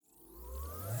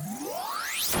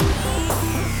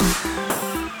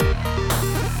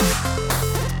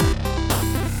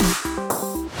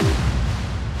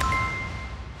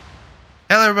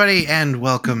everybody, and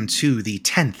welcome to the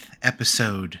 10th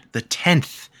episode of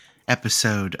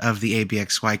the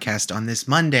ABXY cast on this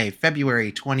Monday,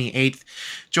 February 28th.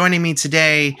 Joining me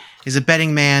today is a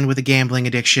betting man with a gambling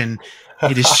addiction.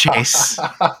 It is Chase.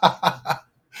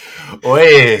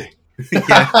 Oy.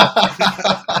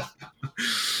 Yeah.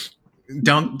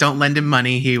 Don't lend him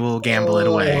money. He will gamble it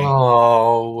away.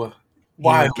 Oh,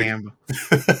 why? He will gamble.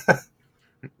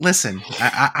 Listen,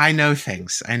 I know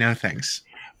things.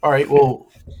 All right, well,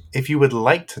 if you would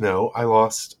like to know, I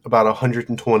lost about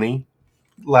 120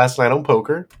 last night on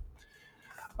poker.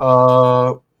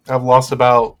 I've lost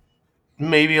about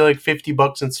maybe like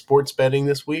 $50 in sports betting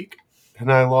this week,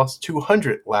 and I lost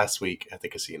 200 last week at the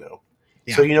casino.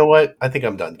 Yeah. So you know what? I think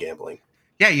I'm done gambling.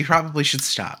 Yeah, you probably should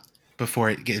stop before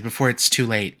it's too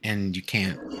late and you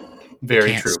can't.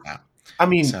 Very true. Stop. I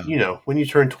mean, when you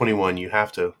turn 21, you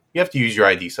have to use your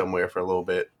ID somewhere for a little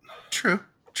bit. True.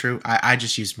 I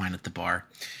just used mine at the bar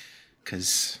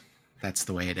because that's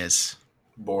the way it is.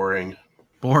 Boring.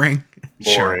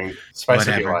 Sure. Spice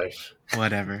of your life.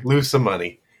 Whatever. Lose some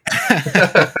money.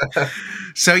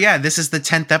 So yeah, this is the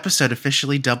 10th episode,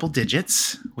 officially double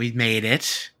digits. We made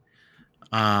it.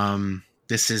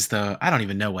 This is I don't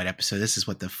even know what episode. This is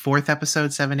the 4th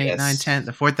episode, 7, 8, 9, 10.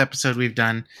 The 4th episode we've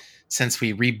done since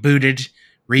we rebooted,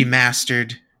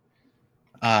 remastered,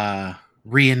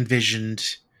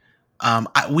 re-envisioned.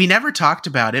 We never talked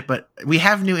about it, but we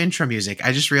have new intro music.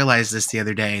 I just realized this the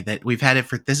other day that we've had it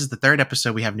this is the 3rd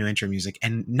episode we have new intro music,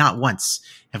 and not once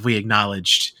have we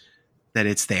acknowledged that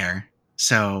it's there.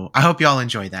 So I hope y'all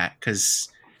enjoy that because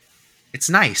it's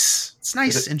nice. It's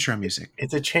nice intro music.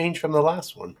 It's a change from the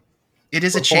last one. It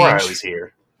is Before a change. I was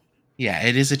here. Yeah,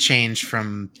 it is a change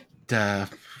from the.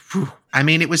 I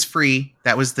mean, it was free.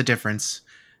 That was the difference,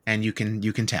 and you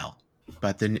can tell.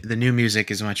 But the new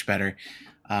music is much better,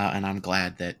 and I'm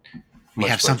glad that we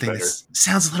have something that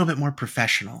sounds a little bit more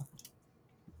professional.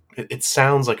 It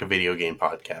sounds like a video game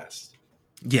podcast.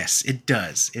 Yes, it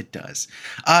does.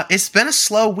 It's been a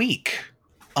slow week.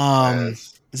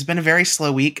 Yes. It's been a very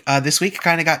slow week. This week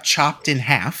kind of got chopped in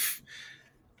half.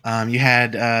 You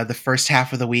had the first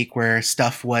half of the week where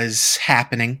stuff was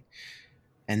happening,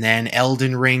 and then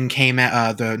Elden Ring came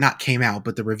out.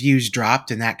 But the reviews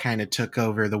dropped, and that kind of took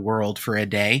over the world for a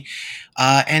day.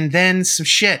 And then some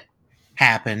shit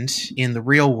happened in the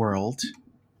real world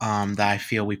that I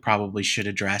feel we probably should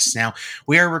address. Now,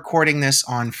 we are recording this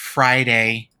on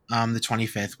Friday, the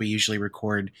 25th. We usually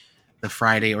record the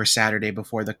Friday or Saturday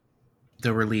before the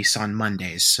release on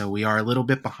Mondays, so we are a little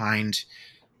bit behind.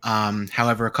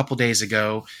 However, a couple days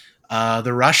ago,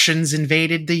 the Russians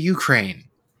invaded the Ukraine.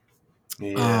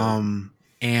 Yeah.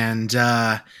 And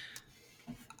I'm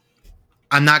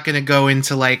not going to go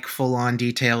into full-on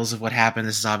details of what happened.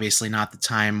 This is obviously not the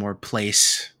time or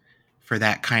place for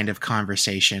that kind of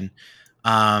conversation.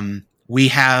 We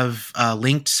have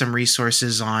linked some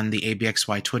resources on the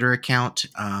ABXY Twitter account.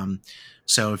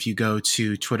 So if you go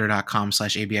to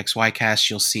twitter.com/ABXYcast,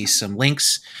 you'll see some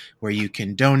links where you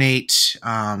can donate,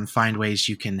 find ways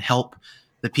you can help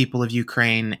the people of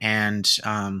Ukraine. And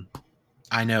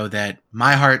I know that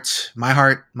my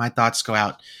thoughts go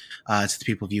out to the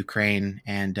people of Ukraine.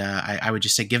 And I would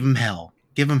just say, give them hell.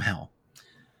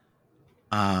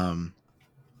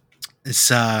 It's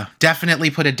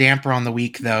definitely put a damper on the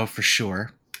week, though, for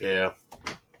sure. Yeah.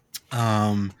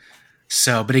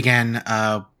 But again,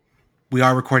 we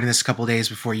are recording this a couple of days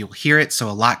before you'll hear it, so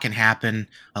a lot can happen.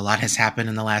 A lot has happened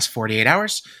in the last 48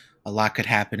 hours. A lot could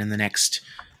happen in the next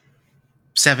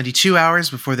 72 hours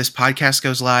before this podcast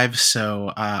goes live,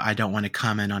 so I don't want to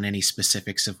comment on any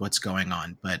specifics of what's going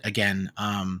on. But again,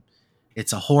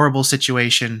 it's a horrible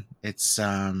situation. It's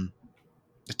a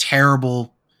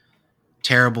terrible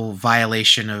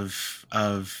violation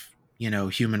of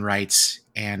human rights,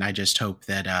 and I just hope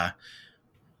that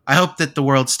the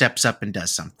world steps up and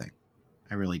does something.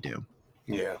 I really do.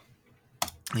 Yeah.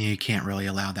 You can't really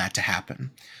allow that to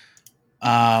happen.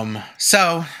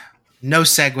 So no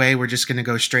segue. We're just going to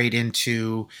go straight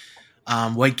into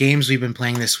what games we've been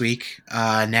playing this week.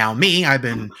 Now, I've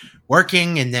been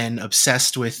working and then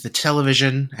obsessed with the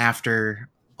television after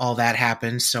all that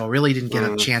happened, so really didn't get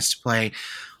a chance to play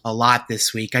a lot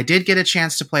this week. I did get a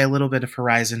chance to play a little bit of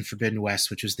Horizon Forbidden West,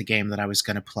 which was the game that I was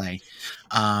going to play.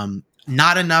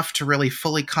 Not enough to really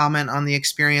fully comment on the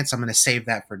experience. I'm going to save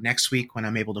that for next week when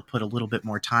I'm able to put a little bit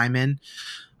more time in.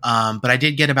 But I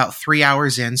did get about 3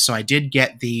 hours in, so I did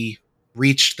get the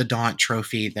Reach the Daunt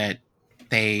trophy that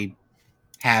they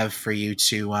have for you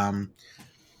to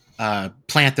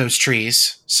plant those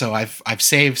trees. So I've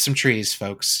saved some trees,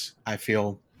 folks. I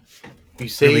feel you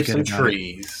saved some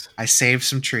trees. I saved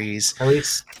some trees. At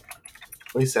least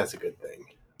that's a good thing.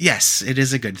 Yes, it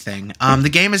is a good thing. The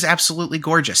game is absolutely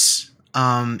gorgeous.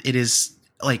 It is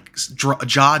like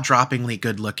jaw-droppingly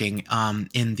good looking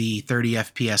in the 30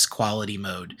 FPS quality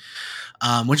mode,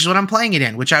 which is what I'm playing it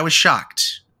in, which I was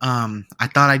shocked. I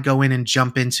thought I'd go in and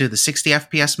jump into the 60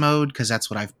 FPS mode because that's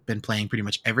what I've been playing pretty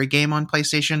much every game on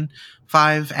PlayStation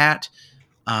 5 at.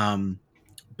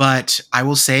 But I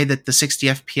will say that the 60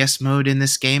 FPS mode in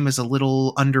this game is a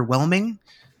little underwhelming.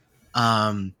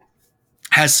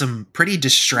 Has some pretty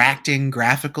distracting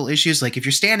graphical issues. Like if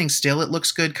you're standing still, it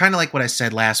looks good. Kind of like what I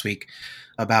said last week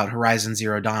about Horizon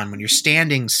Zero Dawn. When you're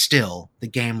standing still, the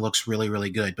game looks really, really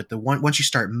good. But once you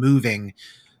start moving,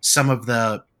 some of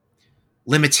the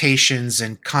limitations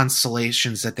and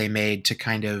constellations that they made to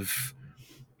kind of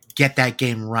get that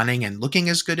game running and looking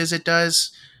as good as it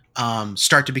does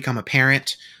start to become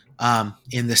apparent.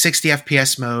 In the 60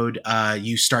 FPS mode,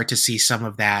 you start to see some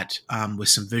of that with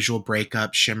some visual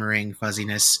breakup, shimmering,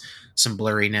 fuzziness, some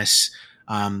blurriness.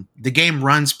 The game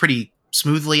runs pretty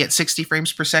smoothly at 60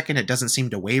 frames per second. It doesn't seem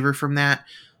to waver from that.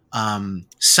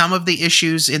 Some of the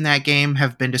issues in that game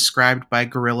have been described by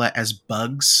Guerrilla as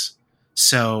bugs.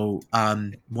 So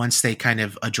once they kind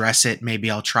of address it, maybe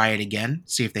I'll try it again,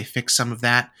 see if they fix some of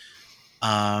that.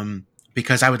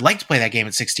 Because I would like to play that game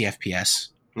at 60 FPS.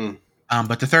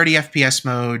 But the 30 FPS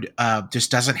mode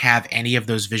just doesn't have any of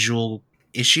those visual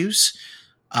issues.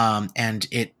 And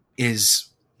it is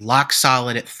lock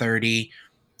solid at 30.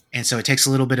 And so it takes a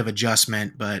little bit of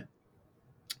adjustment, but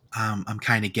I'm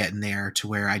kind of getting there to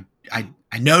where I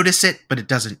notice it, but it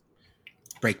doesn't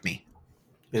break me.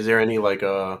 Is there any like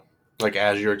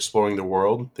as you're exploring the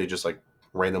world, they just like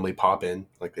randomly pop in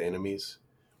like the enemies?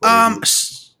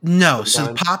 No.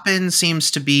 So pop-in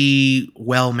seems to be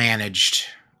well managed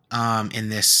in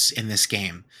this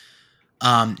game.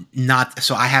 Not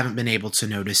so I haven't been able to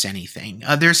notice anything.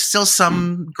 There's still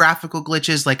some graphical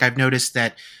glitches. Like I've noticed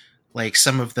that like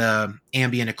some of the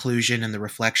ambient occlusion and the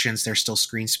reflections, there's still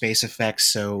screen space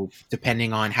effects. So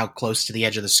depending on how close to the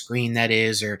edge of the screen that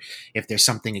is, or if there's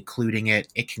something occluding it,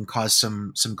 it can cause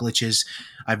some glitches.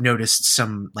 I've noticed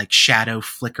some like shadow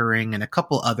flickering and a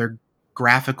couple other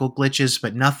graphical glitches,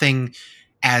 but nothing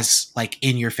as like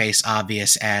in your face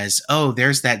obvious as, oh,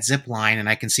 there's that zip line and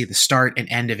I can see the start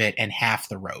and end of it and half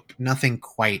the rope. Nothing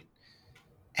quite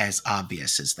as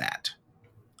obvious as that.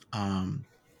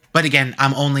 But again,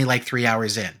 I'm only like 3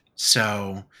 hours in,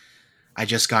 so I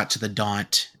just got to the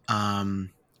Daunt,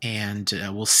 and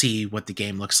we'll see what the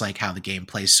game looks like, how the game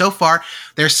plays. So far,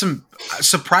 there's some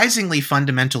surprisingly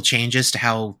fundamental changes to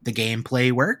how the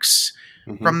gameplay works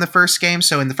from the first game.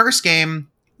 So in the first game,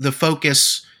 the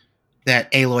focus that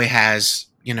Aloy has,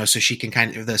 so she can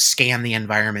kind of the scan the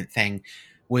environment thing,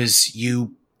 was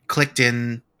you clicked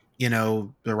in,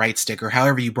 the right stick or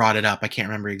however you brought it up. I can't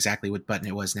remember exactly what button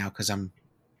it was now because I'm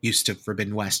used to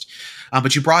Forbidden West.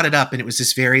 But you brought it up and it was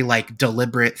this very like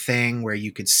deliberate thing where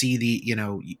you could see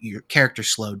your character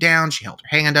slow down. She held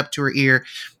her hand up to her ear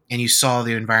and you saw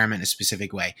the environment in a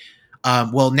specific way.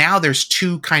 Well, now there's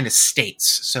two kind of states.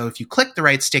 So if you click the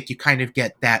right stick, you kind of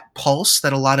get that pulse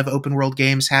that a lot of open world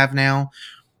games have now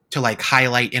to like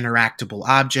highlight interactable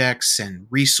objects and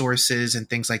resources and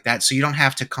things like that. So you don't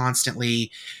have to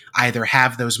constantly either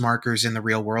have those markers in the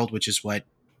real world, which is what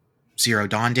Zero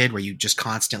Dawn did, where you just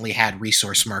constantly had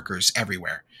resource markers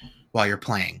everywhere while you're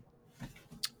playing.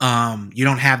 You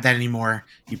don't have that anymore.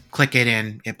 You click it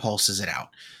in, it pulses it out.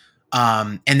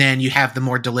 And then you have the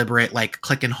more deliberate, like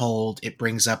click and hold. It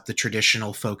brings up the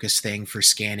traditional focus thing for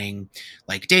scanning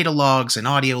like data logs and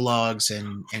audio logs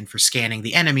and for scanning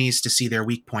the enemies to see their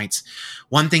weak points.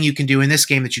 One thing you can do in this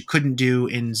game that you couldn't do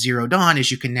in Zero Dawn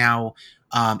is you can now,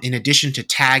 in addition to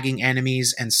tagging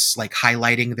enemies and like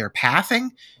highlighting their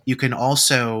pathing, you can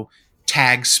also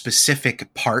tag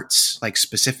specific parts, like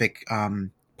specific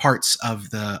parts of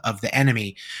the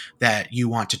enemy that you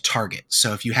want to target.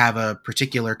 So if you have a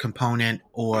particular component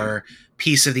or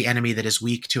piece of the enemy that is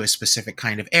weak to a specific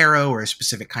kind of arrow or a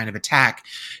specific kind of attack,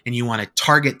 and you want to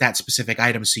target that specific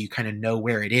item so you kind of know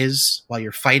where it is while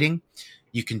you're fighting,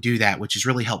 you can do that, which is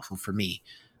really helpful for me.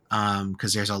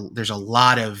 Because there's a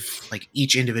lot of like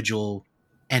each individual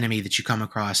enemy that you come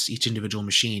across, each individual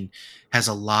machine has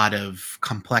a lot of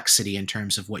complexity in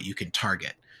terms of what you can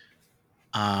target.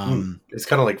 It's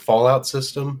kind of like Fallout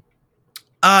system.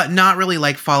 Not really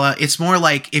like Fallout. It's more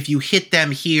like if you hit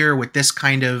them here with this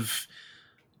kind of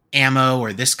ammo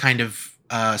or this kind of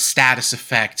status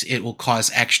effect, it will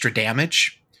cause extra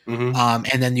damage.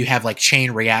 And then you have like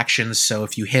chain reactions. So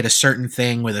if you hit a certain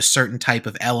thing with a certain type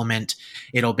of element,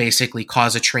 it'll basically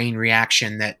cause a chain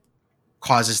reaction that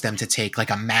causes them to take like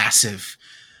a massive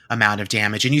amount of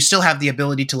damage. And you still have the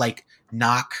ability to like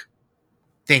knock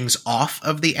things off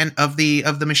of the end of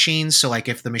the machine. So like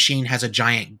if the machine has a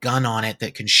giant gun on it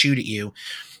that can shoot at you,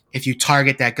 if you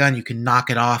target that gun, you can knock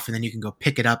it off and then you can go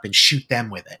pick it up and shoot them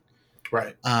with it.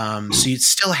 Right. So you'd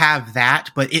still have that,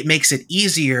 but it makes it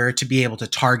easier to be able to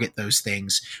target those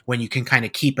things when you can kind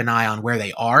of keep an eye on where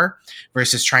they are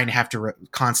versus trying to have to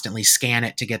constantly scan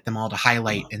it to get them all to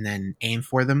highlight and then aim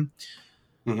for them.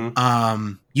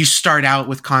 Mm-hmm. You start out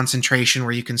with concentration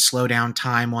where you can slow down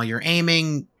time while you're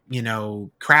aiming. You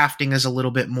know, crafting is a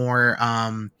little bit more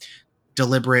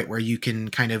deliberate where you can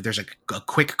kind of, there's a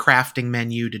quick crafting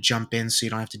menu to jump in so you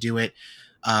don't have to do it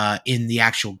in the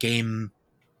actual game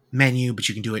menu, but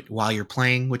you can do it while you're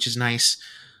playing, which is nice.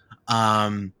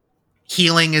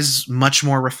 Healing is much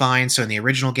more refined. So in the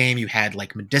original game, you had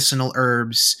like medicinal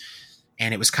herbs,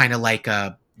 and it was kind of like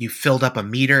you filled up a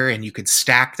meter and you could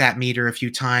stack that meter a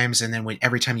few times. And then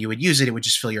every time you would use it, it would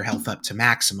just fill your health up to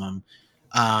maximum,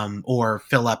 or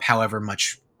fill up however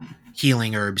much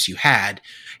healing herbs you had.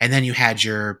 And then you had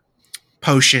your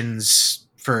potions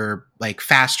for like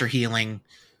faster healing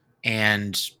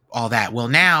and all that. Well,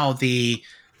 now the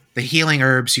healing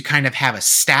herbs, you kind of have a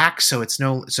stack, so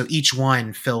so each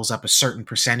one fills up a certain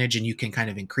percentage, and you can kind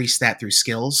of increase that through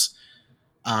skills.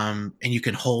 And you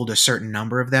can hold a certain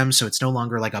number of them, so it's no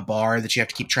longer like a bar that you have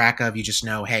to keep track of. You just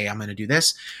know, hey, I'm going to do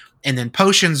this. And then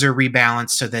potions are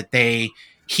rebalanced so that they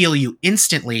heal you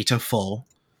instantly to full,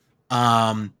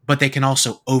 but they can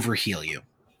also overheal you.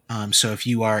 So if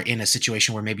you are in a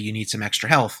situation where maybe you need some extra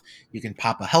health, you can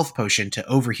pop a health potion to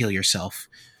overheal yourself.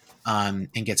 And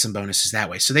get some bonuses that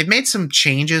way. So they've made some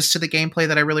changes to the gameplay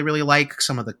that I really, really like.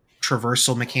 Some of the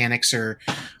traversal mechanics are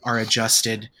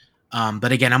adjusted.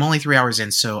 But again, I'm only 3 hours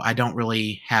in, so I don't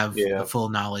really have the full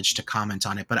knowledge to comment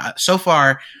on it. But so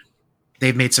far,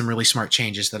 they've made some really smart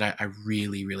changes that I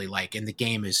really, really like. And the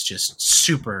game is just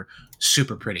super,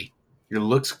 super pretty. It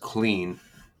looks clean.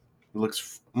 It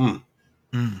looks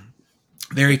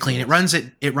very clean. It runs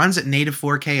at native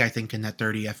 4K, I think, in that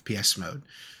 30 FPS mode.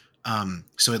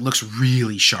 So it looks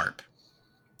really sharp.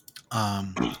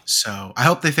 So I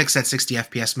hope they fix that 60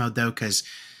 FPS mode though, because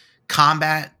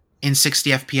combat in 60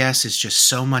 FPS is just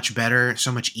so much better,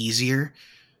 so much easier,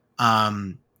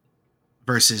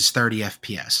 versus 30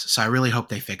 FPS. So I really hope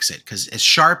they fix it, because as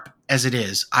sharp as it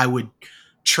is, I would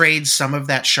trade some of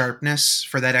that sharpness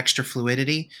for that extra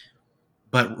fluidity.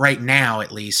 But right now,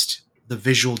 at least, the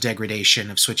visual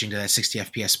degradation of switching to that 60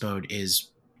 FPS mode is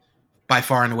by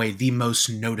far and away the most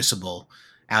noticeable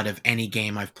out of any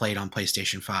game I've played on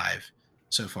PlayStation 5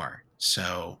 so far.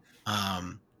 So,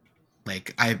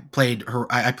 like I played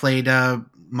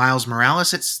Miles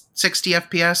Morales at 60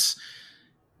 FPS,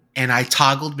 and I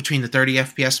toggled between the 30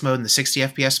 FPS mode and the 60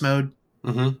 FPS mode,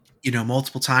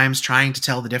 multiple times trying to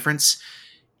tell the difference.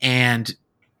 And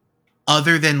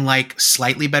other than like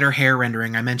slightly better hair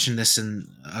rendering, I mentioned this in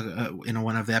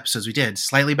one of the episodes we did,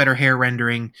 slightly better hair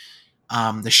rendering.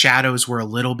 The shadows were a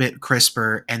little bit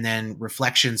crisper, and then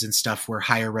reflections and stuff were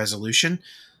higher resolution.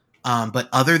 But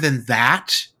other than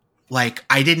that, like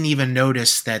I didn't even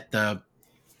notice that the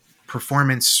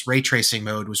performance ray tracing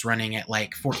mode was running at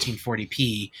like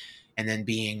 1440p and then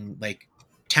being like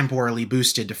temporarily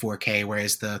boosted to 4K,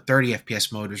 whereas the 30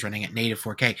 FPS mode was running at native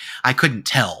 4K. I couldn't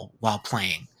tell while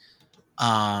playing.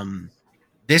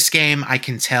 This game, I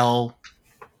can tell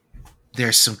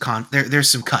there's some there's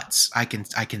some cuts. I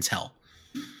can tell.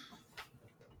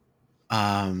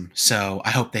 So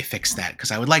I hope they fix that,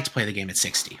 because I would like to play the game at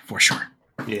 60 for sure.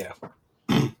 Yeah.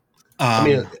 I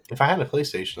mean, if I had a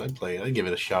PlayStation, I'd play it. I'd give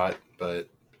it a shot, but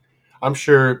I'm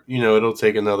sure, it'll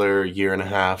take another year and a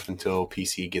half until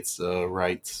PC gets the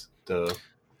rights to...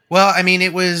 Well, I mean,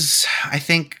 it was, I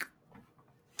think,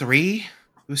 3.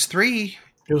 It was 3.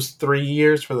 It was 3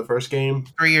 years for the first game.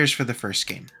 3 years for the first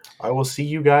game. I will see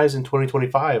you guys in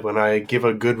 2025 when I give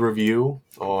a good review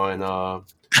on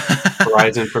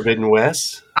Horizon Forbidden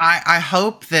West. I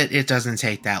hope that it doesn't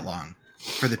take that long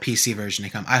for the PC version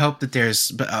to come. I hope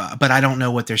that but I don't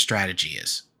know what their strategy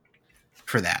is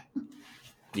for that.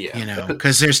 Yeah.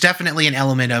 Because there's definitely an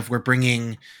element of we're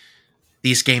bringing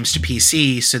these games to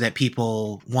PC so that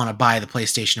people want to buy the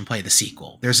PlayStation and play the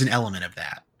sequel. There's an element of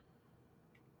that.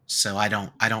 So I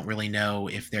don't really know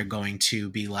if they're going to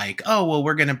be like, oh, well,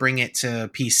 we're going to bring it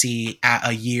to PC at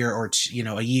a year or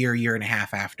a year and a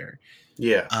half after.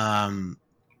 Yeah.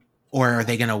 Or are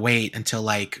they going to wait until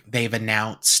like they've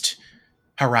announced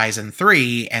Horizon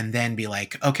 3 and then be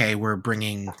like, okay, we're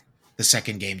bringing the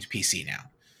second game to PC now.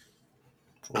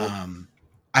 Cool.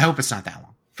 I hope it's not that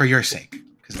long for your sake,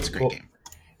 because it's a great game.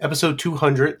 Episode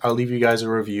 200, I'll leave you guys a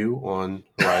review on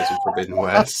Horizon Forbidden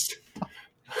West.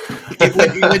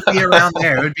 It would be around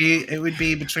there. It would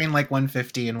be between like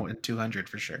 150 and 200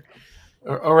 for sure.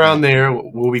 Around there,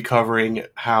 we'll be covering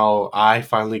how I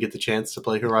finally get the chance to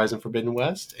play Horizon Forbidden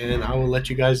West, and I will let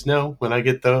you guys know when I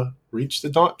get the Reach the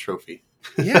Daunt trophy.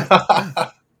 Yeah.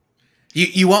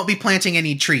 You won't be planting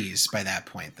any trees by that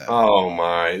point, though. Oh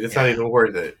my, it's not even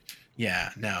worth it. Yeah,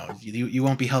 no, you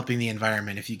won't be helping the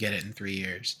environment if you get it in 3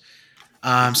 years.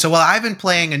 So while I've been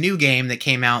playing a new game that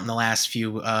came out in the last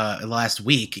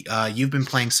week, you've been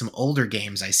playing some older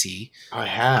games, I see. I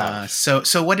have.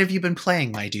 So what have you been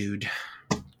playing, my dude?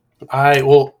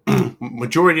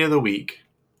 Majority of the week,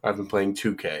 I've been playing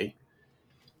 2K.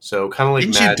 So kind of like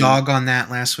Didn't Madden. you dog on that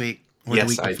last week or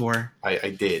Yes, the week before? I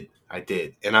did.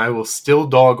 And I will still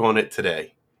dog on it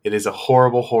today. It is a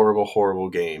horrible, horrible, horrible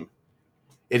game.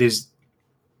 It is,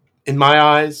 in my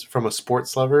eyes, from a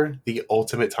sports lover, the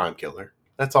ultimate time killer.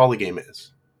 That's all the game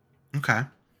is. Okay.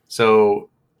 So,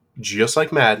 just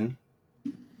like Madden,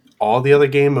 all the other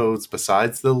game modes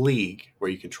besides the league,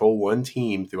 where you control one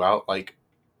team throughout like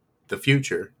the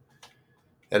future,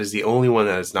 that is the only one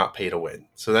that is not pay to win.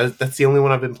 So that's the only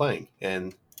one I've been playing,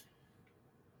 and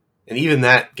even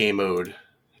that game mode,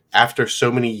 after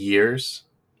so many years,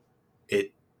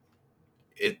 it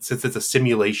since it's a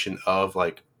simulation of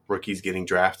like rookies getting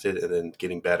drafted and then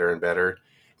getting better and better,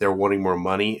 they're wanting more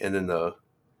money, and then the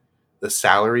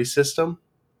salary system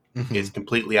is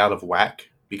completely out of whack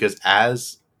because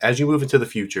as you move into the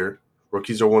future,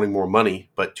 rookies are wanting more money,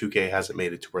 but 2K hasn't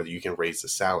made it to where you can raise the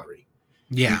salary.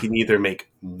 Yeah. You can either make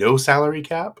no salary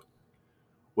cap,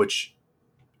 which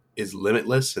is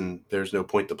limitless and there's no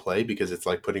point to play because it's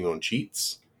like putting on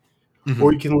cheats,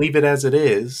 or you can leave it as it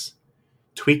is,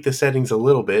 tweak the settings a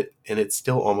little bit, and it's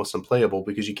still almost unplayable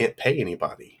because you can't pay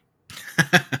anybody.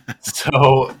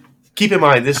 So keep in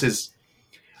mind, this is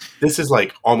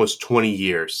like almost 20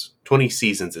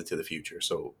 seasons into the future.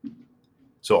 So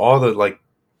all the like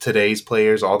today's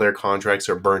players, all their contracts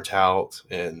are burnt out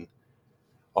and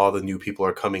all the new people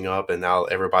are coming up, and now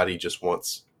everybody just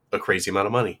wants a crazy amount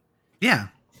of money. Yeah.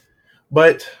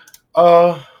 But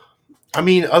I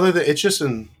mean, other than it's just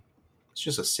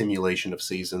a simulation of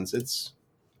seasons.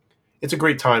 It's a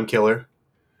great time killer.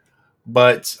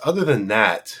 But other than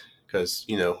that, because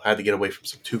I had to get away from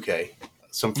some 2K,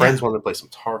 some friends wanted to play some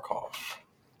Tarkov.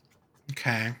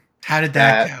 Okay. How did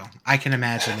that go? I can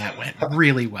imagine that went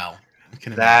really well.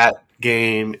 That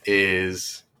game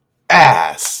is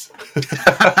ass.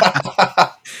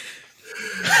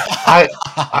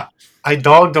 I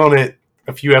dogged on it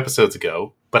a few episodes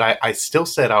ago, but I still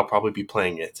said I'll probably be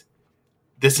playing it.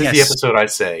 This is the episode I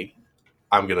say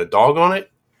I'm going to dog on it,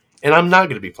 and I'm not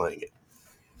going to be playing it.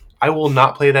 I will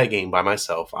not play that game by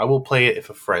myself. I will play it if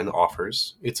a friend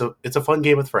offers. It's a fun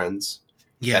game with friends.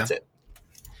 Yeah. That's it.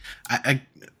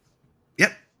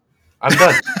 Yep. I'm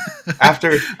done.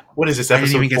 After, what is this,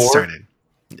 episode 4? I didn't even get started.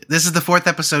 This is the 4th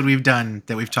episode we've done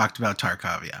that we've talked about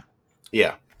Tarkov, yeah.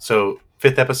 Yeah. So,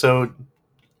 5th episode,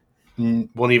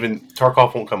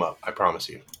 Tarkov won't come up, I promise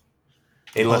you.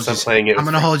 Unless I'm playing it. I'm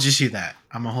going to hold you to that.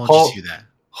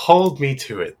 Hold me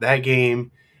to it. That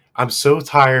game, I'm so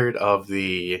tired of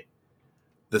the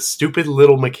stupid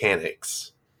little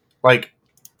mechanics. Like,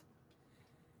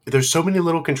 there's so many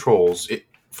little controls.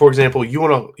 For example, you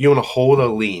want to hold a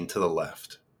lean to the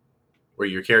left, where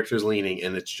your character's leaning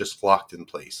and it's just locked in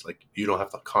place. Like, you don't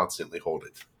have to constantly hold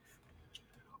it.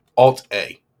 Alt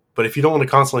A. But if you don't want to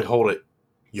constantly hold it,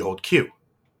 you hold Q.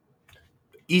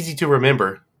 Easy to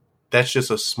remember. That's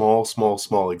just a small, small,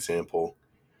 small example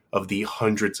of the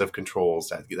hundreds of controls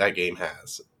that game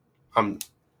has. I'm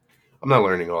not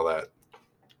learning all that.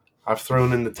 I've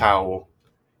thrown in the towel.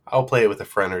 I'll play it with a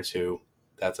friend or two.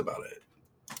 That's about it.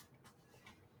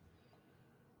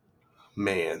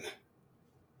 Man.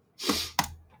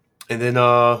 And then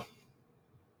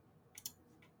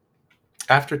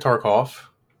after Tarkov,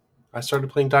 I started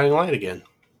playing Dying Light again.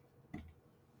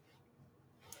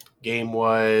 Game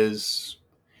was...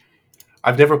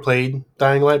 I've never played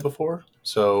Dying Light before,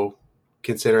 so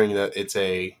considering that it's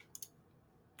kind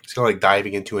of like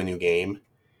diving into a new game.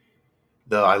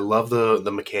 I love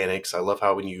the mechanics. I love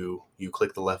how when you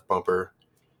click the left bumper.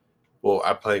 Well,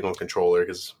 I'm playing on controller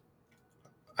because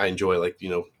I enjoy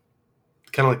kind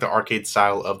of like the arcade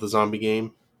style of the zombie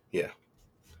game. Yeah.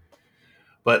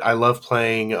 But I love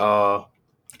playing. I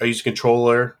use a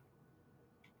controller,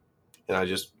 and I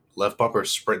just left bumper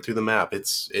sprint through the map.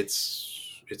 It's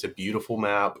a beautiful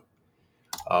map.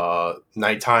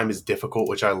 Nighttime is difficult,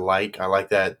 which I like. I like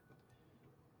that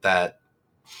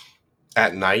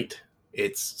at night,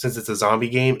 since it's a zombie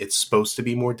game, it's supposed to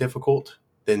be more difficult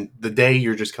than the day.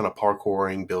 You're just kind of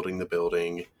parkouring, building the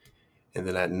building, and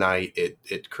then at night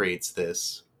it creates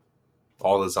this.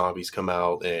 All the zombies come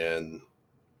out, and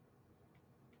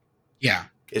Yeah.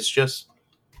 it's just,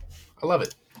 I love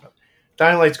it.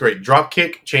 Dying Light's great.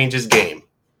 Dropkick changes game.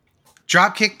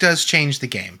 Dropkick does change the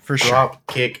game for sure.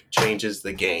 Dropkick changes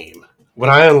the game. When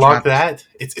I unlocked that,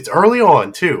 it's early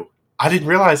on too. I didn't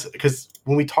realize, because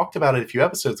when we talked about it a few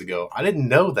episodes ago, I didn't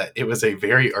know that it was a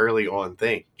very early on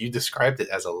thing. You described it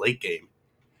as a late game.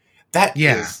 That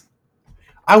is,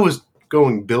 I was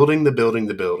going building the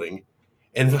building,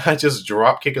 and then I just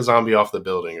drop kick a zombie off the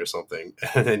building or something,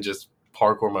 and then just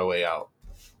parkour my way out.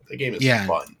 The game is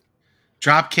fun.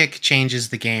 Dropkick changes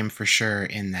the game for sure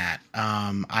in that.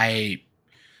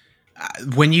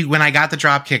 When I got the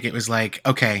dropkick, it was like,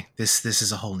 okay, this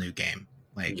is a whole new game.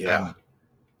 Like,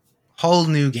 whole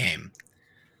new game.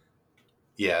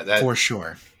 Yeah, that for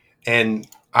sure. And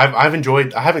I've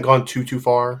enjoyed. I haven't gone too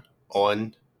far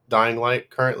on Dying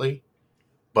Light currently,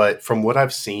 but from what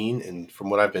I've seen and from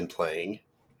what I've been playing,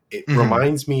 it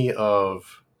reminds me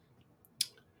of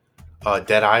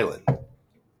Dead Island.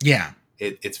 Yeah.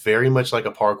 It's very much like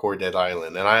a parkour Dead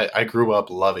Island, and I grew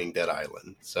up loving Dead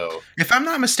Island. So, if I'm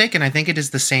not mistaken, I think it is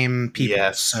the same people.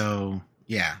 Yes. So,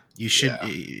 yeah, you should. Yeah.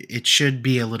 It should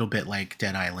be a little bit like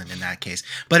Dead Island in that case,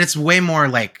 but it's way more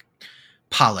like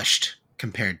polished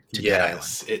compared to Dead Island.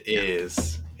 Yes, it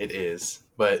is. It is.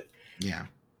 But yeah,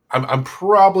 I'm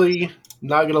probably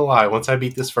not gonna lie. Once I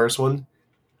beat this first one,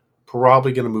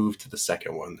 probably gonna move to the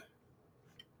second one.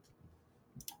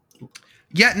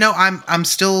 Yeah, no, I'm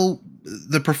still.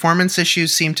 The performance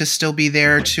issues seem to still be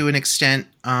there to an extent.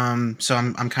 So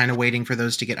I'm kind of waiting for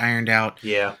those to get ironed out.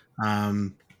 Yeah.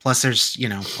 Plus there's,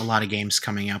 a lot of games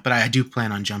coming out, but I do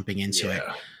plan on jumping into it.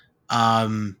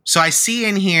 So I see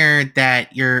in here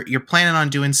that you're planning on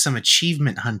doing some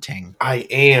achievement hunting. I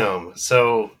am.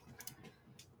 So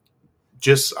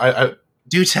just I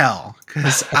do tell,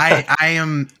 because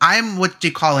I'm what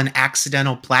you call an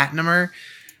accidental platinumer.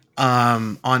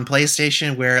 On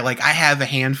PlayStation, where like I have a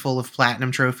handful of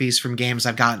platinum trophies from games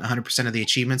I've gotten 100% of the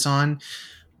achievements on,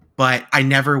 but I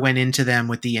never went into them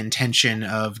with the intention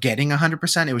of getting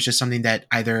 100%. It was just something that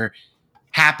either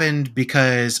happened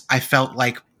because I felt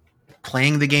like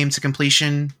playing the game to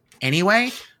completion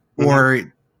anyway,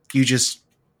 or you just,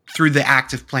 through the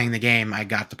act of playing the game, I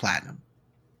got the platinum.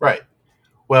 Right.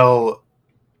 Well,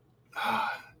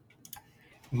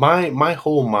 my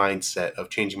whole mindset of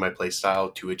changing my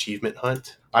playstyle to achievement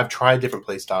hunt, I've tried different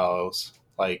playstyles.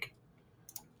 Like,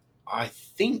 I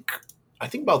think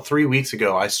about 3 weeks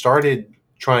ago, I started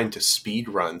trying to speed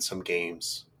run some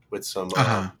games with some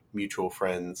mutual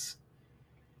friends,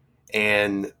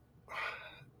 and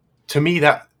to me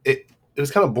that it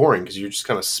was kind of boring because you're just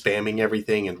kind of spamming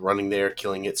everything and running there,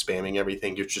 killing it, spamming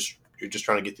everything. You're just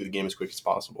trying to get through the game as quick as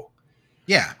possible.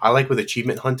 Yeah, I like with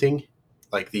achievement hunting.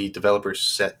 Like the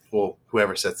developers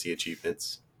whoever sets the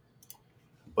achievements.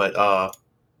 But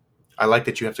I like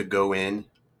that you have to go in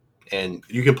and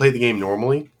you can play the game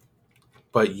normally,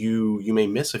 but you may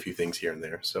miss a few things here and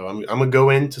there. So I'm gonna go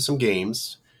into some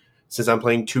games. Since I'm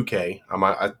playing 2K,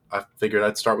 I figured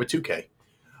I'd start with 2K.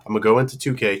 I'm gonna go into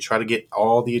 2K, try to get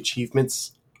all the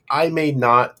achievements. I may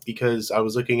not, because I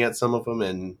was looking at some of them,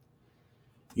 and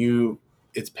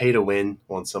it's pay to win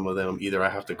on some of them. Either I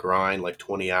have to grind like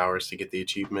 20 hours to get the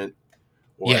achievement,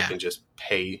 or I can just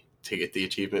pay to get the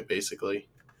achievement, basically.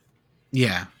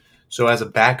 Yeah. So as a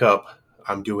backup,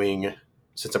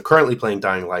 since I'm currently playing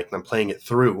Dying Light and I'm playing it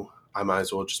through, I might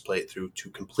as well just play it through to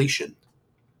completion.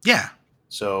 Yeah.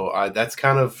 So that's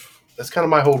kind of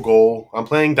my whole goal. I'm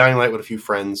playing Dying Light with a few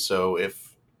friends, so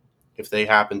if they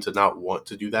happen to not want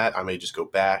to do that, I may just go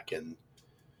back and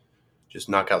just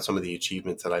knock out some of the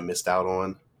achievements that I missed out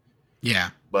on. Yeah.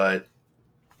 But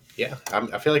yeah,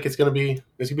 I feel like it's gonna be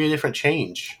a different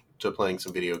change to playing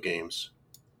some video games.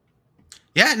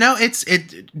 Yeah, no,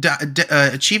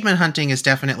 achievement hunting is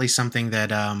definitely something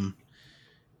that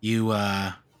you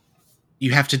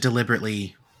have to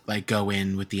deliberately like go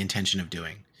in with the intention of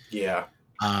doing. Yeah.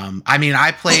 I mean,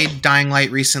 I played Dying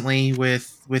Light recently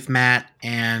with Matt,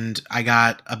 and I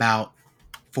got about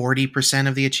 40%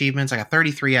 of the achievements. I got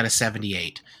 33 out of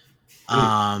 78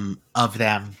 of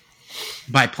them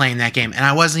by playing that game, and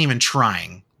I wasn't even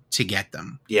trying to get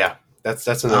them. Yeah, that's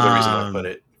another reason I put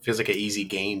it. It feels like an easy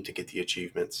game to get the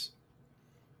achievements.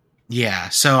 Yeah,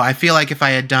 so I feel like if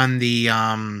I had done the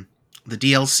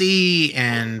DLC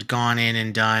and gone in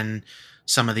and done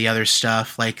some of the other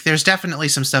stuff, like there's definitely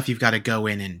some stuff you've got to go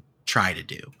in and try to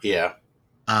do. Yeah.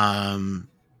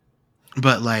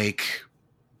 But like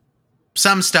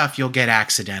some stuff you'll get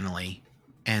accidentally,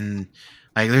 and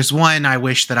Like, there's one I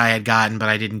wish that I had gotten, but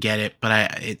I didn't get it.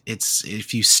 But it's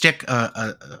if you stick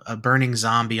a burning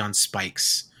zombie on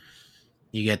spikes,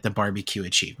 you get the barbecue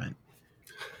achievement.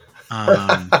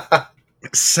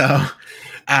 So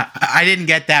I didn't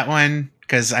get that one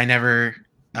because I never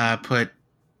put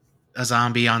a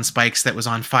zombie on spikes that was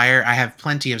on fire. I have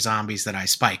plenty of zombies that I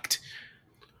spiked,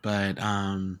 but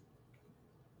none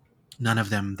of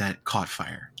them that caught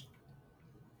fire.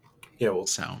 Yeah, well,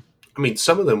 so I mean,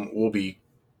 some of them will be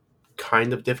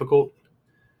kind of difficult,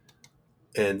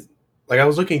 and like I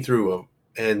was looking through them,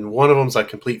 and one of them's like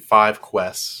complete 5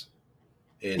 quests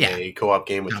in a co-op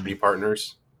game with 3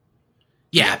 partners.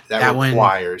 Yeah, that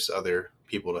requires other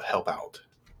people to help out.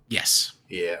 Yes.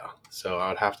 Yeah, so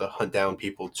I'd have to hunt down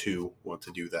people to want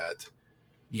to do that.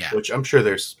 Yeah, which I'm sure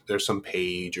there's some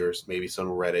page or maybe some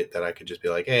Reddit that I could just be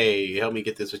like, hey, help me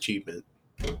get this achievement.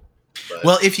 But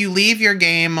well, if you leave your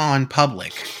game on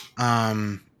public,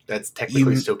 that's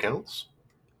technically still counts.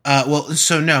 Well,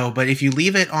 so no, but if you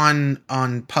leave it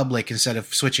on public instead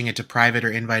of switching it to private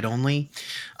or invite only,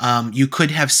 you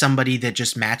could have somebody that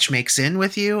just matchmakes in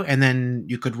with you, and then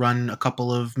you could run a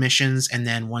couple of missions, and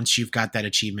then once you've got that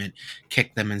achievement,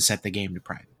 kick them and set the game to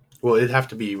private. Well, it'd have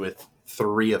to be with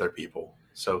 3 other people.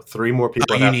 So 3 more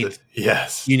people.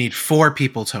 Yes. You need 4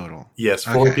 people total. Yes,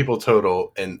 4 people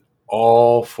total, and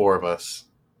all 4 of us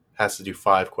has to do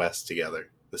 5 quests together.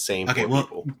 The same 4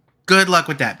 people. Good luck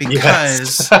with that,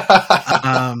 because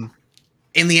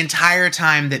in the entire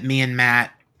time that me and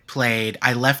Matt played,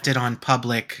 I left it on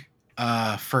public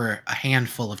for a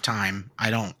handful of time. I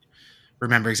don't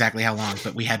remember exactly how long,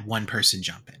 but we had one person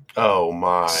jump in. Oh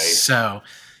my. So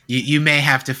you may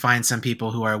have to find some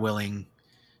people who are willing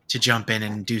to jump in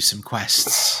and do some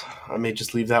quests. I may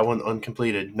just leave that one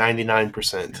uncompleted.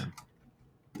 99%. Yeah.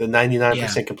 The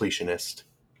 99% completionist.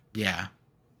 Yeah.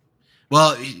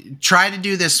 Well, try to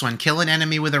do this one. Kill an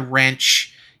enemy with a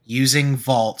wrench using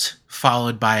Vault,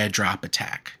 followed by a drop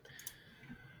attack.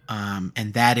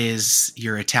 And that is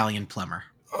your Italian plumber.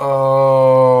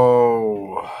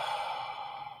 Oh.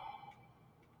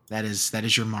 That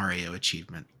is your Mario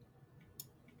achievement.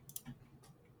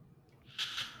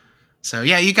 So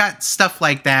yeah, you got stuff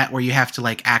like that where you have to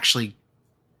like actually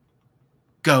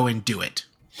go and do it.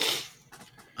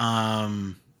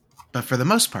 But for the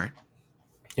most part,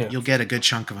 you'll get a good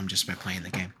chunk of them just by playing the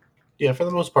game. Yeah, for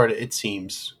the most part, it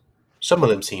seems... Some of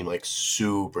them seem like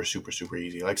super, super, super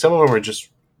easy. Like, some of them are just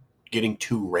getting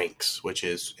 2 ranks, which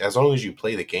is, as long as you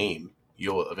play the game,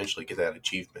 you'll eventually get that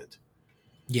achievement.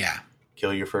 Yeah.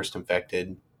 Kill your first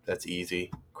infected. That's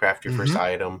easy. Craft your first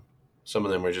item. Some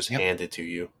of them are just handed to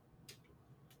you.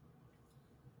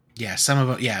 Yeah, some of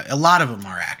them... Yeah, a lot of them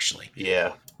are, actually.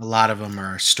 Yeah. A lot of them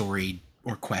are story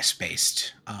or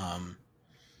quest-based.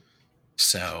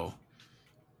 So,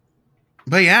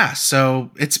 but yeah,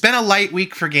 so it's been a light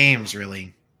week for games,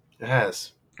 really. It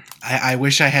has. I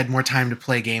wish I had more time to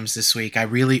play games this week. I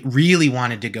really, really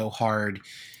wanted to go hard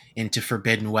into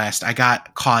Forbidden West. I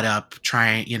got caught up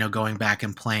going back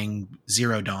and playing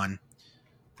Zero Dawn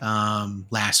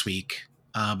last week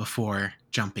before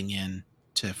jumping in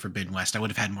to Forbidden West. I would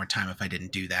have had more time if I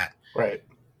didn't do that. Right.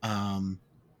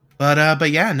 But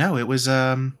yeah, no, it was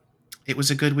a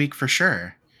good week for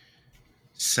sure.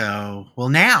 So, well,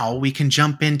 now we can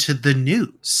jump into the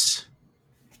news.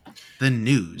 The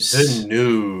news.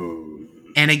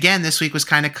 And again, this week was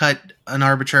kind of cut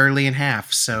arbitrarily in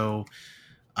half. So,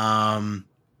 yeah.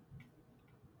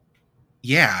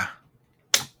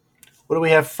 What do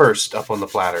we have first up on the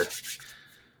platter?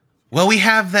 Well, we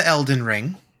have the Elden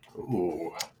Ring.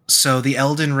 Ooh. So the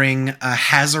Elden Ring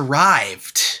has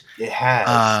arrived. It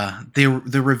has.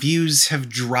 The reviews have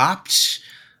dropped.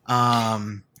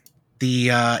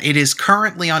 It is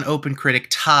currently on OpenCritic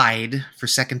tied for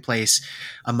second place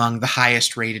among the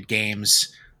highest rated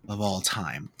games of all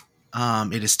time.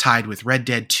 It is tied with Red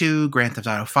Dead 2, Grand Theft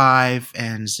Auto 5,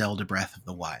 and Zelda Breath of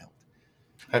the Wild.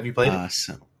 Have you played it?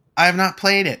 So I have not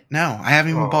played it. No, I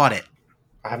haven't even bought it.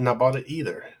 I have not bought it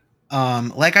either.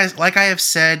 Like I have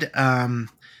said,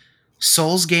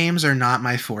 Souls games are not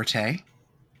my forte.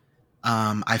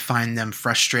 I find them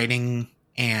frustrating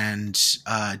and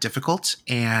difficult,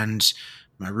 and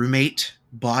my roommate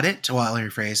bought it. Well, let me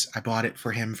rephrase. I bought it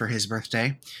for him for his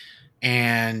birthday,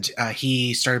 and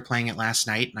he started playing it last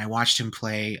night, and I watched him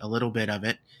play a little bit of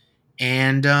it,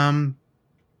 and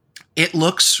it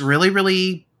looks really,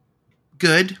 really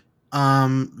good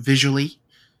visually.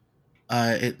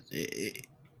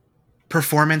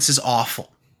 Performance is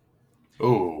awful.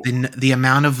 Ooh. The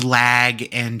amount of lag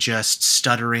and just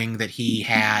stuttering that he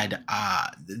had,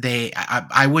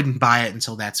 I wouldn't buy it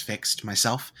until that's fixed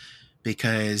myself,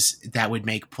 because that would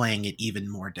make playing it even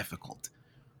more difficult.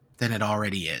 than it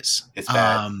already is. It's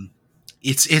bad.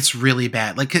 It's really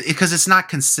bad, like, because it's not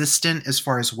consistent as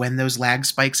far as when those lag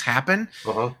spikes happen.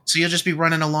 Uh-huh. So you'll just be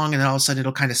running along, and then all of a sudden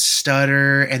it'll kind of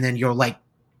stutter, and then you'll like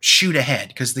shoot ahead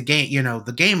because the game,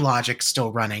 the game logic's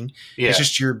still running. Yeah. It's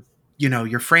just your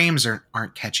frames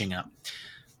aren't catching up.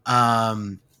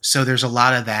 So there's a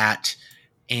lot of that,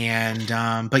 and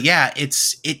but yeah,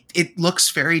 it looks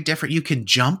very different. You can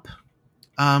jump,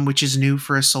 which is new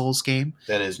for a Souls game.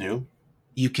 That is new.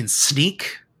 You can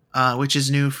sneak, which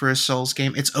is new for a Souls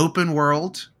game. It's open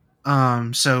world,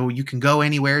 so you can go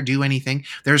anywhere, do anything.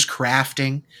 There's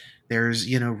crafting, there's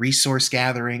resource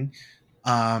gathering,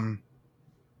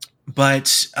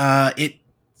 but it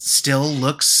still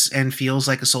looks and feels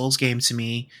like a Souls game to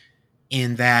me,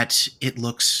 in that it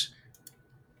looks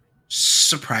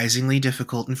surprisingly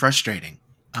difficult and frustrating.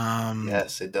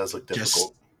 Yes, it does look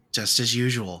difficult. Just as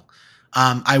usual.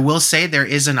 I will say there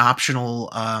is an optional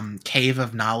Cave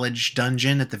of Knowledge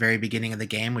dungeon at the very beginning of the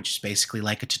game, which is basically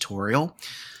like a tutorial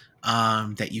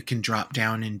that you can drop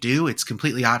down and do. It's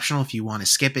completely optional. If you want to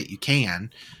skip it, you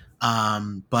can.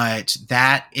 But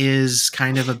that is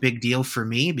kind of a big deal for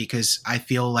me, because I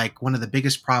feel like one of the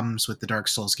biggest problems with the Dark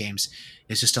Souls games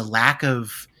is just a lack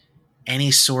of any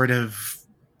sort of,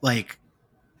 like,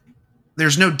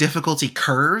 there's no difficulty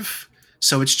curve.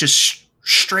 So it's just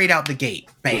straight out the gate.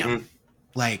 Bam. Mm-hmm.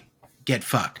 Like, get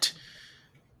fucked.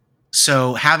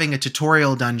 So having a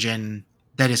tutorial dungeon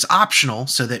that is optional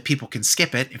so that people can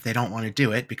skip it if they don't want to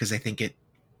do it because they think it,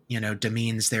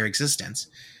 demeans their existence.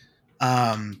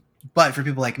 But for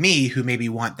people like me who maybe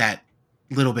want that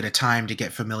little bit of time to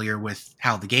get familiar with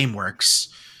how the game works,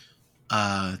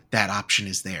 that option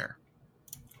is there.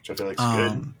 Which I feel like is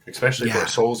good, especially for a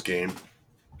Souls game.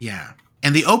 Yeah.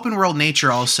 And the open world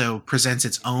nature also presents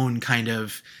its own kind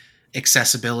of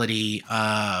accessibility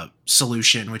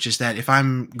solution, which is that if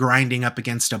I'm grinding up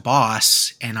against a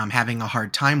boss and I'm having a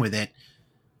hard time with it,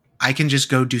 I can just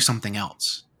go do something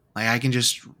else. Like, I can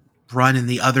just run in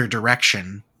the other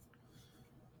direction.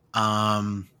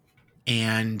 And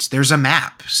there's a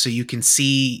map, so you can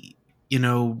see,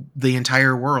 the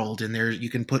entire world, and there you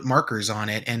can put markers on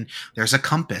it, and there's a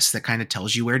compass that kind of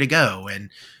tells you where to go. And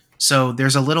so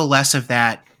there's a little less of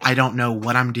that, I don't know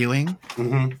what I'm doing.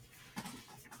 Mm-hmm.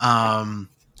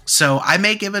 So I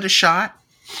may give it a shot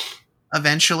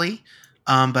eventually.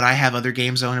 But I have other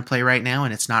games I want to play right now,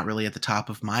 and it's not really at the top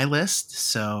of my list,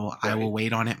 so right. I will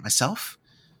wait on it myself.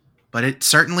 But it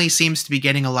certainly seems to be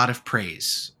getting a lot of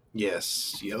praise.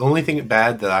 Yes. The only thing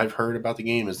bad that I've heard about the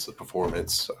game is the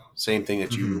performance. Same thing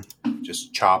that you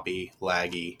just choppy,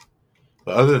 laggy.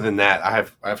 But other than that,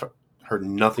 I've heard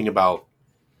nothing about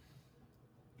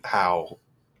how.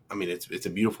 I mean, it's a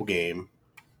beautiful game.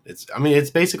 It's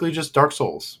basically just Dark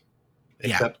Souls,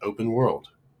 except open world.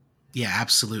 Yeah,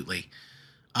 absolutely.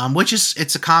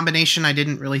 It's a combination I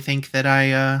didn't really think that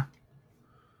I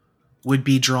would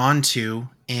be drawn to,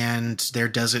 and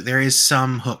there is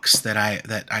some hooks that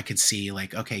I could see,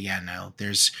 like, okay, yeah, no,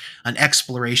 there's an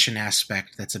exploration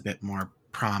aspect that's a bit more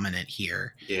prominent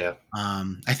here. Yeah.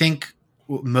 I think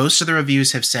most of the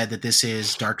reviews have said that this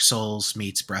is Dark Souls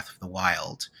meets Breath of the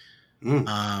Wild.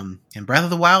 And Breath of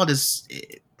the Wild is,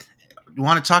 you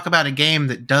want to talk about a game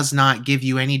that does not give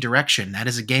you any direction. That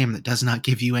is a game that does not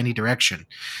give you any direction.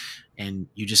 And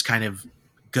you just kind of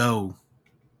go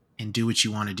and do what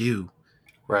you want to do.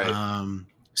 Right.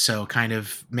 So kind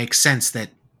of makes sense that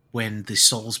when the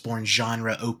Soulsborne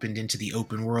genre opened into the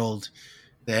open world,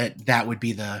 that would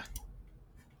be the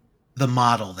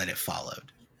model that it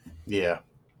followed. Yeah.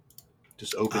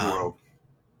 Just open world.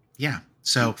 Yeah.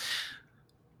 So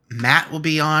Matt will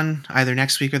be on either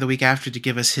next week or the week after to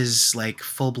give us his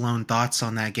full-blown thoughts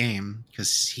on that game,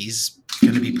 because he's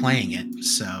going to be playing it.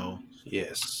 So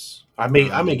yes, I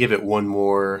may give it one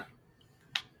more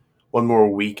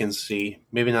week and see.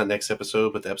 Maybe not next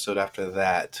episode, but the episode after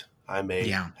that, I may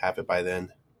have it by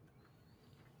then.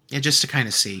 Yeah, just to kind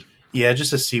of see. Yeah,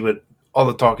 just to see what all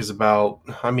the talk is about.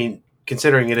 I mean,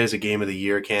 considering it is a Game of the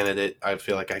Year candidate, I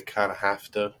feel like I kind of have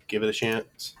to give it a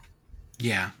chance.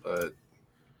 Yeah. But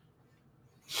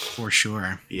for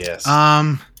sure. Yes.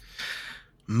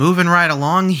 Moving right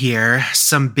along here,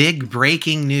 some big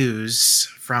breaking news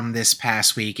from this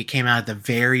past week. It came out at the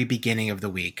very beginning of the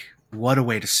week. What a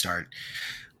way to start.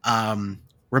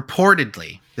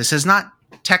 Reportedly, this has not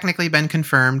technically been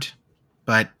confirmed,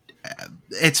 but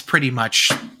it's pretty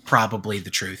much probably the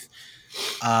truth.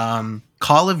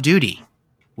 Call of Duty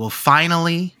will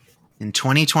finally, in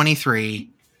 2023,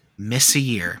 miss a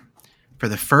year for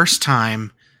the first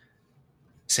time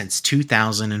since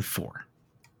 2004.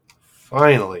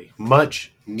 Finally,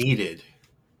 much needed.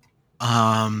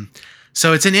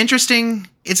 So it's an interesting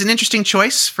it's an interesting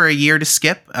choice for a year to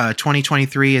skip.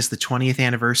 2023 is the 20th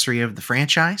anniversary of the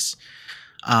franchise.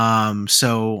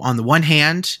 So on the one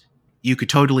hand, you could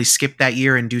totally skip that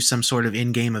year and do some sort of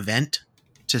in-game event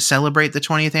to celebrate the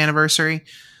 20th anniversary.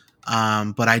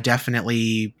 But I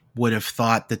definitely would have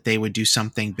thought that they would do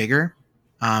something bigger.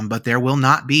 But there will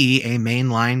not be a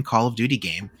mainline Call of Duty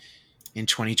game in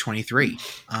 2023.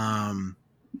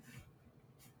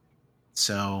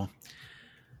 So,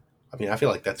 I mean, I feel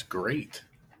like that's great.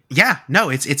 Yeah, no,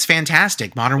 it's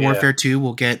fantastic. Modern Warfare 2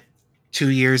 will get 2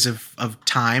 years of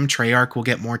time. Treyarch will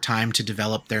get more time to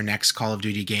develop their next Call of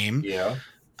Duty game. Yeah.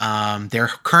 They're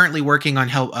currently working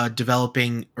on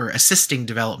developing or assisting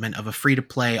development of a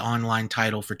free-to-play online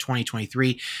title for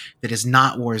 2023 that is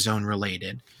not Warzone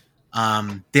related.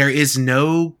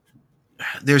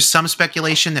 There's some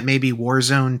speculation that maybe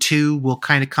Warzone 2 will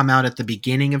kind of come out at the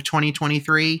beginning of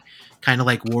 2023, kind of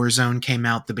like Warzone came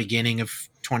out the beginning of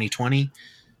 2020.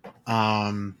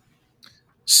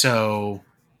 So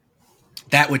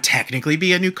that would technically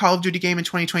be a new Call of Duty game in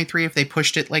 2023 if they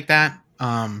pushed it like that.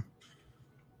 But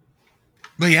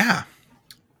yeah,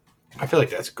 I feel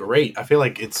like that's great. I feel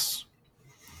like it's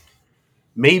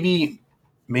maybe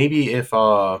if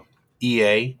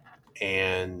EA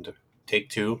and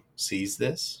Take-Two sees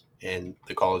this and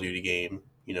the Call of Duty game,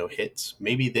 hits,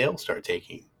 maybe they'll start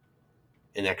taking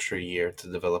an extra year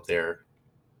to develop their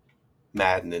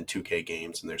Madden and 2K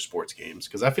games and their sports games,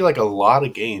 because I feel like a lot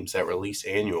of games that release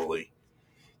annually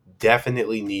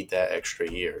definitely need that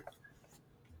extra year.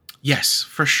 Yes,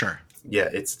 for sure. Yeah,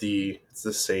 it's the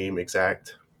same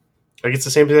exact, like it's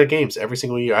the same exact games every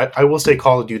single year. I will say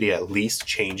Call of Duty at least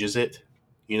changes it,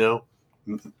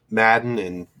 Madden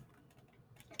and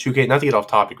 2K, not to get off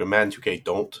topic, but Madden 2K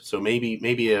don't. So maybe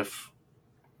if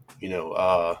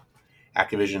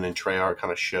Activision and Treyarch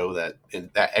kind of show that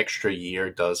that extra year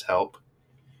does help,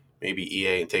 maybe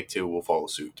EA and Take-Two will follow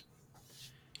suit.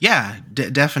 Yeah,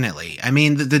 definitely. I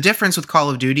mean, the difference with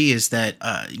Call of Duty is that,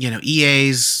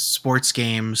 EA's sports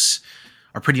games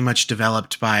are pretty much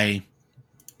developed by,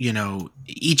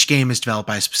 each game is developed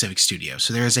by a specific studio.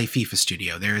 So there is a FIFA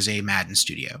studio, there is a Madden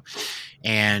studio,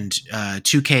 and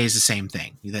 2K is the same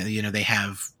thing. They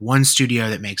have one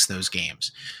studio that makes those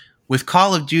games. With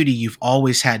Call of Duty, you've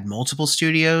always had multiple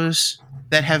studios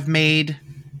that have made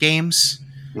games.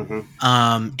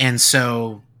 Mm-hmm. And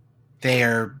so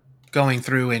they're going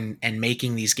through and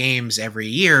making these games every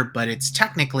year, but it's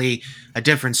technically a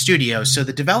different studio. So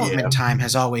the development time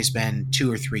has always been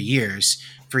 2 or 3 years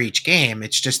for each game.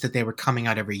 It's just that they were coming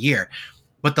out every year.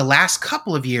 But the last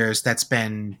couple of years, that's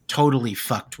been totally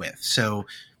fucked with. So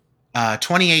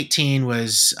 2018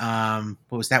 was,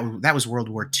 what was that? That was World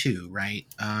War II, right?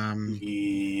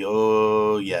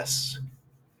 Yes.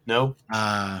 No?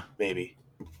 Maybe.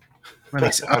 I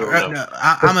don't know.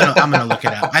 I'm gonna look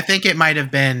it up. I think it might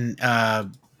have been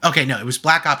okay. No, it was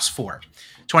Black Ops 4.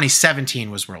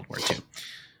 2017 was World War II.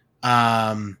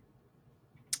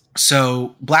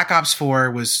 So Black Ops 4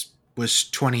 was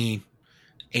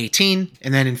 2018,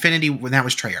 and then when that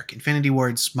was Treyarch. Infinity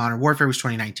Ward's Modern Warfare was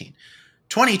 2019.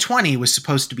 2020 was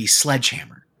supposed to be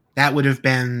Sledgehammer. That would have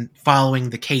been following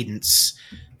the cadence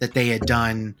that they had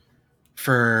done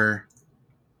for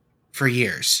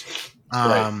years.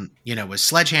 Right. Was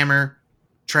Sledgehammer,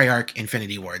 Treyarch,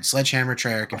 Infinity Ward. Sledgehammer,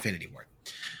 Treyarch, Infinity Ward.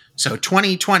 So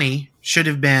 2020 should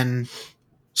have been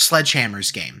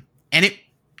Sledgehammer's game. And it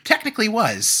technically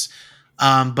was.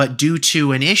 But due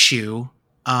to an issue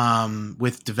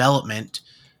with development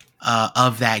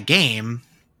of that game,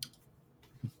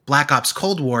 Black Ops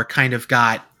Cold War kind of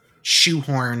got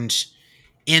shoehorned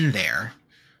in there.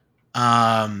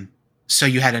 So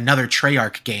you had another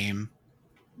Treyarch game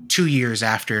 2 years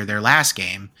after their last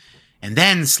game, and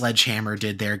then Sledgehammer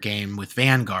did their game with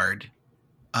Vanguard,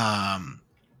 and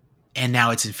now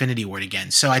it's Infinity Ward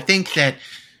again. So I think that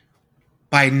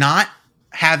by not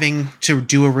having to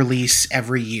do a release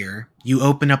every year, you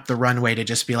open up the runway to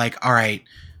just be like, all right,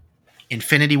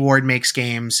 Infinity Ward makes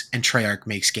games and Treyarch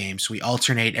makes games. We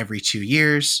alternate every 2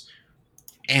 years,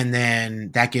 and then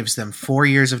that gives them 4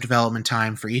 years of development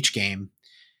time for each game.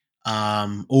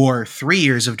 Or 3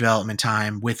 years of development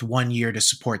time with 1 year to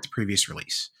support the previous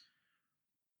release.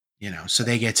 So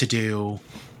they get to do,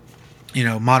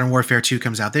 Modern Warfare 2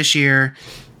 comes out this year.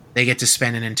 They get to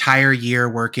spend an entire year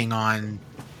working on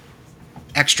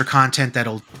extra content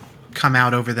that'll come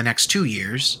out over the next 2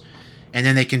 years. And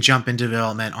then they can jump into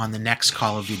development on the next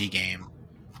Call of Duty game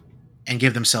and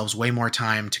give themselves way more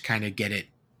time to kind of get it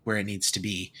where it needs to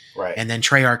be. Right. And then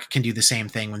Treyarch can do the same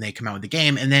thing when they come out with the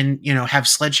game, and then have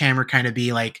Sledgehammer kind of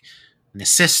be like an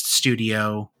assist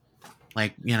studio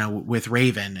like, with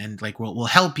Raven, and like we'll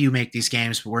help you make these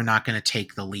games, but we're not going to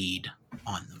take the lead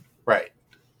on them. Right.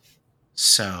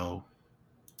 So,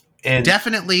 and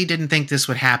definitely didn't think this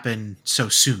would happen so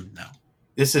soon, though.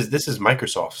 This is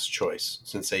Microsoft's choice,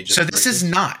 since they just. So this is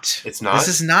not. It's not. This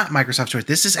is not Microsoft's choice.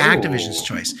 This is Activision's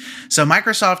choice. So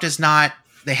Microsoft is not.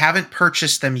 They haven't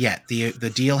purchased them yet.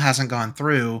 The deal hasn't gone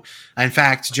through. In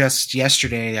fact, just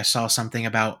yesterday I saw something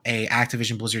about a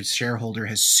Activision Blizzard shareholder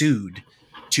has sued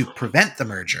to prevent the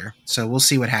merger. So we'll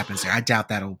see what happens there. I doubt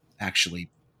that'll actually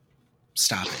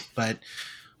stop it. But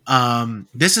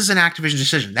this is an Activision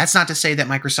decision. That's not to say that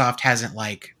Microsoft hasn't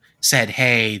like said,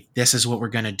 hey, this is what we're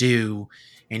going to do.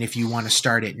 And if you want to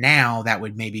start it now, that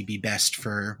would maybe be best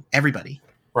for everybody.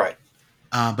 Right.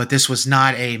 But this was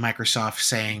not a Microsoft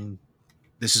saying,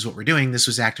 this is what we're doing. This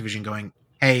was Activision going,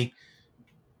 hey,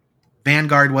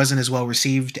 Vanguard wasn't as well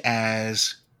received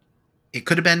as it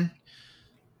could have been.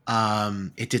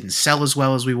 It didn't sell as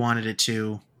well as we wanted it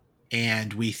to.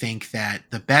 And we think that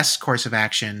the best course of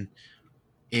action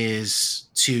is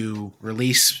to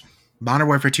release Modern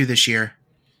Warfare 2 this year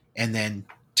and then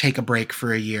take a break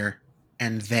for a year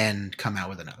and then come out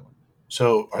with another one.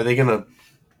 So are they're going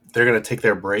to take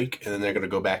their break and then they're going to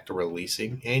go back to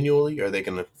releasing annually? Or are they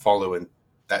going to follow in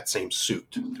that same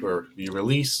suit where you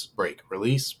release, break?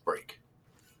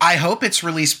 I hope it's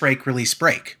release, break.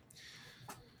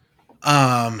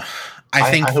 I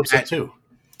hope so too.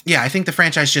 Yeah, I think the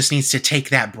franchise just needs to take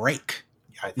that break.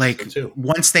 I think so too.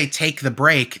 Once they take the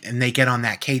break and they get on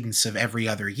that cadence of every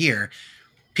other year,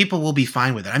 people will be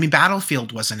fine with it. I mean,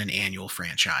 Battlefield wasn't an annual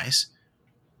franchise,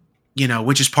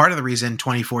 which is part of the reason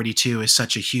 2042 is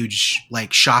such a huge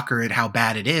like shocker at how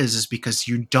bad it is because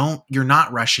you're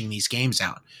not rushing these games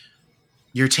out.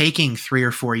 You're taking 3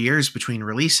 or 4 years between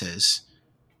releases.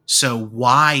 So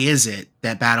why is it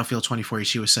that Battlefield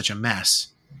 2042 is such a mess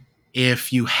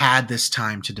if you had this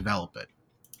time to develop it?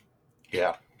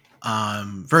 Yeah.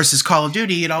 Versus Call of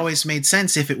Duty, it always made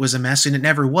sense if it was a mess, and it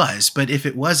never was. But if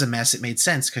it was a mess, it made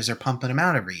sense because they're pumping them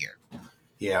out every year.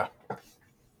 Yeah.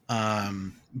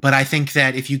 But I think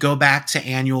that if you go back to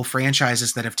annual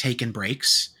franchises that have taken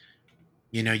breaks,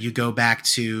 you go back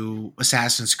to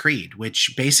Assassin's Creed,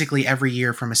 which basically every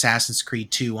year from Assassin's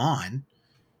Creed 2 on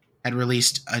had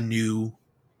released a new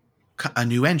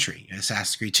entry.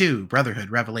 Assassin's Creed 2,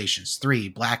 Brotherhood, Revelations 3,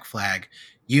 Black Flag,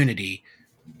 Unity,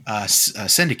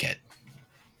 Syndicate.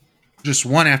 Just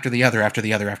one after the other.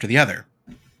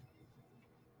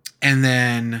 And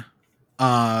then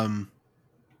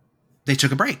they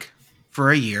took a break for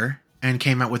a year and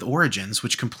came out with Origins,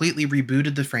 which completely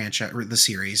rebooted the franchise, the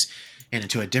series,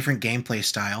 into a different gameplay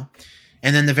style.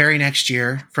 And then the very next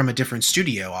year, from a different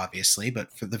studio, obviously,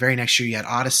 but for the very next year, you had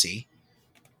Odyssey.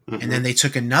 Mm-hmm. And then they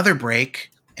took another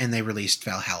break and they released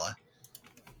Valhalla.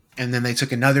 And then they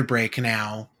took another break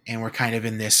now, and we're kind of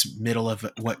in this middle of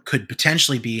what could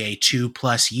potentially be a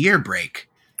 2+ year break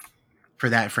for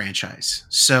that franchise.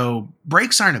 So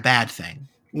breaks aren't a bad thing.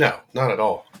 No, not at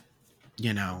all.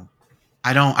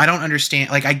 I don't understand.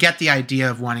 Like, I get the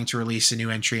idea of wanting to release a new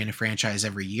entry in a franchise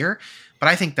every year, but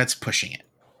I think that's pushing it.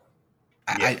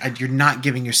 Yeah. You're not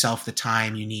giving yourself the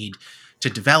time you need to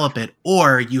develop it,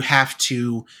 or you have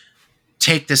to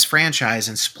take this franchise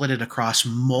and split it across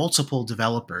multiple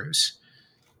developers.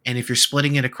 And if you're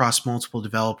splitting it across multiple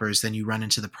developers, then you run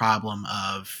into the problem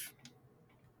of,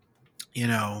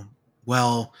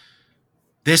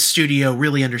 this studio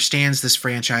really understands this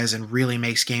franchise and really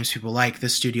makes games people like.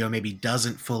 This studio maybe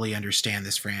doesn't fully understand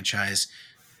this franchise,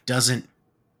 doesn't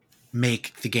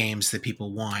make the games that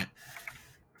people want.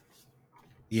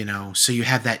 So you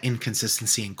have that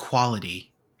inconsistency in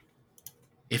quality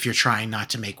if you're trying not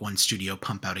to make one studio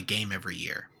pump out a game every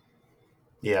year.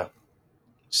 Yeah.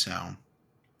 So,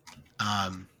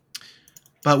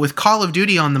 but with Call of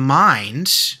Duty on the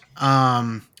mind,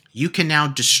 you can now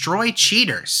destroy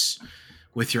cheaters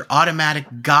with your automatic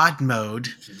God mode.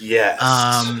 Yes.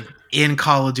 In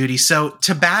Call of Duty. So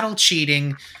to battle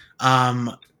cheating,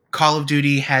 Call of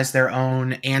Duty has their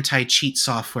own anti-cheat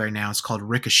software now. It's called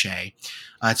Ricochet.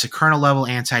 It's a kernel-level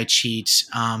anti-cheat.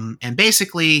 And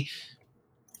basically,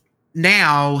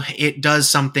 now it does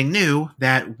something new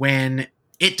that when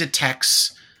it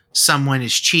detects someone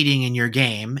is cheating in your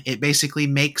game, it basically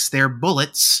makes their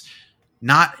bullets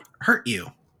not hurt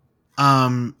you.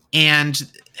 And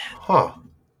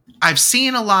I've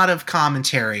seen a lot of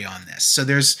commentary on this. So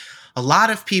there's a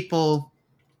lot of people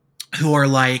who are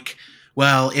like,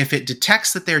 well, if it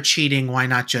detects that they're cheating, why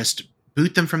not just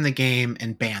boot them from the game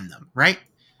and ban them, right?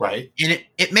 Right. And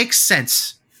it makes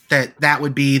sense that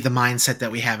would be the mindset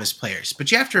that we have as players.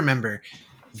 But you have to remember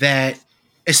that,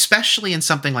 especially in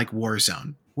something like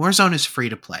Warzone, Warzone is free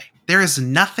to play. There is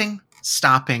nothing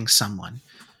stopping someone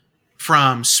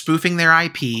from spoofing their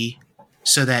IP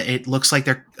so that it looks like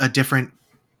they're a different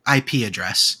IP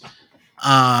address,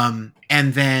 and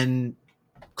then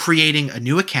creating a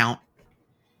new account,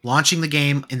 launching the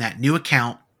game in that new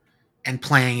account, and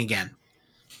playing again.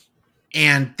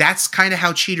 And that's kind of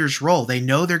how cheaters roll. They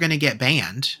know they're going to get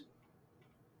banned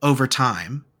over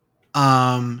time.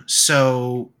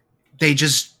 So they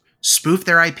just spoof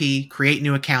their IP, create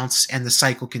new accounts, and the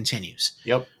cycle continues.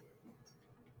 Yep.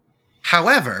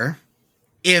 However,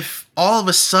 if all of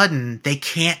a sudden they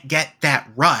can't get that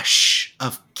rush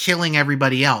of killing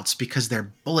everybody else because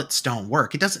their bullets don't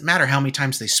work, it doesn't matter how many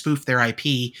times they spoof their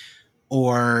IP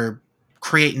or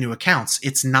create new accounts,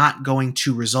 it's not going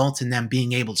to result in them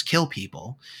being able to kill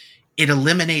people. It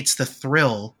eliminates the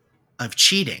thrill of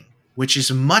cheating, which is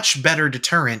a much better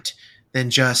deterrent than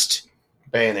just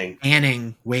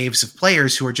banning waves of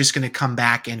players who are just going to come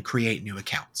back and create new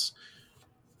accounts.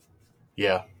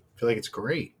 Yeah, I feel like it's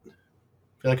great.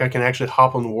 I feel like I can actually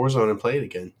hop on Warzone and play it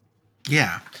again.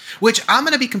 Yeah, which I'm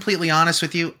going to be completely honest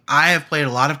with you. I have played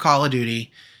a lot of Call of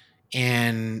Duty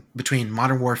in between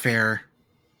Modern Warfare,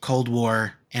 Cold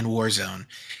War, and Warzone.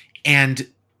 And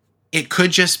it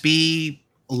could just be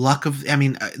luck of,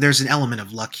 there's an element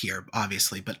of luck here,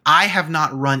 obviously, but I have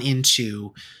not run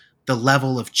into the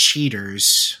level of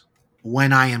cheaters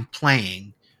when I am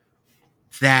playing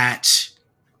that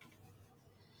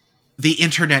the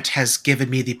internet has given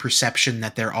me the perception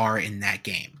that there are in that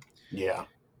game. Yeah.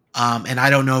 And I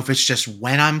don't know if it's just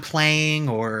when I'm playing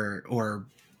or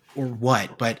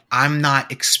what, but I'm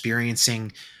not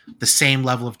experiencing the same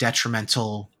level of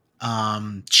detrimental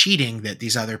cheating that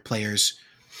these other players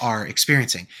are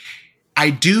experiencing.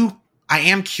 I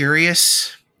am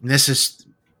curious, and this is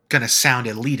going to sound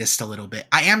elitist a little bit.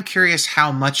 I am curious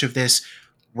how much of this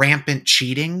rampant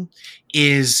cheating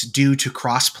is due to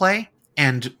crossplay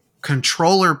and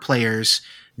controller players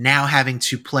now having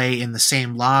to play in the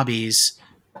same lobbies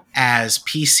as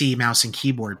PC mouse and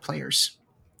keyboard players.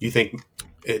 You think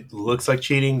it looks like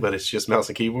cheating, but it's just mouse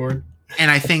and keyboard?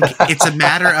 And I think it's a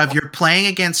matter of you're playing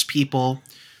against people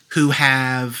who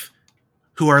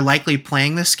are likely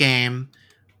playing this game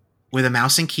with a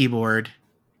mouse and keyboard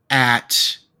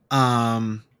at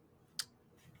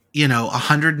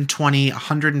 120,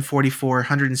 144,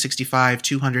 165,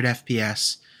 200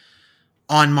 FPS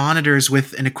on monitors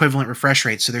with an equivalent refresh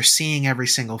rate, so they're seeing every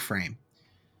single frame.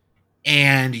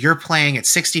 And you're playing at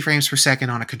 60 frames per second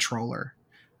on a controller.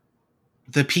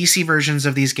 The PC versions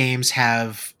of these games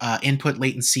have input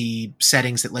latency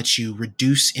settings that lets you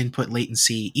reduce input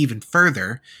latency even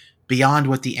further beyond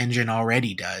what the engine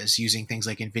already does using things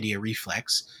like NVIDIA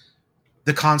Reflex.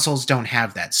 The consoles don't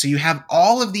have that. So you have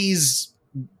all of these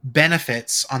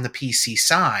benefits on the PC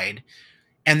side,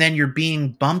 and then you're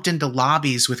being bumped into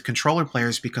lobbies with controller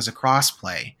players because of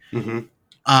crossplay. Mm-hmm.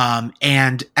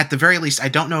 And at the very least, I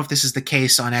don't know if this is the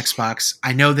case on Xbox.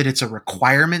 I know that it's a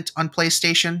requirement on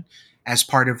PlayStation as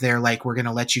part of their, we're going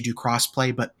to let you do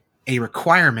crossplay, but a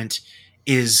requirement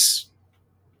is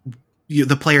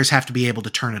the players have to be able to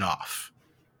turn it off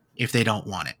if they don't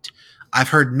want it. I've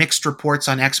heard mixed reports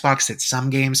on Xbox that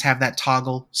some games have that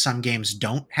toggle, some games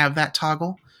don't have that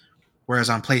toggle,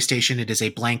 whereas on PlayStation it is a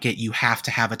blanket, you have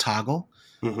to have a toggle.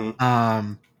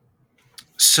 Mm-hmm.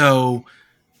 So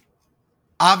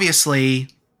obviously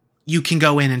you can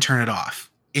go in and turn it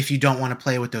off if you don't want to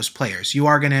play with those players. You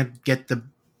are going to get the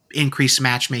increased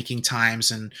matchmaking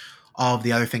times and all of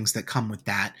the other things that come with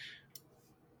that.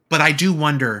 But I do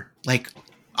wonder,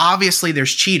 obviously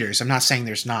there's cheaters. I'm not saying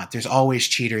there's not. There's always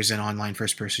cheaters in online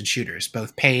first-person shooters,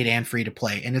 both paid and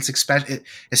free-to-play. And it's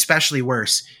especially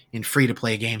worse in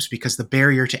free-to-play games because the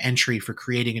barrier to entry for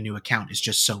creating a new account is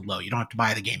just so low. You don't have to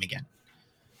buy the game again.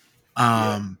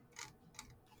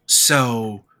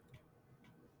 So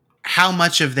how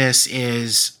much of this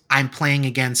is I'm playing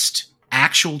against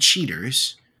actual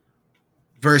cheaters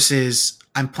versus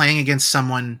I'm playing against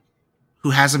someone who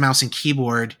has a mouse and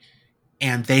keyboard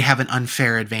and they have an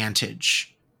unfair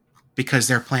advantage because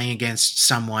they're playing against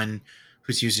someone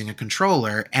who's using a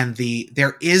controller, and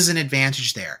there is an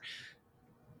advantage there.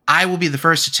 I will be the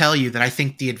first to tell you that I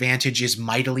think the advantage is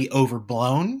mightily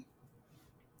overblown.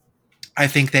 I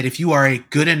think that if you are a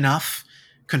good enough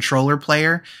controller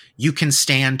player, you can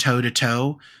stand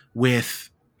toe-to-toe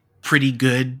with pretty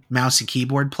good mouse and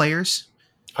keyboard players.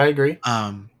 I agree.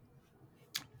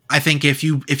 I think if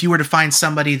you were to find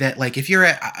somebody that, if you're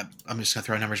at, I'm just gonna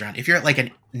throw numbers around. If you're at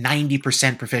a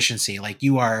 90% proficiency,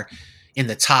 you are in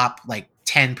the top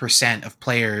 10% of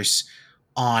players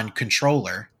on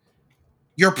controller,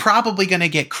 you're probably going to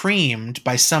get creamed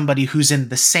by somebody who's in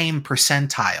the same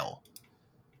percentile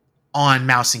on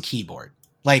mouse and keyboard.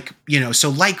 Like, so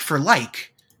like for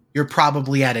like, you're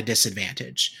probably at a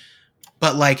disadvantage.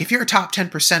 But like if you're top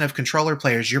 10% of controller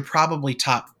players, you're probably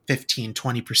top 15,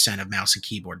 20% of mouse and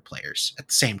keyboard players at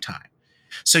the same time.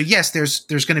 So yes, there's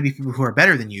going to be people who are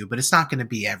better than you, but it's not going to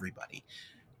be everybody.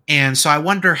 And so I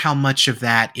wonder how much of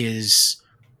that is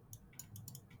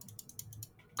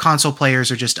console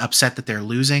players are just upset that they're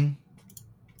losing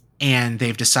and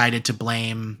they've decided to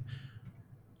blame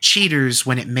cheaters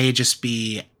when it may just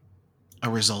be a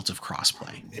result of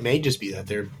crossplay. It may just be that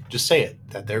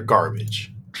they're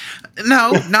garbage.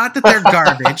 No, not that they're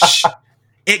garbage.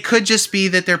 It could just be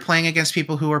that they're playing against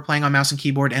people who are playing on mouse and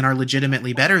keyboard and are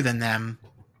legitimately better than them,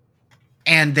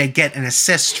 and they get an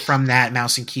assist from that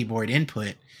mouse and keyboard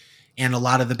input and a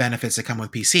lot of the benefits that come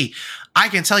with PC. I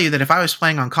can tell you that if I was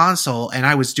playing on console and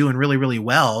I was doing really, really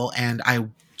well and I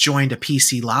joined a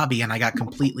PC lobby and I got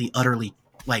completely, utterly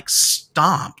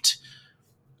stomped,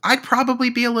 I'd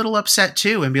probably be a little upset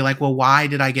too and be like, well, why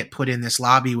did I get put in this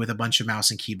lobby with a bunch of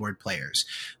mouse and keyboard players?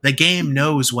 The game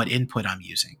knows what input I'm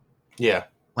using. Yeah.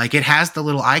 Like it has the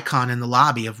little icon in the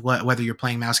lobby of whether you're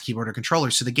playing mouse, keyboard, or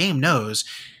controller. So the game knows,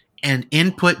 and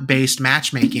input-based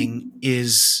matchmaking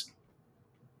is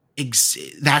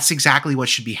that's exactly what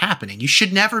should be happening. You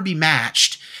should never be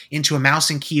matched into a mouse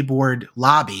and keyboard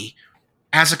lobby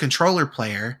as a controller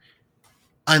player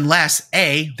unless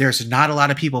A, there's not a lot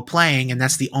of people playing and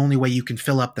that's the only way you can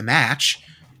fill up the match,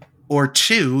 or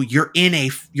two, you're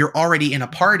already in a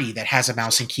party that has a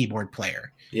mouse and keyboard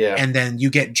player. Yeah. And then you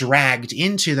get dragged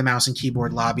into the mouse and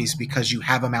keyboard lobbies because you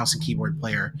have a mouse and keyboard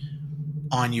player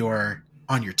on your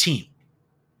team.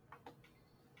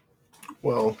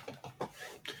 Well,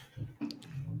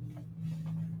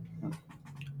 I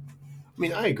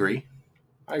mean, I agree.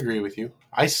 I agree with you.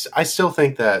 I still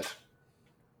think that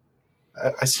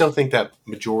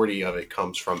majority of it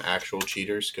comes from actual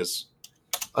cheaters because,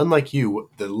 unlike you,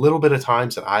 the little bit of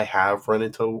times that I have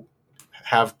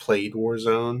played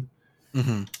Warzone,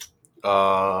 mm-hmm.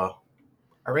 I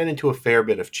ran into a fair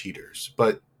bit of cheaters.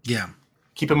 But yeah,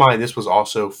 keep in mind this was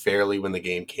also fairly when the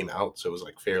game came out, so it was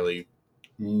fairly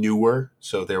newer.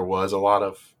 So there was a lot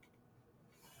of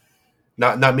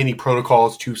not many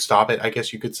protocols to stop it, I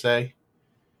guess you could say.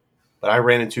 But I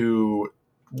ran into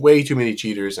way too many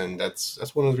cheaters, and that's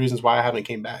one of the reasons why I haven't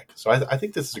came back. So I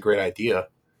think this is a great idea,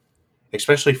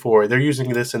 especially they're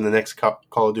using this in the next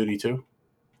Call of Duty too.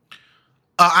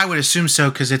 I would assume so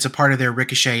because it's a part of their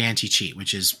Ricochet anti-cheat,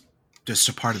 which is just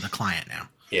a part of the client now.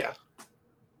 Yeah,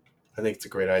 I think it's a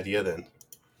great idea then.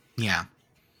 Yeah,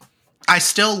 I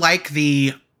still like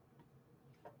the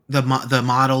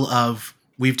model of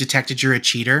we've detected you're a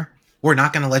cheater. We're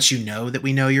not going to let you know that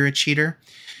we know you're a cheater.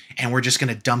 And we're just going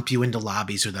to dump you into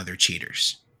lobbies with other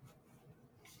cheaters.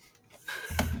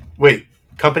 Wait,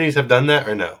 companies have done that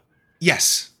or no?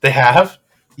 Yes. They have?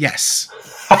 Yes.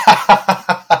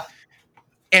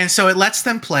 And so it lets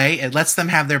them play. It lets them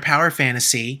have their power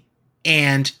fantasy.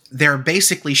 And they're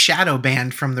basically shadow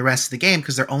banned from the rest of the game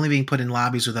because they're only being put in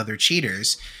lobbies with other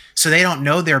cheaters. So they don't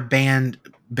know they're banned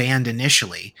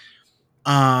initially.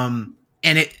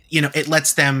 And it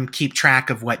lets them keep track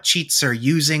of what cheats are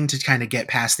using to kind of get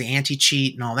past the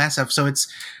anti-cheat and all that stuff. So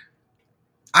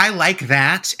I like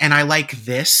that. And I like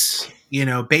this,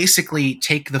 basically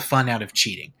take the fun out of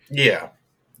cheating. Yeah.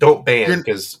 Don't ban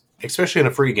because especially in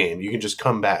a free game, you can just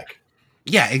come back.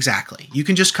 Yeah, exactly. You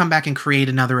can just come back and create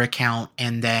another account.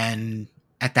 And then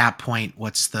at that point,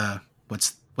 what's the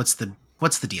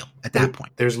deal at that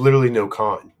point? There's literally no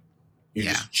con. You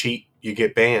just cheat, you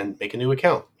get banned, make a new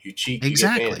account. You cheat, you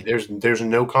get banned. There's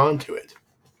no con to it.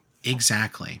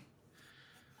 Exactly.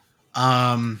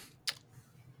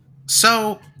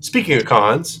 So speaking of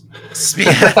cons,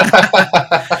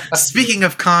 speaking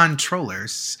of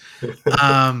controllers,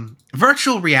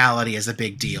 virtual reality is a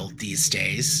big deal these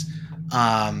days,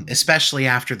 especially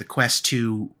after the Quest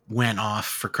 2 went off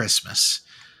for Christmas.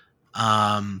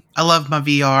 I love my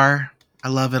VR. I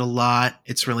love it a lot.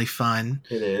 It's really fun.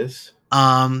 It is.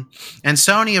 And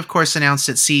Sony, of course, announced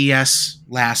at CES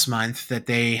last month that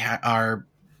they are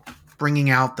bringing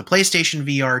out the PlayStation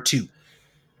VR 2.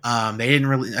 They didn't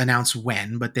really announce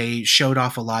when, but they showed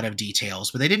off a lot of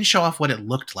details, but they didn't show off what it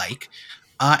looked like.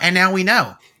 And now we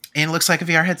know. And it looks like a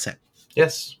VR headset.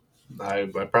 Yes. I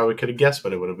probably could have guessed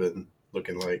what it would have been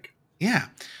looking like. Yeah.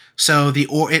 So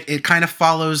it kind of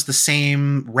follows the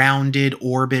same rounded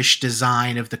orbish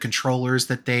design of the controllers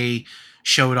that they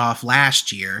showed off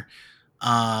last year.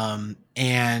 But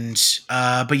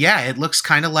yeah, it looks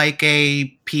kind of like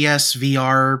a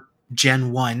PSVR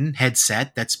Gen 1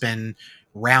 headset that's been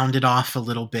rounded off a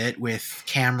little bit with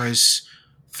cameras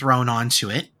thrown onto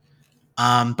it.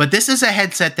 But this is a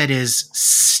headset that is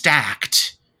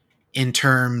stacked in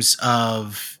terms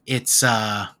of its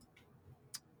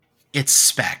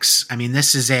specs. I mean,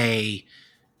 this is a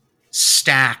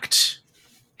stacked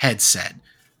headset.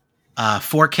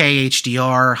 4K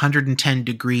HDR, 110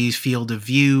 degrees field of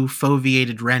view,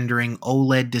 foveated rendering,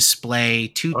 OLED display,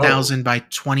 2000 by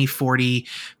 2040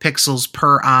 pixels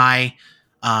per eye,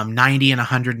 90 and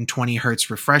 120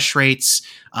 hertz refresh rates,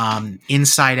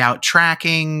 inside out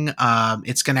tracking.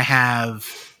 It's going to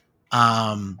have,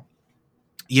 eye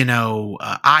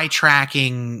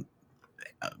tracking,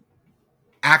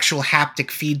 actual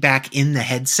haptic feedback in the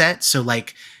headset. So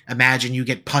like, imagine you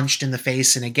get punched in the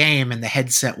face in a game and the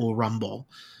headset will rumble,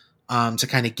 to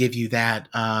kind of give you that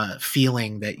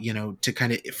feeling that, to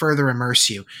kind of further immerse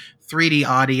you. 3D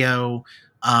audio,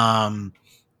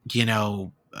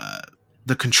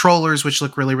 the controllers, which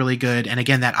look really, really good. And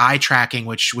again, that eye tracking,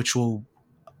 which will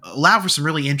allow for some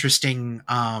really interesting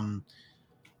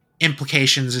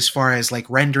implications as far as like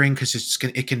rendering, because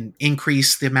it can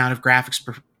increase the amount of graphics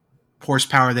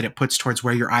horsepower that it puts towards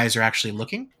where your eyes are actually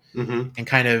looking, and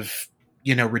kind of,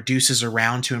 reduces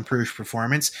around to improve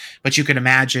performance. But you can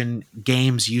imagine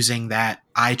games using that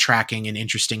eye tracking in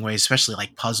interesting ways, especially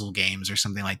like puzzle games or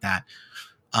something like that.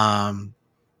 But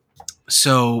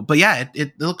yeah,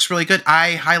 it looks really good.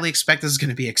 I highly expect this is going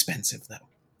to be expensive though.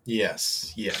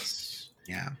 Yes. Yeah.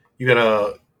 You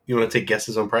want to take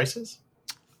guesses on prices?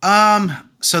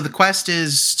 So the Quest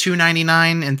is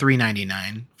 $299 and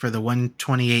 $399 for the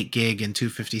 128 gig and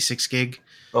 256 gig.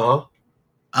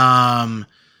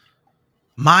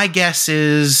 My guess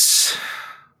is,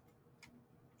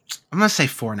 I'm gonna say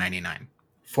 $499.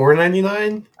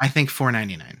 $499? I think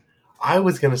 $499. I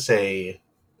was gonna say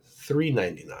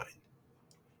 $399,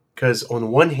 because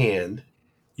on one hand,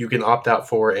 you can opt out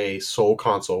for a sole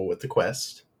console with the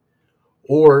Quest,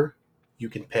 or you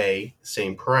can pay the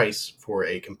same price for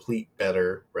a complete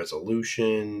better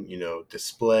resolution,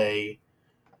 display,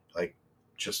 like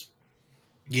just.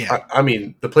 Yeah. I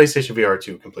mean, the PlayStation VR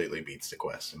 2 completely beats the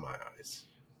Quest in my eyes.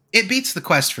 It beats the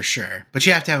Quest for sure, but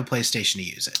you have to have a PlayStation to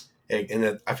use it.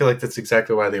 And I feel like that's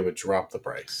exactly why they would drop the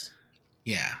price.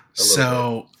 Yeah.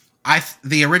 So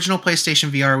the original PlayStation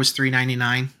VR was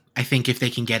 $399. I think if they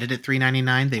can get it at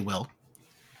 $399, they will.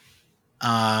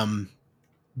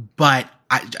 But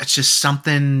it's just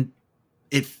something.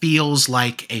 It feels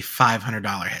like a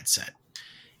 $500 headset.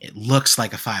 It looks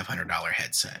like a $500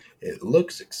 headset. It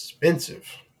looks expensive.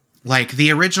 Like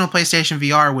the original PlayStation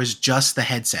VR was just the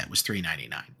headset was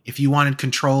 $399. If you wanted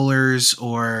controllers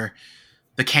or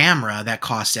the camera, that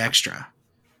costs extra.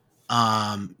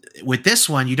 With this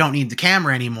one, you don't need the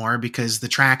camera anymore because the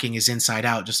tracking is inside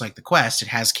out, just like the Quest. It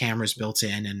has cameras built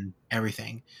in and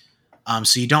everything.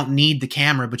 So you don't need the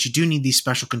camera, but you do need these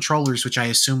special controllers, which I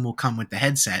assume will come with the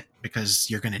headset because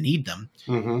you're going to need them.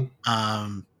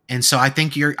 And so I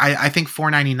think I think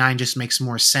 $499 just makes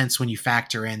more sense when you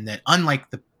factor in that,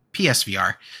 unlike the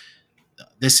PSVR,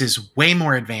 this is way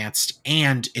more advanced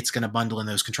and it's going to bundle in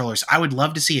those controllers. I would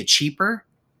love to see it cheaper,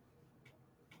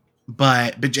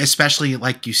 but especially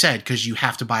like you said, because you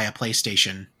have to buy a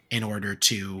PlayStation in order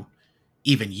to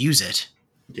even use it.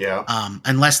 Yeah.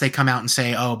 Unless they come out and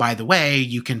say, oh, by the way,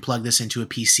 you can plug this into a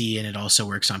PC and it also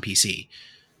works on PC.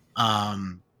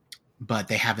 But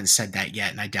they haven't said that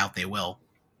yet, and I doubt they will.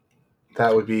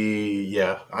 That would be,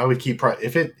 yeah. I would keep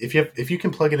if you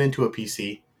can plug it into a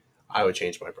PC, I would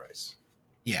change my price.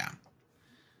 Yeah,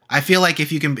 I feel like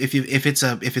if it's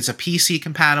a PC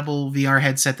compatible VR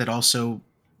headset that also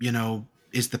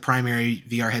is the primary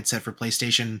VR headset for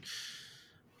PlayStation,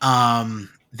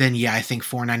 then yeah, I think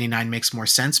 $499 makes more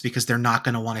sense because they're not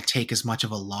going to want to take as much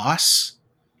of a loss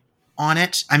on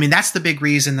it. I mean, that's the big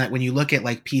reason that when you look at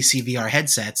like PC VR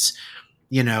headsets,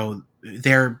 they're $500,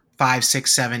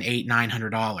 $600, $700,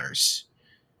 $800,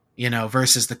 $900,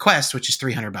 versus the Quest, which is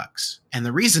 $300. And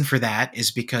the reason for that is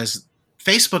because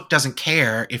Facebook doesn't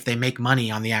care if they make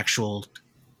money on the actual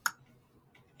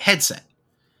headset,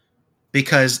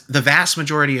 because the vast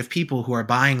majority of people who are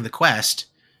buying the Quest,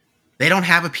 they don't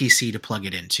have a PC to plug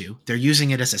it into. They're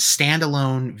using it as a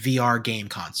standalone VR game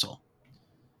console.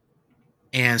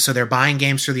 And so they're buying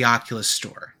games through the Oculus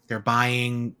store. They're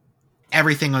buying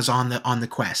everything was on the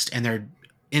Quest, and they're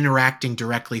interacting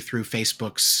directly through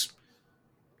Facebook's,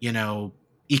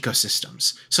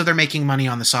 ecosystems. So they're making money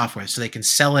on the software so they can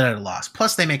sell it at a loss.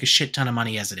 Plus they make a shit ton of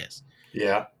money as it is.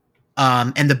 Yeah.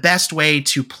 And the best way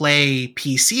to play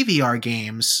PC VR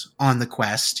games on the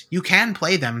Quest, you can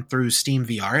play them through Steam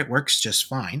VR. It works just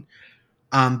fine.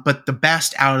 But the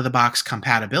best out-of-the-box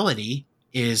compatibility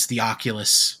is the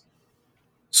Oculus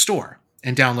store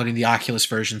and downloading the Oculus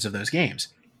versions of those games.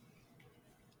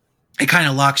 it kind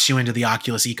of locks you into the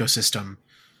Oculus ecosystem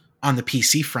on the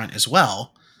PC front as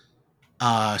well.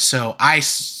 So I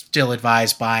still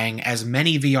advise buying as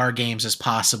many VR games as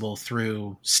possible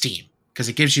through Steam, because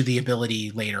it gives you the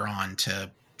ability later on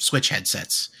to switch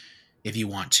headsets if you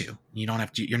want to. You don't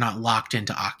have to. You're not locked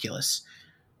into Oculus.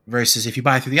 Versus if you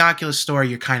buy through the Oculus store,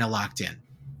 you're kind of locked in.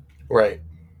 Right.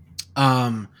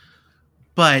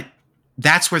 But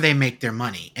that's where they make their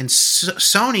money. And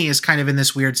Sony is kind of in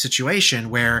this weird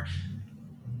situation where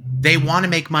they want to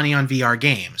make money on VR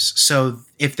games. So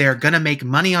if they're going to make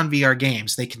money on VR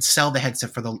games, they can sell the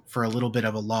headset for a little bit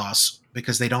of a loss,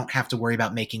 because they don't have to worry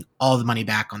about making all the money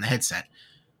back on the headset,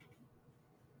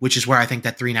 which is where I think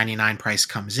that $399 price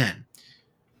comes in.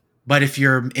 But if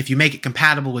you make it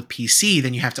compatible with PC,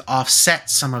 then you have to offset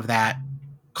some of that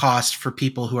cost for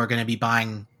people who are going to be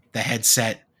buying the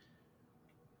headset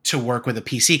to work with a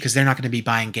PC, because they're not going to be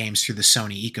buying games through the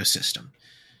Sony ecosystem.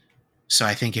 So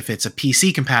I think if it's a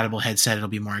PC compatible headset, it'll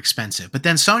be more expensive. But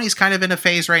then Sony's kind of in a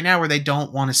phase right now where they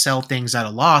don't want to sell things at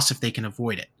a loss if they can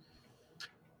avoid it.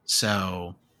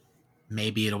 So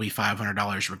maybe it'll be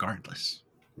 $500 regardless.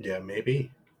 Yeah, maybe.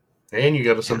 And you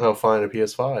got to somehow find a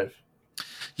PS5.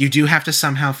 You do have to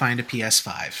somehow find a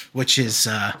PS5, which is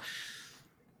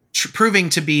proving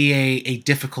to be a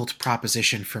difficult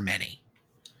proposition for many.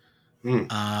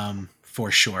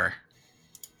 For sure.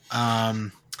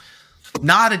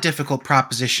 Not a difficult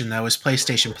proposition, though, is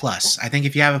PlayStation Plus. I think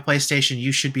if you have a PlayStation,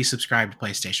 you should be subscribed to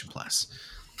PlayStation Plus.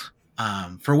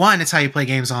 For one, it's how you play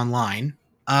games online,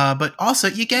 but also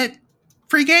you get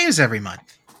free games every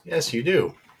month. Yes, you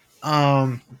do.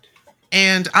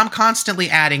 And I'm constantly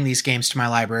adding these games to my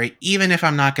library, even if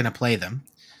I'm not going to play them.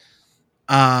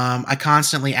 I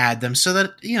constantly add them so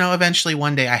that, eventually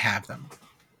one day I have them.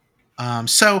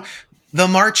 So the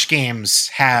March games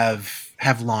have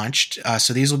launched.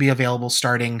 So these will be available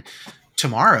starting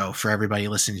tomorrow for everybody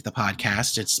listening to the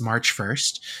podcast. It's March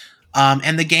 1st.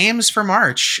 And the games for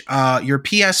March, your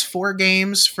PS4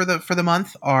 games for the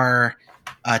month are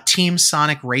Team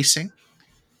Sonic Racing,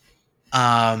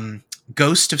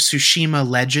 Ghost of Tsushima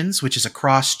Legends, which is a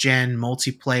cross-gen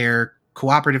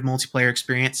cooperative multiplayer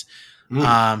experience.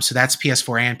 So that's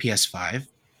PS4 and PS5.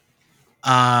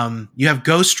 You have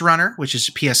Ghost Runner, which is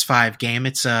a PS5 game.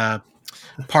 It's a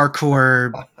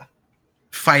parkour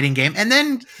fighting game. And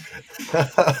then,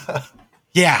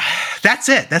 yeah, that's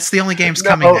it. That's the only games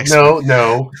coming next week.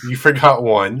 No, you forgot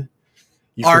one.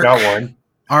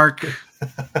 Ark.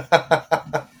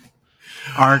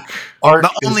 The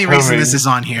only reason this is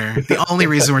on here, the only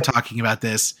reason we're talking about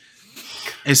this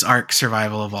is Ark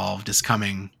Survival Evolved is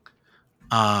coming.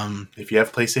 If you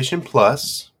have PlayStation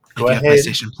Plus, go ahead.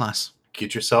 PlayStation Plus.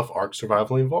 Get yourself Ark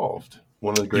Survival Evolved.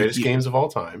 One of the greatest games of all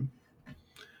time.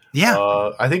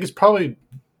 Yeah. I think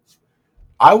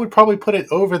I would probably put it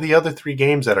over the other 3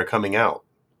 games that are coming out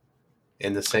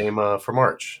in the same for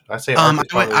March.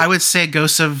 I would say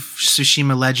Ghost of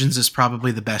Tsushima Legends is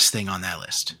probably the best thing on that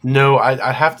list. No,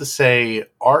 I have to say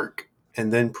Ark,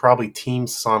 and then probably Team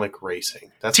Sonic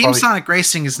Racing. Sonic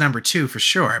Racing is number 2 for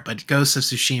sure, but Ghost of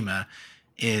Tsushima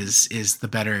is the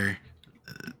better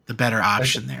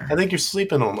option there. I think you're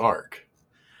sleeping on Ark.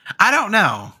 I don't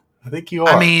know. I think you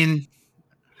are. I mean,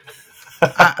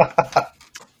 I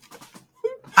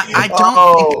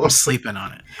don't think I'm sleeping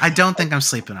on it. I don't think I'm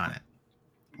sleeping on it.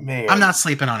 Man. I'm not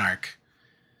sleeping on Ark.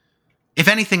 If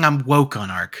anything, I'm woke on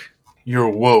Ark. You're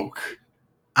woke.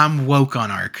 I'm woke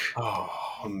on Ark.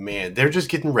 Oh, man. They're just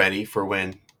getting ready for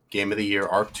when Game of the Year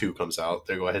Ark 2 comes out.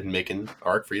 They're going ahead and making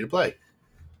Ark free to play.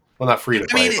 Well, not free to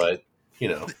play, but,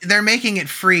 They're making it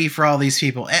free for all these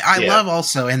people. I love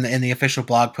also in the official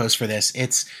blog post for this,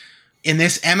 it's in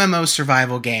this MMO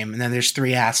survival game, and then there's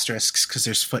 3 asterisks because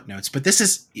there's footnotes. But this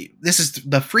is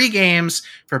the free games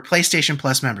for PlayStation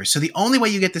Plus members. So the only way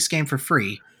you get this game for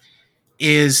free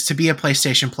is to be a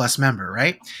PlayStation Plus member,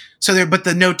 right? But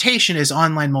the notation is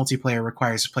online multiplayer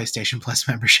requires a PlayStation Plus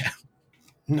membership.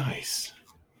 Nice.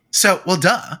 So, well,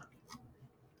 duh.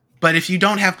 But if you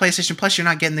don't have PlayStation Plus, you're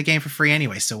not getting the game for free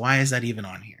anyway. So why is that even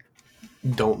on here?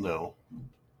 Don't know.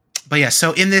 But yeah,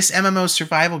 so in this MMO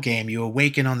survival game, you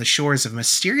awaken on the shores of a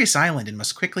mysterious island and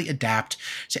must quickly adapt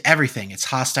to everything its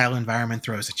hostile environment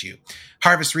throws at you.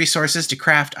 Harvest resources to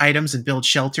craft items and build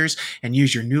shelters, and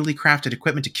use your newly crafted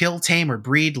equipment to kill, tame, or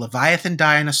breed Leviathan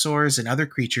dinosaurs and other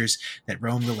creatures that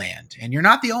roam the land. And you're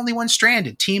not the only one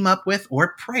stranded. Team up with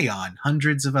or prey on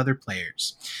hundreds of other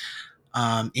players.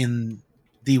 In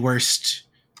the worst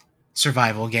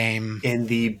survival game. In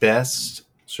the best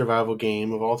survival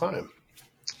game of all time.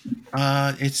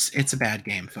 It's a bad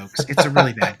game, folks. It's a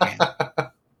really bad game.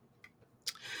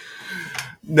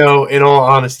 No, in all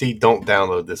honesty, don't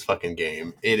download this fucking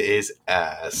game. It is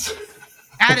ass.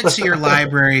 Add it to your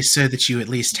library so that you at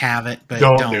least have it, but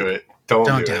don't do it. Don't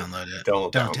download it.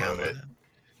 Don't download it.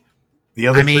 The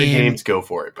other three games, go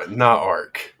for it, but not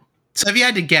Ark. So if you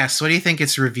had to guess, what do you think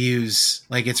its reviews,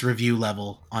 like its review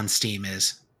level on Steam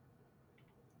is?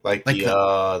 Like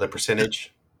the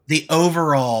percentage? The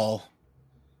overall...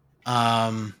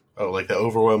 like the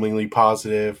overwhelmingly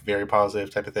positive, very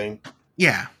positive type of thing?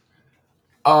 Yeah.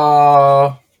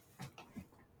 I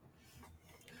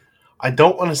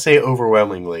don't want to say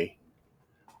overwhelmingly.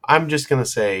 I'm just going to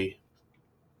say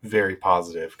very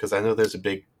positive, because I know there's a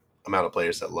big amount of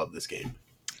players that love this game.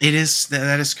 It is.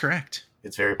 That is correct.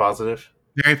 It's very positive?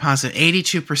 Very positive.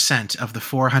 82% of the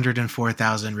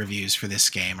 404,000 reviews for this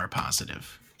game are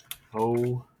positive.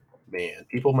 Oh, man.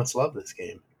 People must love this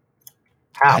game.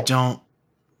 How?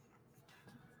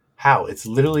 How? It's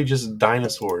literally just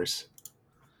dinosaurs.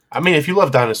 I mean, if you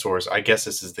love dinosaurs, I guess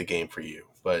this is the game for you.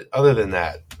 But other than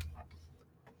that,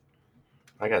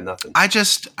 I got nothing. I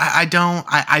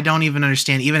don't even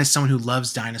understand, even as someone who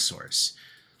loves dinosaurs.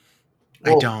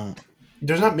 Well, I don't.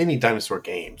 There's not many dinosaur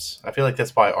games. I feel like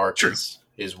that's why Ark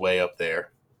is way up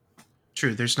there.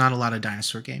 True. There's not a lot of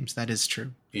dinosaur games. That is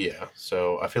true. Yeah.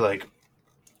 So I feel like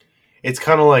it's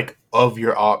kind of like, of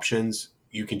your options,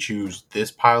 you can choose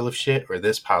this pile of shit or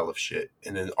this pile of shit.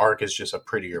 And then Ark is just a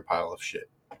prettier pile of shit.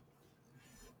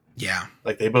 Yeah.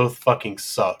 Like, they both fucking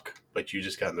suck, but you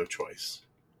just got no choice.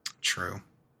 True.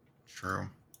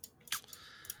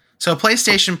 So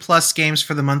PlayStation Plus games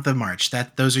for the month of March.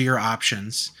 Those are your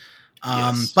options.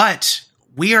 Yes. But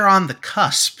we are on the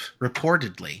cusp,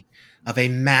 reportedly, of a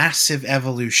massive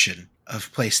evolution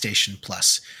of PlayStation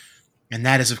Plus. And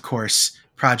that is, of course,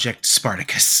 Project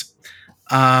Spartacus,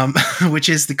 which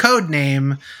is the code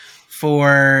name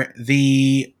for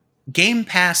the Game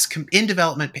Pass in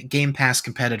development Game Pass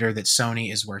competitor that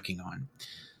Sony is working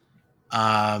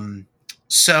on.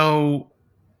 So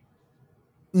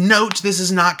note, this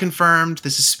is not confirmed.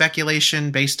 This is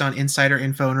speculation based on insider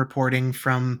info and reporting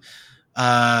from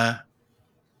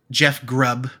Jeff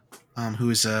Grubb, who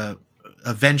is a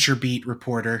VentureBeat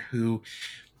reporter who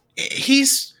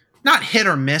he's not hit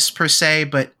or miss per se,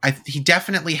 but he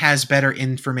definitely has better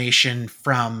information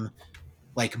from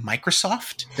like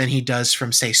Microsoft than he does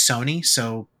from, say, Sony.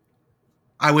 So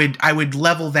I would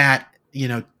level that,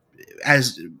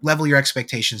 as level your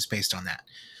expectations based on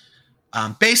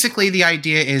that. Basically, the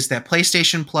idea is that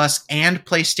PlayStation Plus and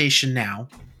PlayStation Now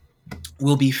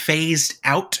will be phased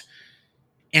out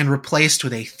and replaced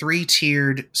with a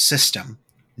 3-tiered system.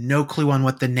 No clue on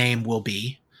what the name will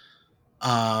be.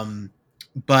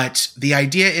 But the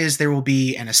idea is there will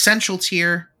be an essential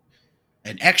tier,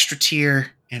 an extra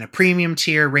tier, and a premium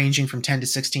tier ranging from $10 to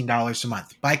 $16 a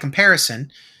month. By comparison,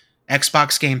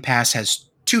 Xbox Game Pass has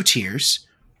 2 tiers.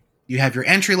 You have your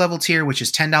entry-level tier, which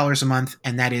is $10 a month,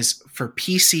 and that is for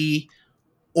PC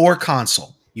or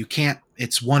console.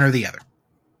 It's one or the other.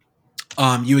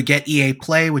 You would get EA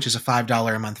Play, which is a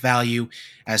 $5 a month value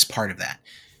as part of that.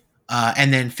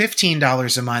 And then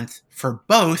 $15 a month for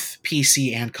both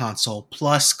PC and console,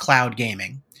 plus cloud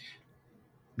gaming.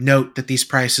 Note that these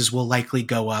prices will likely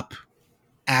go up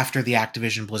after the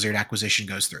Activision Blizzard acquisition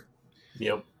goes through.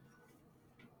 Yep.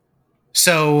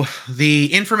 So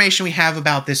the information we have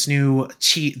about this new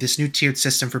tiered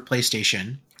system for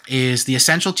PlayStation is the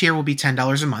essential tier will be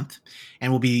 $10 a month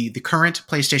and will be the current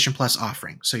PlayStation Plus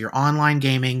offering. So your online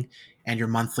gaming and your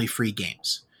monthly free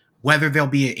games. Whether there'll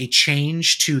be a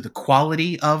change to the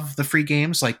quality of the free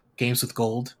games, like Games with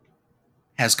Gold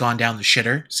has gone down the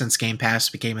shitter since Game Pass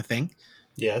became a thing.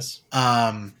 Yes.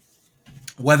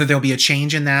 Whether there'll be a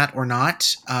change in that or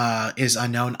not is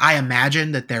unknown. I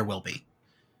imagine that there will be.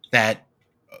 That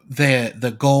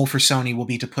the goal for Sony will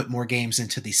be to put more games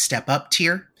into the step-up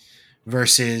tier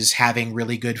versus having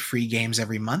really good free games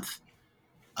every month.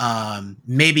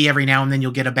 Maybe every now and then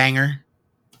you'll get a banger.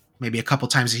 Maybe a couple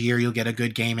times a year you'll get a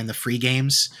good game in the free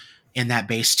games in that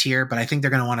base tier, but I think they're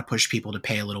going to want to push people to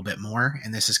pay a little bit more,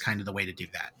 and this is kind of the way to do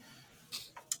that.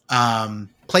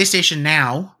 PlayStation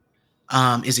Now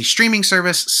is a streaming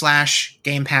service /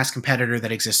 Game Pass competitor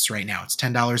that exists right now. It's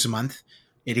 $10 a month.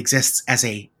 It exists as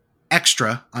a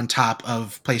extra on top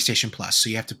of PlayStation Plus, so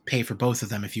you have to pay for both of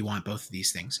them if you want both of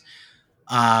these things.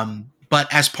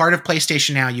 But as part of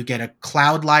PlayStation Now, you get a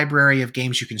cloud library of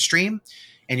games you can stream,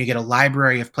 and you get a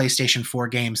library of PlayStation 4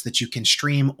 games that you can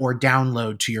stream or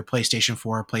download to your PlayStation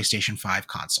 4 or PlayStation 5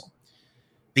 console.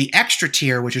 The extra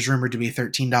tier, which is rumored to be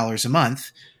 $13 a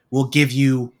month, will give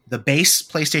you the base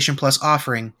PlayStation Plus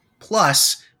offering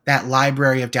plus that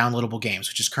library of downloadable games,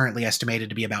 which is currently estimated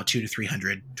to be about 200 to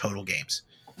 300 total games.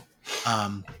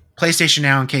 PlayStation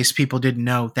Now, in case people didn't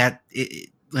know, that it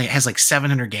has like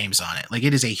 700 games on it. Like,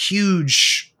 it is a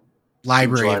huge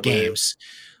library of games.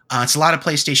 It's a lot of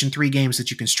PlayStation 3 games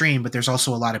that you can stream, but there's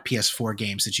also a lot of PS4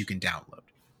 games that you can download.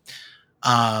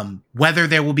 Whether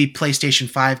there will be PlayStation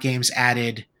 5 games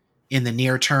added in the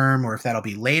near term or if that'll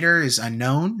be later is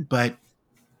unknown, but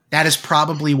that is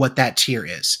probably what that tier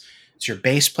is. It's your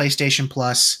base PlayStation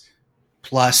Plus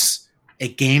a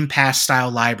Game Pass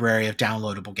style library of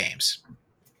downloadable games.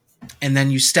 And then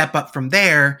you step up from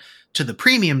there to the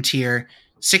premium tier,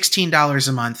 $16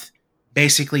 a month,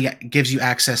 basically gives you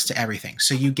access to everything.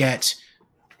 So you get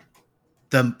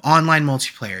the online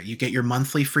multiplayer, you get your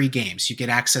monthly free games, you get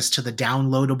access to the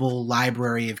downloadable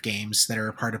library of games that are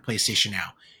a part of PlayStation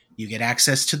Now. You get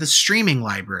access to the streaming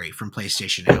library from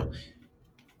PlayStation Now.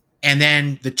 And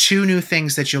then the two new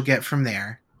things that you'll get from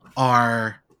there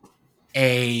are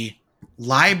a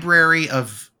library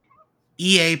of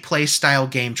EA Play style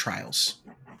game trials.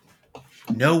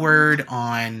 No word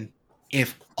on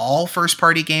if all first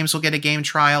party games will get a game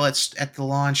trial at the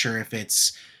launch, or if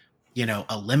it's,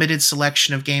 a limited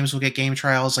selection of games will get game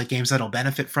trials, like games that'll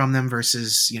benefit from them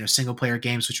versus, single player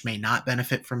games which may not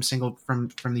benefit from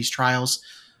these trials.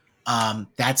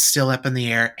 That's still up in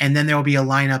the air. And then there will be a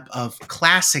lineup of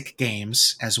classic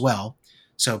games as well.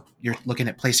 So you're looking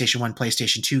at PlayStation 1,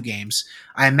 PlayStation 2 games.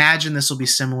 I imagine this will be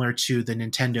similar to the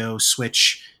Nintendo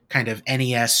Switch kind of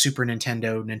NES, Super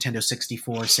Nintendo, Nintendo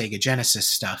 64, Sega Genesis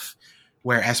stuff,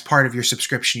 where as part of your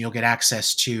subscription, you'll get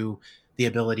access to the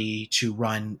ability to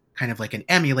run kind of like an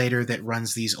emulator that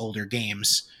runs these older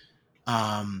games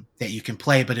that you can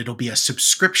play, but it'll be a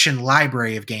subscription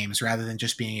library of games rather than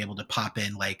just being able to pop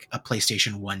in like a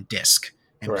PlayStation 1 disc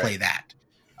and play that.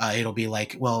 It'll be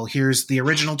like, well, here's the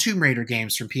original Tomb Raider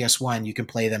games from PS1. You can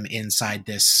play them inside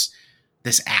this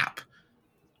app.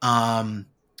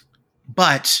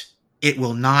 But it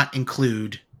will not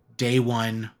include day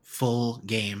one full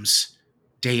games,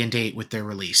 day and date with their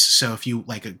release. So if you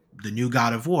like the new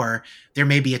God of War, there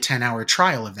may be a 10-hour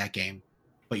trial of that game,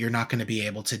 but you're not going to be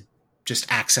able to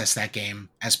just access that game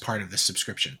as part of the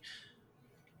subscription.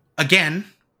 Again,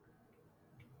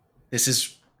 this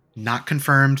is not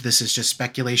confirmed. This is just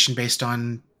speculation based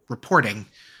on reporting.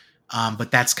 But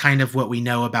that's kind of what we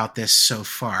know about this so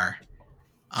far.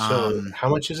 So how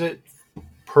much is it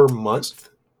per month?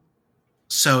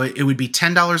 So it would be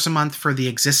 $10 a month for the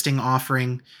existing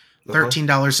offering,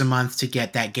 $13 a month to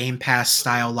get that Game Pass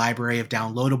style library of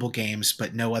downloadable games,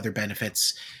 but no other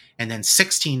benefits. And then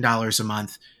 $16 a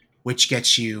month, which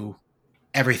gets you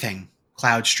everything.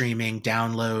 Cloud streaming,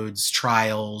 downloads,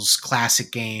 trials,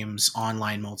 classic games,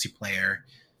 online multiplayer,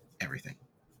 everything.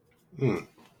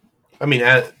 I mean,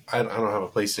 I don't have a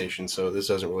PlayStation, so this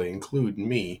doesn't really include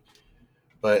me.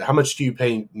 But how much do you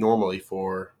pay normally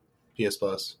for PS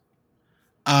Plus?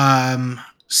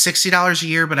 $60 a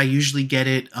year, but I usually get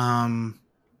it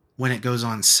when it goes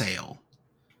on sale.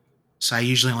 So I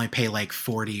usually only pay like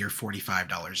 $40 or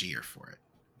 $45 a year for it.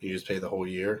 You just pay the whole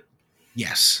year?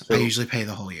 Yes, so I usually pay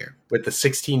the whole year. With the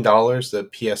 $16, the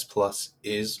PS Plus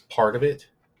is part of it?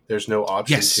 There's no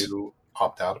option to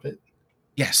opt out of it?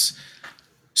 Yes.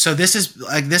 So this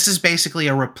is basically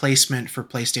a replacement for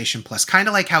PlayStation Plus. Kind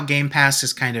of like how Game Pass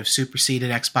has kind of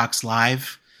superseded Xbox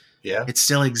Live. Yeah. It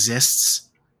still exists.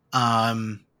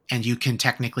 And you can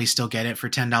technically still get it for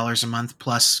 $10 a month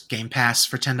plus Game Pass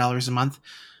for $10 a month.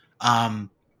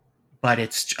 But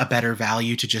it's a better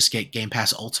value to just get Game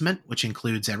Pass Ultimate, which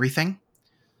includes everything,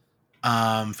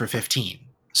 for $15.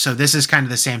 So this is kind of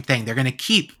the same thing. They're going to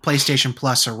keep PlayStation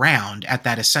Plus around at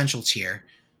that essential tier.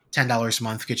 $10 a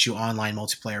month gets you online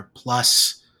multiplayer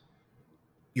plus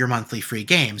your monthly free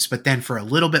games. But then for a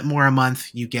little bit more a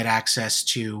month, you get access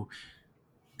to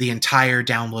the entire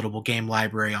downloadable game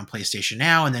library on PlayStation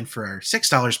Now. And then for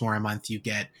 $6 more a month, you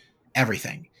get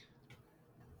everything.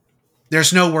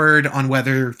 There's no word on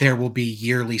whether there will be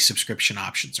yearly subscription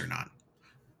options or not.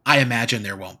 I imagine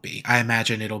there won't be. I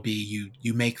imagine it'll be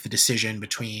you make the decision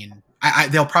between...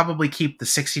 they'll probably keep the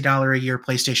 $60 a year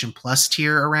PlayStation Plus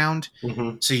tier around,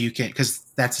 so you can, because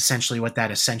that's essentially what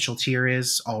that essential tier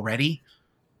is already.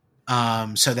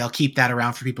 So they'll keep that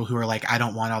around for people who are like, I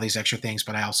don't want all these extra things,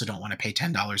 but I also don't want to pay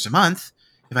 $10 a month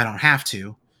if I don't have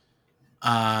to,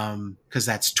 because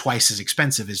that's twice as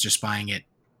expensive as just buying it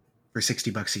for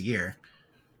 $60 a year.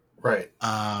 Right.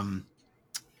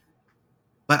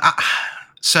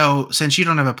 So since you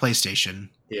don't have a PlayStation,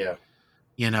 yeah,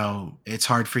 it's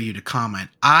hard for you to comment.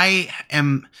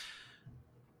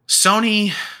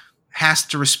 Sony has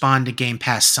to respond to Game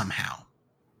Pass somehow.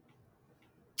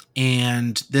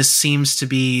 And this seems to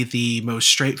be the most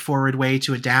straightforward way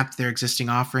to adapt their existing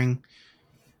offering.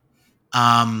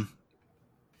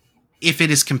 if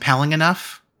it is compelling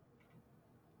enough,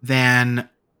 then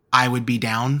I would be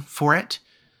down for it.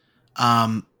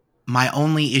 My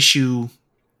only issue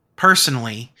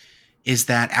personally is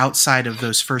that outside of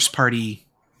those first party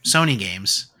Sony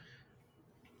games,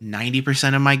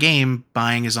 90% of my game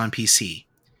buying is on PC.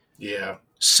 Yeah.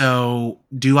 So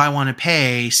do I want to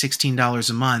pay $16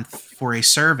 a month for a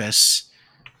service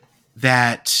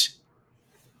that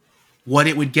what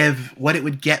it would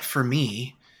get for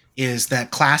me is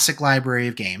that classic library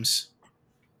of games.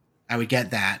 I would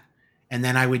get that. And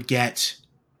then I would get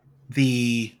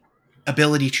the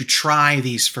ability to try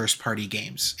these first party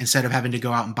games instead of having to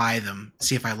go out and buy them,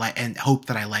 see if I like, and hope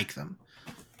that I like them.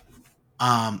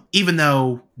 Even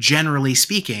though generally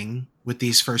speaking with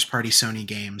these first party Sony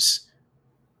games,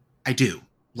 I do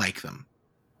like them.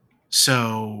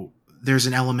 So there's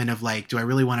an element of like, do I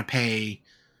really want to pay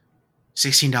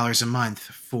 $16 a month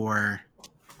for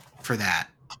that?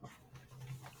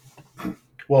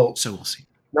 Well, so we'll see.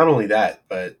 Not only that,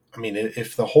 but I mean,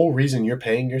 if the whole reason you're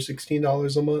paying your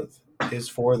 $16 a month is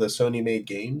for the Sony made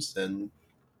games, then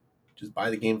just buy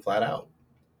the game flat out.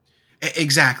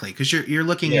 Exactly, because you're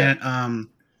looking at I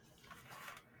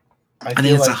think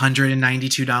it's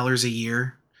 $192 a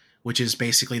year, which is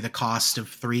basically the cost of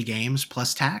 3 games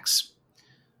plus tax.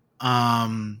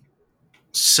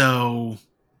 So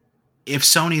if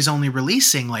Sony's only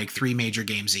releasing like 3 major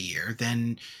games a year,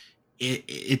 then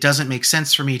it doesn't make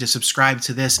sense for me to subscribe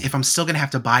to this if I'm still going to have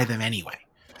to buy them anyway.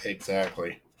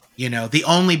 Exactly. The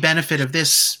only benefit of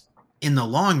this in the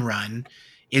long run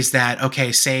is that,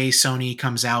 okay, say Sony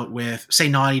comes out with, say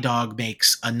Naughty Dog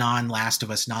makes a non-Last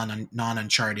of Us,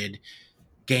 non-Uncharted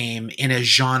game in a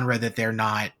genre that they're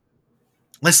not.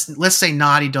 Let's say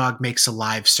Naughty Dog makes a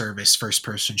live service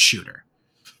first-person shooter.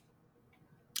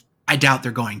 I doubt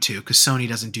they're going to, because Sony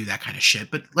doesn't do that kind of shit.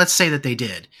 But let's say that they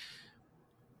did.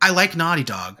 I like Naughty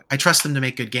Dog. I trust them to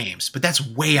make good games, but that's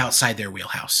way outside their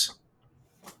wheelhouse.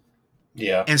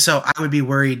 Yeah. And so I would be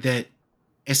worried that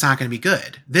it's not going to be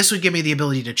good. This would give me the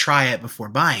ability to try it before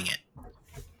buying it.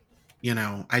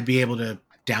 I'd be able to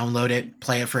download it,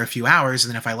 play it for a few hours,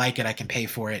 and then if I like it, I can pay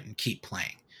for it and keep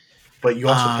playing. But you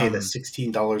also pay the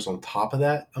 $16 on top of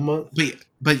that a month?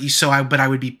 But I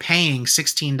would be paying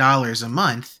 $16 a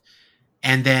month.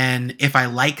 And then if I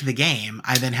like the game,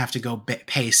 I then have to go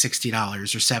pay $60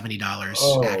 or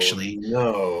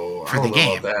 $70 for the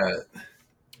game. About that.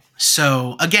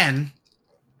 So again,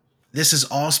 this is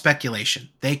all speculation.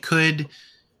 They could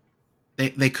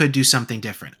do something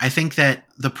different. I think that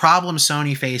the problem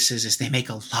Sony faces is they make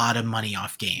a lot of money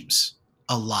off games.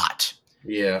 A lot.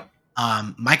 Yeah.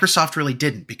 Microsoft really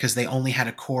didn't, because they only had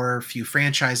a core few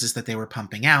franchises that they were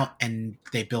pumping out, and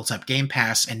they built up Game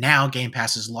Pass, and now Game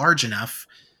Pass is large enough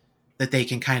that they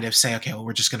can kind of say, okay, well,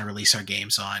 we're just going to release our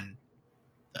games on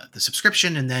the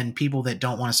subscription, and then people that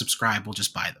don't want to subscribe will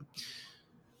just buy them.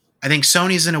 I think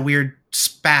Sony's in a weird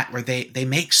spat where they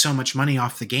make so much money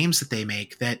off the games that they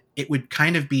make that it would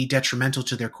kind of be detrimental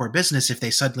to their core business if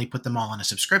they suddenly put them all on a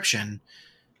subscription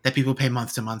that people pay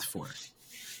month to month for.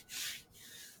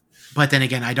 But then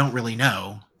again, I don't really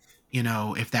know,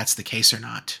 if that's the case or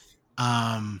not.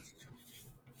 I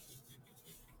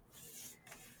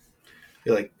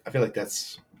feel like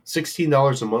that's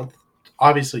 $16 a month.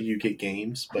 Obviously, you get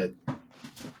games, but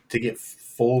to get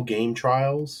full game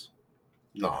trials,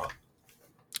 nah.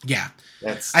 Yeah,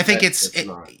 it's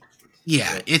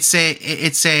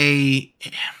a.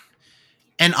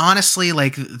 And honestly,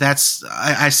 like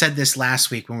I said this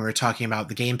last week when we were talking about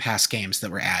the Game Pass games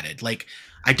that were added. Like,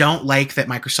 I don't like that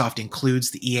Microsoft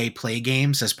includes the EA Play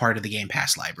games as part of the Game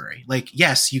Pass library. Like,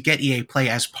 yes, you get EA Play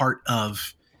as part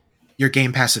of your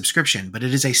Game Pass subscription, but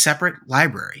it is a separate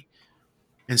library.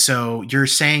 And so you're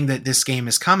saying that this game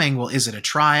is coming. Well, is it a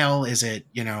trial? Is it,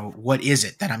 what is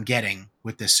it that I'm getting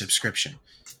with this subscription?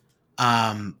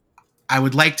 I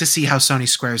would like to see how Sony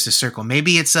squares this circle.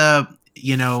 Maybe it's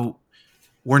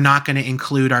we're not going to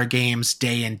include our games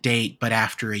day and date, but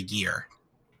after a year,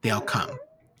 they'll come.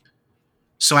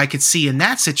 So I could see in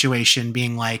that situation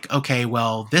being like, okay,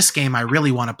 well, this game I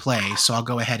really want to play, so I'll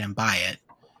go ahead and buy it.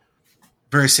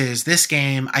 Versus this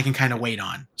game I can kind of wait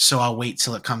on, so I'll wait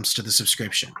till it comes to the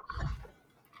subscription.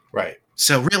 Right.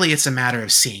 So really it's a matter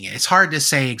of seeing it. It's hard to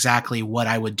say exactly what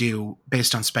I would do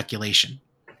based on speculation.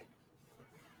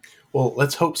 Well,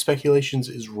 let's hope speculations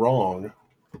is wrong,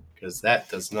 because that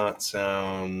does not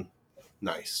sound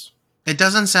nice. It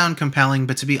doesn't sound compelling,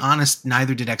 but to be honest,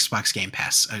 neither did Xbox Game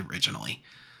Pass originally.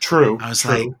 True. I was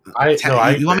true. like,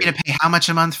 you want me to pay how much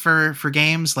a month for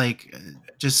games? Like,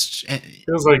 just it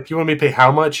was like, you want me to pay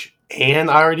how much,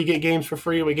 and I already get games for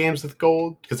free with Games with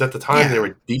Gold? Because at the time they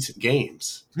were decent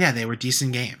games. Yeah, they were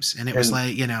decent games, and it was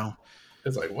like,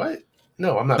 It's like, what?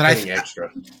 No, I'm not But paying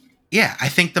extra. Yeah, I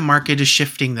think the market is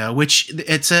shifting though, which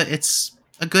it's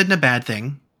a good and a bad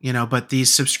thing, but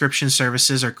these subscription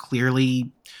services are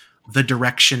clearly the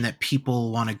direction that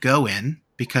people want to go in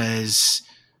because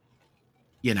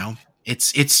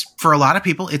it's for a lot of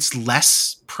people it's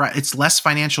less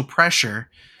financial pressure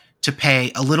to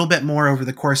pay a little bit more over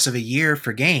the course of a year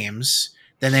for games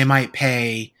than they might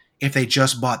pay if they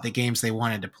just bought the games they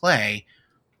wanted to play.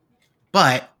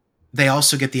 But they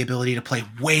also get the ability to play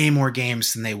way more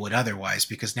games than they would otherwise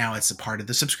because now it's a part of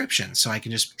the subscription. So I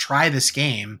can just try this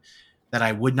game that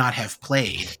I would not have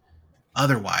played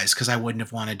otherwise because I wouldn't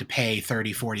have wanted to pay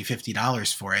 $30, $40,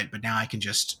 $50 for it. But now I can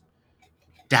just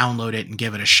download it and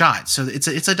give it a shot. So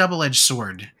it's a double-edged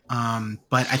sword. But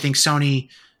I think Sony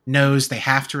knows they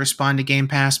have to respond to Game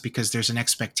Pass because there's an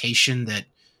expectation that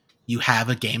you have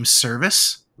a game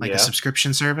service, like a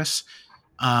subscription service.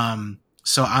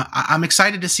 So I'm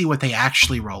excited to see what they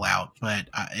actually roll out, but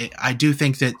I do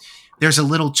think that there's a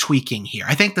little tweaking here.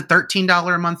 I think the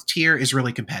 $13 a month tier is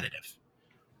really competitive.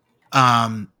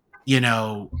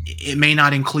 It may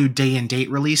not include day and date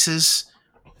releases,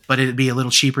 but it'd be a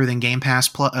little cheaper than Game Pass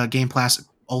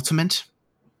Ultimate.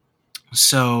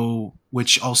 So,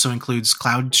 which also includes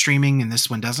cloud streaming, and this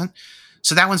one doesn't.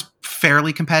 So that one's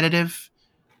fairly competitive.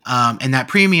 And that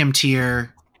premium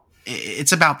tier,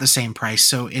 it's about the same price,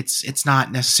 so it's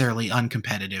not necessarily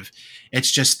uncompetitive.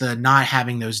 It's just the not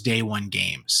having those day one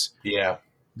games. Yeah,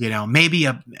 maybe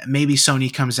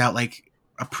Sony comes out like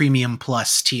a premium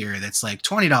plus tier that's like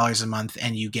 $20 a month,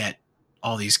 and you get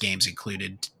all these games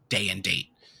included, day and date.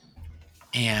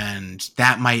 And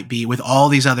that might be, with all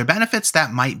these other benefits,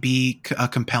 that might be a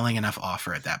compelling enough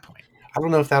offer at that point. I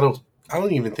don't know if I don't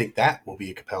even think that will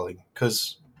be compelling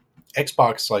because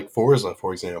Xbox, like Forza,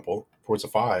 for example, Forza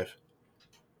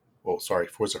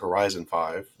Horizon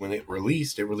 5, when it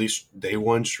released day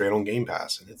one straight on Game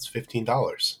Pass, and it's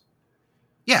 $15.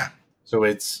 Yeah. So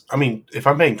if I'm paying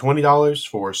 $20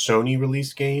 for Sony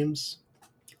released games,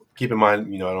 keep in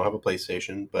mind, I don't have a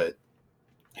PlayStation, but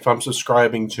if I'm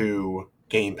subscribing to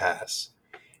Game Pass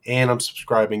and I'm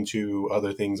subscribing to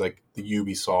other things like the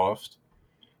Ubisoft,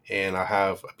 and I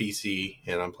have a PC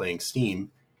and I'm playing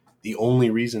Steam, the only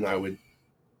reason I would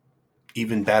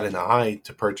even bat an eye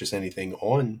to purchase anything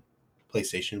on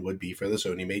PlayStation would be for the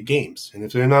Sony made games. And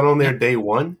if they're not on there day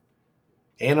one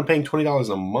and I'm paying $20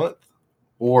 a month,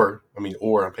 or I'm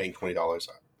paying $20,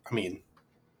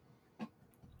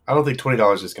 I don't think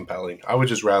 $20 is compelling. I would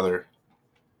just rather,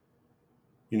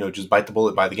 just bite the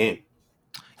bullet, buy the game.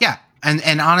 Yeah.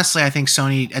 And honestly, I think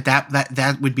Sony at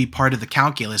that would be part of the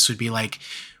calculus, would be like,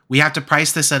 we have to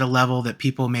price this at a level that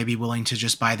people may be willing to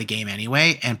just buy the game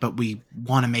anyway, but we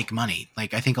want to make money.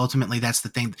 Like, I think ultimately that's the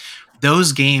thing.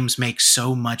 Those games make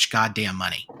so much goddamn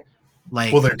money.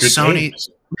 Like, well, they're good games.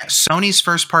 Sony's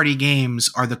first party games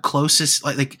are the closest,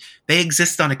 like they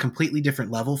exist on a completely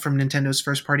different level from Nintendo's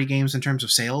first party games in terms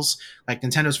of sales. Like,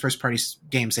 Nintendo's first party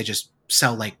games, they just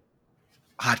sell like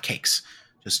hotcakes,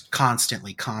 just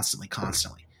constantly.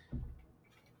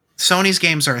 Sony's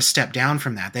games are a step down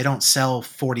from that. They don't sell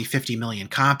 40, 50 million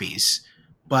copies,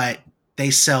 but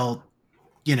they sell,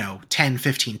 10,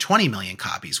 15, 20 million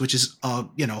copies, which is a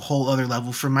whole other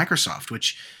level from Microsoft,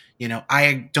 which,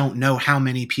 I don't know how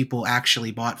many people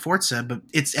actually bought Forza, but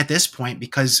it's at this point,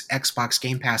 because Xbox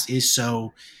Game Pass is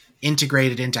so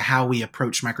integrated into how we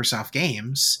approach Microsoft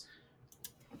games,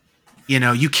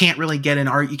 you can't really get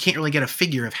a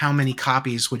figure of how many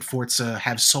copies would Forza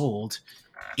have sold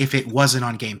if it wasn't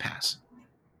on Game Pass.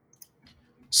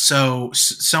 So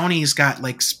Sony's got,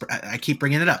 like, I keep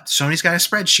bringing it up, Sony's got a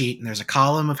spreadsheet, and there's a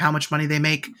column of how much money they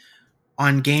make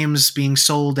on games being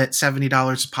sold at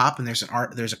 $70 a pop, and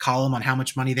there's a column on how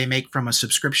much money they make from a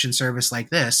subscription service like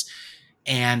this,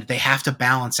 and they have to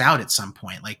balance out at some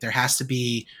point. Like, there has to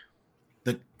be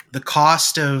the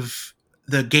cost of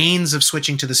the gains of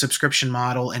switching to the subscription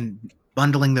model and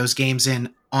bundling those games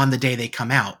in on the day they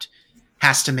come out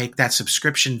has to make that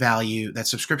subscription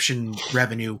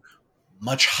revenue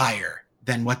much higher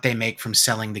than what they make from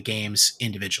selling the games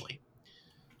individually.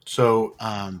 So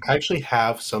I actually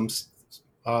have some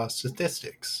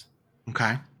statistics.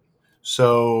 Okay.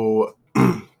 So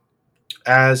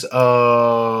as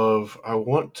of, I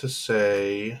want to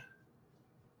say,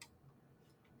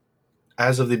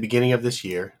 as of the beginning of this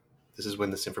year, this is when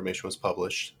this information was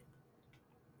published,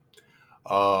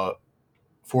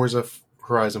 Forza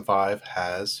Horizon 5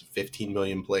 has 15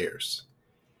 million players,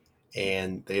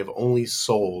 and they have only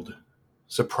sold,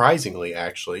 surprisingly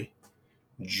actually,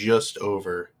 just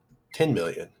over 10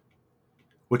 million,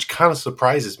 which kind of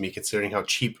surprises me considering how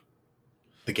cheap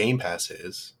the Game Pass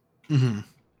is. Mm-hmm.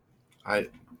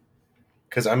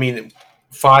 Because, I mean,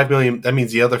 5 million, that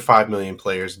means the other 5 million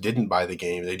players didn't buy the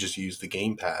game. They just used the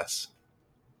Game Pass.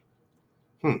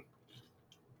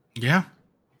 Yeah.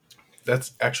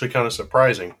 That's actually kind of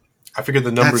surprising. I figured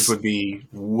the numbers would be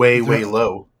way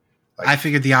low. Like, I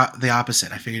figured the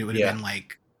opposite. I figured it would have been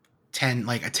like 10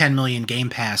 million Game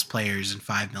Pass players and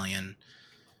 5 million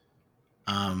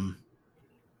I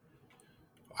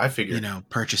figured,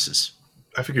 purchases.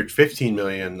 I figured 15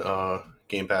 million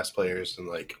Game Pass players and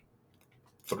like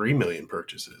 3 million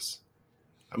purchases.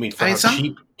 I mean, for how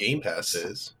cheap Game Pass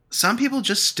is. Some people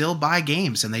just still buy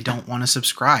games and they don't want to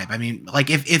subscribe. I mean, like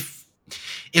if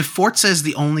Forza is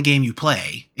the only game you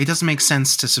play, it doesn't make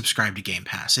sense to subscribe to Game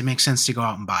Pass. It makes sense to go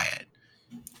out and buy it.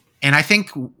 And I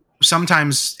think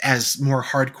sometimes as more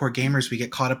hardcore gamers, we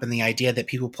get caught up in the idea that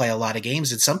people play a lot of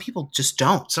games, and some people just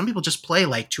don't. Some people just play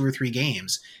like 2 or 3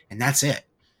 games and that's it.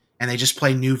 And they just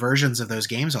play new versions of those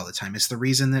games all the time. It's the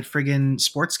reason that friggin'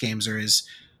 sports games are as,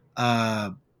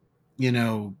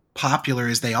 popular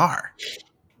as they are.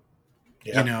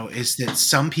 Yeah. Is that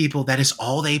some people, that is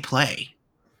all they play.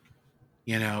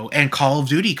 And Call of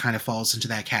Duty kind of falls into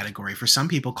that category. For some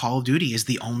people, Call of Duty is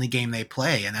the only game they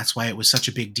play, and that's why it was such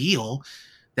a big deal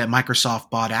that Microsoft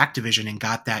bought Activision and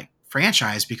got that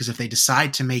franchise, because if they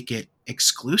decide to make it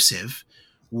exclusive,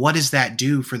 what does that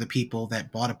do for the people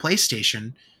that bought a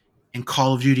PlayStation and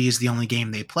Call of Duty is the only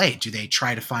game they play? Do they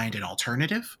try to find an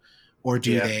alternative, or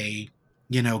do they,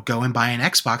 go and buy an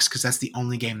Xbox because that's the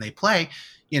only game they play?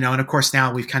 And of course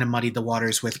now we've kind of muddied the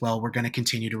waters with, well, we're going to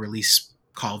continue to release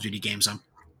Call of Duty games on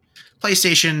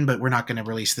PlayStation, but we're not going to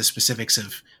release the specifics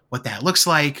of what that looks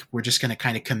like. We're just going to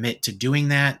kind of commit to doing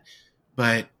that,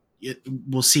 but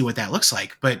we'll see what that looks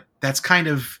like. But that's kind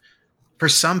of, for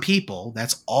some people,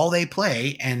 that's all they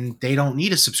play and they don't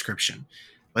need a subscription.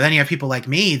 But then you have people like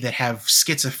me that have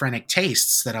schizophrenic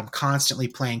tastes, that I'm constantly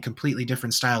playing completely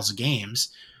different styles of games.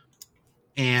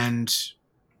 And,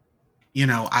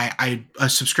 a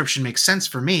subscription makes sense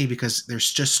for me because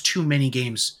there's just too many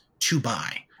games to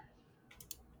buy.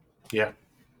 Yeah.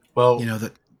 Well,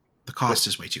 the cost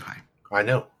is way too high. I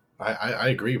know. I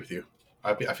agree with you.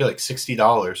 I feel like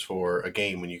 $60 for a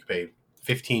game when you pay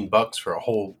 $15 for a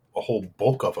whole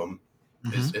bulk of them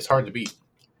is hard to beat.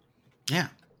 Yeah.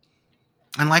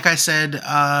 And like I said,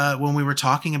 when we were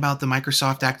talking about the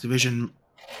Microsoft Activision,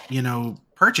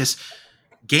 purchase,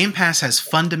 Game Pass has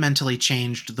fundamentally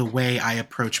changed the way I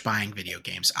approach buying video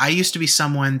games. I used to be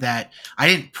someone that I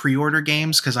didn't pre-order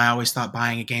games because I always thought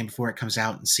buying a game before it comes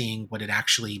out and seeing what it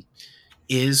actually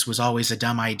is was always a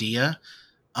dumb idea.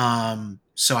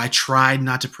 So I tried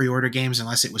not to pre-order games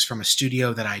unless it was from a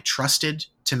studio that I trusted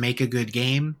to make a good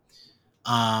game.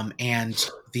 And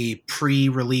the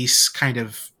pre-release kind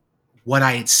of what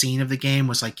I had seen of the game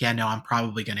was like, yeah, no, I'm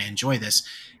probably going to enjoy this.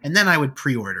 And then I would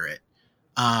pre-order it.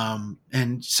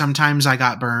 And sometimes I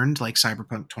got burned, like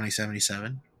Cyberpunk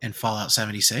 2077 and Fallout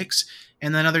 76.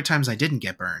 And then other times I didn't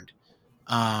get burned.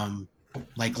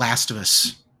 Like Last of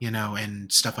Us,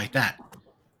 and stuff like that.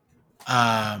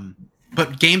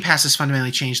 But Game Pass has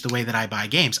fundamentally changed the way that I buy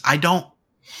games. I don't,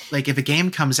 like, if a game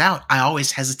comes out, I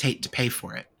always hesitate to pay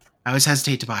for it. I always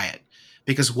hesitate to buy it.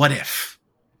 Because what if?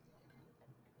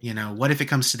 What if it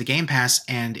comes to the Game Pass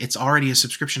and it's already a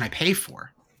subscription I pay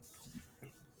for?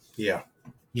 Yeah.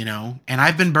 And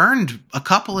I've been burned a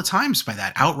couple of times by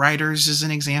that. Outriders is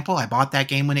an example. I bought that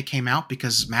game when it came out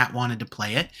because Matt wanted to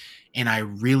play it, and I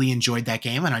really enjoyed that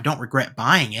game, and I don't regret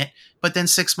buying it. But then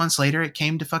 6 months later, it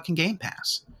came to fucking Game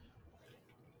Pass.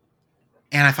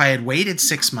 And if I had waited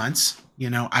 6 months,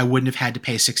 I wouldn't have had to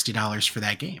pay $60 for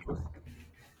that game.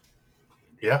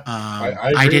 Yeah,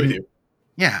 I agree with you.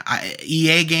 Yeah,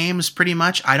 EA games, pretty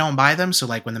much, I don't buy them. So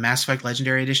like when the Mass Effect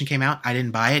Legendary Edition came out, I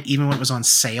didn't buy it, even when it was on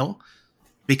sale,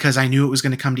 because I knew it was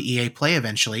going to come to EA Play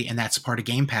eventually, and that's part of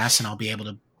Game Pass, and I'll be able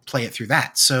to play it through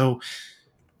that. So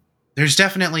there's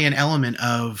definitely an element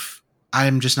of,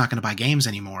 I'm just not going to buy games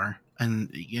anymore,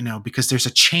 and because there's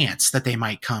a chance that they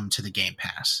might come to the Game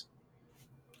Pass.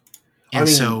 And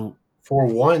so for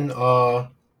one, I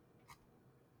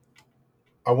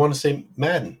want to say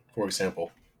Madden, for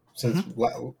example. Since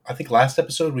I think last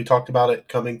episode we talked about it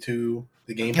coming to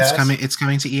the Game Pass. It's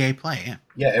coming to EA Play, yeah.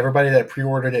 Yeah, everybody that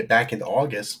pre-ordered it back in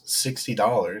August,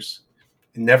 $60.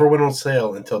 It never went on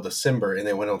sale until December, and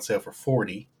then went on sale for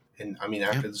 $40. And I mean,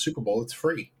 after the Super Bowl, it's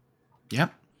free.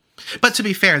 Yep. But to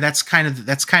be fair, that's kind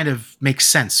of makes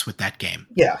sense with that game.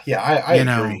 Yeah, I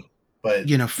agree. But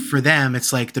for them,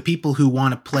 it's like the people who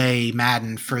want to play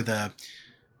Madden for the,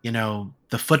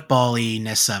 the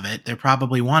football-ness of it, they're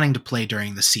probably wanting to play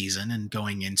during the season and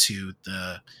going into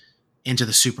the, into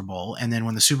the Super Bowl. And then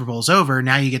when the Super Bowl's over,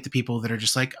 now you get the people that are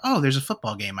just like, oh, there's a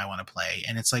football game I want to play.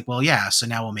 And it's like, well, yeah, so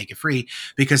now we'll make it free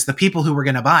because the people who were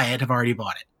going to buy it have already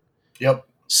bought it. Yep.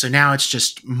 So now it's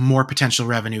just more potential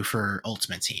revenue for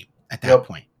Ultimate Team at that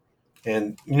point.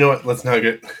 And you know what? Let's not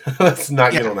get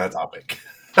on that topic.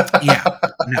 Yeah,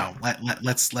 no,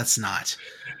 let's not.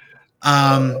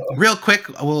 Real quick,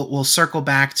 we'll circle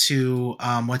back to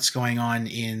what's going on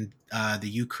in the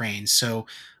Ukraine. So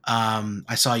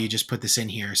I saw you just put this in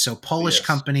here. So Polish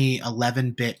company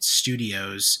 11-Bit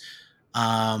Studios,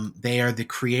 they are the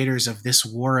creators of This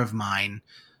War of Mine.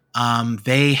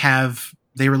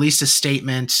 They released a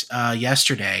statement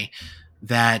yesterday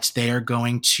that they are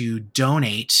going to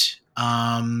donate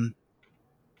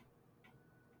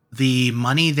the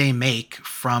money they make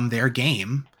from their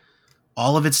game,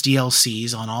 all of its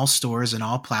DLCs on all stores and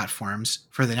all platforms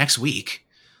for the next week,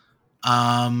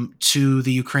 to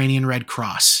the Ukrainian Red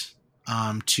Cross,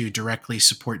 to directly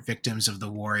support victims of the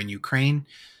war in Ukraine.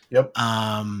 Yep.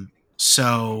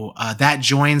 So that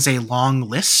joins a long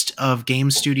list of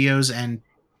game studios and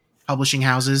publishing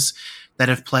houses that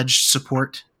have pledged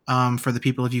support for the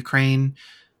people of Ukraine.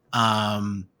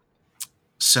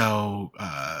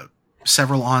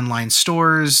 Several online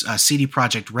stores. CD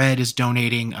Projekt Red is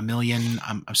donating $1 million.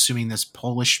 I'm assuming that's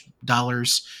Polish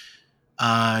dollars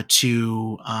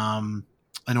to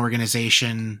an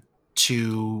organization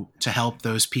to help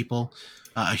those people,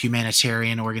 a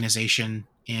humanitarian organization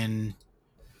in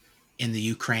the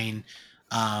Ukraine.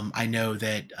 I know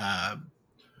that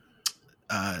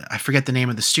I forget the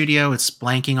name of the studio. It's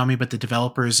blanking on me, but the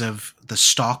developers of the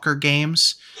Stalker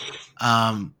games,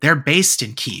 they're based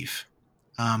in Kyiv.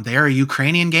 They are a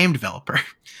Ukrainian game developer,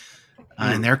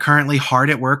 and they're currently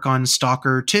hard at work on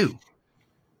Stalker 2.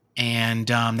 And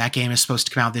that game is supposed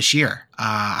to come out this year.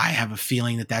 I have a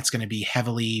feeling that that's going to be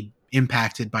heavily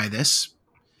impacted by this.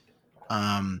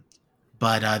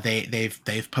 But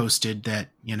they've posted that,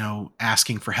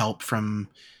 asking for help from,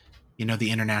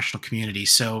 the international community.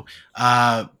 So,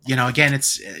 again,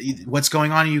 it's what's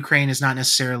going on in Ukraine is not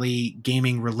necessarily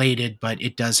gaming related, but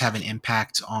it does have an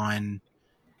impact on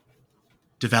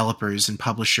developers and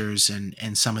publishers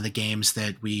and some of the games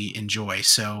that we enjoy.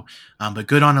 So, but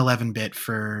good on 11-Bit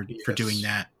for doing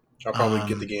that. I'll probably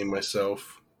get the game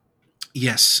myself.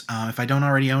 Yes. If I don't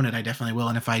already own it, I definitely will.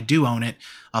 And if I do own it,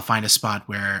 I'll find a spot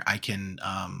where I can,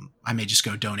 I may just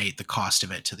go donate the cost of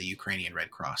it to the Ukrainian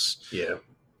Red Cross. Yeah.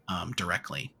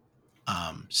 Directly.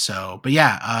 But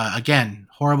yeah, again,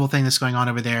 horrible thing that's going on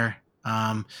over there.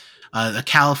 A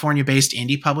California-based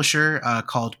indie publisher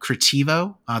called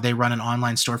Creativo. They run an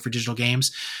online store for digital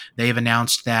games. They have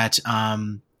announced that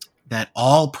that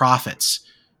all profits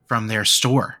from their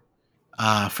store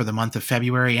for the month of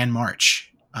February and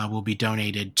March will be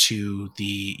donated to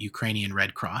the Ukrainian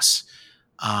Red Cross,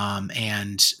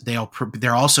 and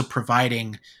they're also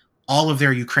providing all of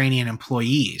their Ukrainian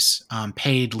employees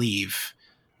paid leave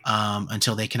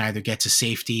until they can either get to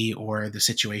safety or the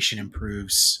situation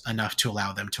improves enough to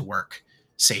allow them to work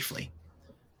safely.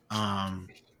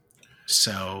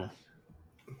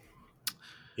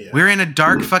 We're in a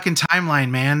dark fucking timeline,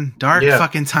 man.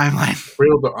 Fucking timeline.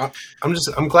 Real.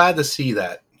 I'm glad to see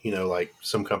that, like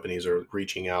some companies are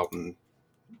reaching out, and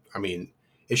I mean,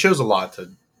 it shows a lot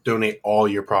to donate all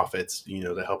your profits,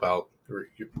 to help out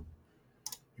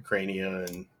Ukraine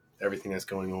and everything that's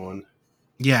going on.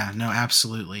 Yeah, no,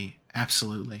 absolutely. Yeah,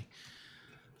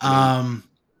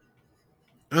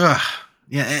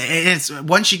 it's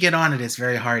once you get on it, it's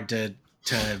very hard to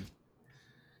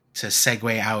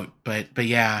segue out. But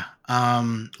yeah,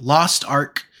 Lost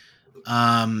Ark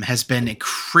has been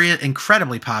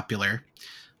incredibly popular,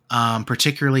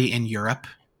 particularly in Europe,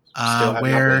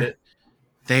 where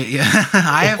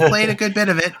I have played a good bit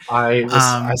of it.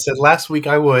 I said last week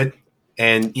I would,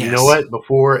 and you know what?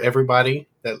 Before everybody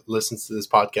that listens to this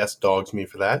podcast dogs me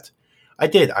for that, I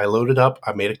did. I loaded up,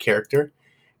 I made a character,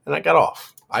 and I got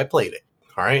off. I played it.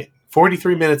 All right.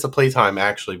 43 minutes of playtime,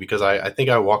 actually, because I think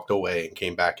I walked away and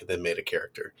came back and then made a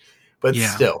character. But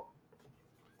still,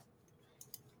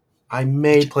 I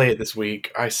may play it this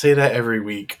week. I say that every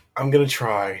week. I'm going to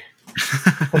try.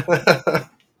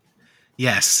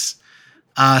 Yes.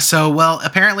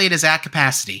 Apparently it is at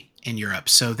capacity in Europe.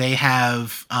 So they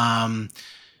have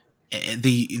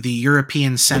the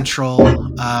European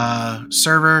Central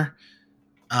server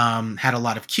had a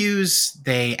lot of queues.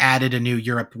 They added a new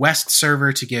Europe West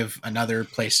server to give another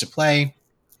place to play.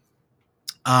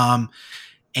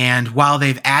 And while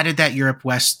they've added that Europe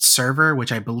West server,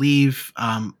 which I believe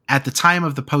at the time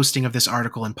of the posting of this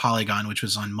article in Polygon, which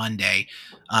was on Monday,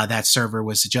 that server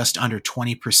was just under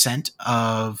 20%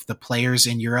 of the players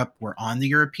in Europe were on the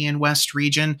European West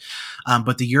region.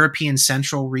 But the European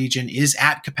Central region is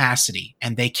at capacity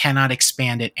and they cannot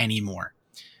expand it anymore.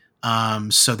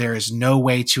 So there is no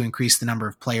way to increase the number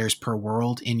of players per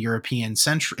world in Europe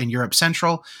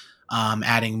Central.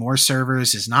 Adding more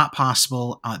servers is not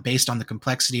possible based on the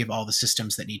complexity of all the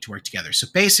systems that need to work together. So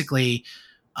basically,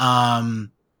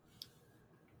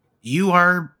 you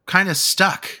are kind of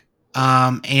stuck,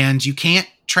 and you can't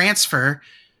transfer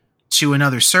to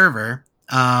another server.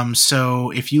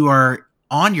 So if you are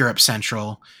on Europe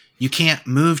Central, you can't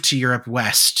move to Europe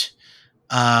West.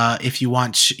 If you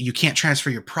want, you can't transfer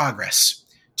your progress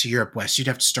to Europe West. You'd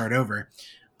have to start over.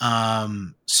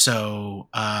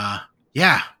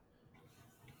 Yeah.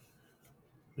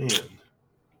 Man.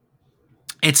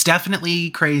 It's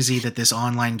definitely crazy that this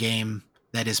online game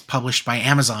that is published by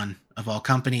Amazon, of all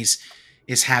companies,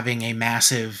 is having a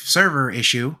massive server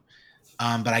issue.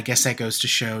 But I guess that goes to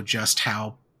show just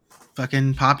how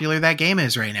fucking popular that game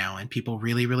is right now, and people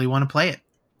really, really want to play it.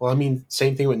 Well, I mean,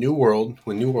 same thing with New World.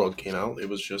 When New World came out, it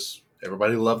was just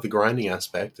everybody loved the grinding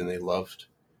aspect, and they loved.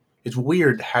 It's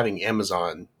weird having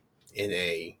Amazon in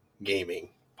a gaming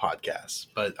podcast,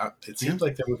 but it seems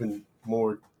like they're moving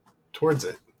more towards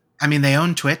it. I mean, they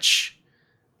own Twitch.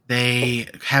 They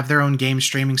have their own game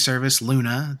streaming service,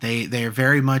 Luna. They are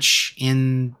very much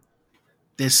in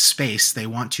this space. They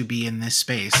want to be in this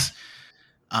space,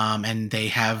 and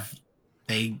they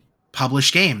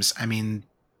publish games. I mean,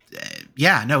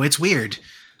 yeah, no, it's weird.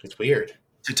 It's weird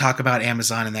to talk about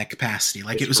Amazon in that capacity.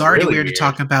 Like, it's it was already really weird to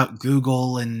talk about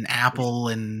Google and Apple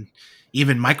and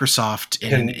even Microsoft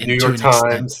in New York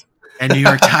Times. And New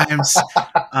York Times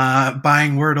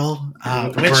buying Wordle,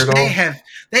 which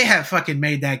they have fucking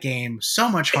made that game so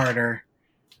much harder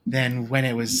than when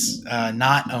it was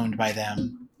not owned by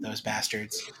them, those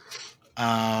bastards.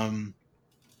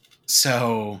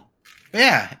 So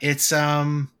yeah, it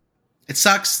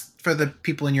sucks for the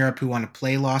people in Europe who want to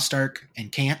play Lost Ark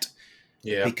and can't,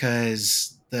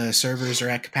 because the servers are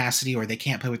at capacity, or they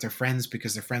can't play with their friends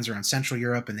because their friends are on Central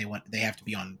Europe and they have to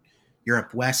be on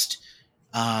Europe West.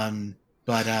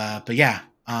 But yeah,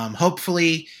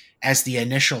 hopefully as the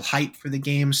initial hype for the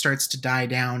game starts to die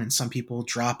down and some people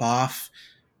drop off,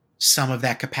 some of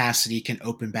that capacity can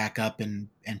open back up and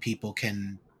people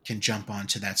can jump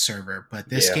onto that server. But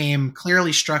this game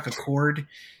clearly struck a chord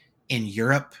in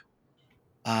Europe,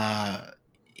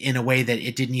 in a way that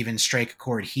it didn't even strike a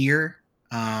chord here,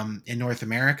 in North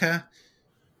America.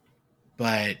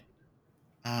 But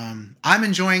I'm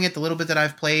enjoying it the little bit that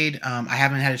I've played. I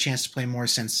haven't had a chance to play more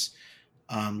since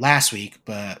last week,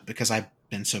 but because I've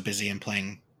been so busy in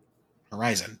playing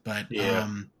Horizon. But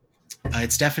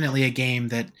it's definitely a game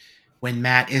that when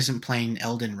Matt isn't playing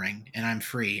Elden Ring and I'm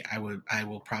free, I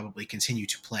will probably continue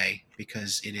to play,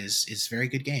 because it's a very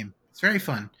good game. It's very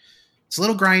fun. It's a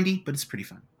little grindy, but it's pretty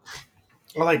fun.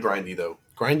 I like grindy though.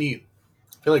 I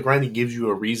feel like grindy gives you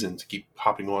a reason to keep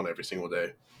hopping on every single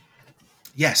day.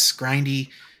 Yes, grindy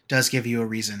does give you a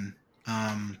reason.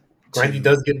 Grindy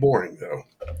does get boring, though.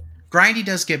 Grindy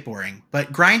does get boring,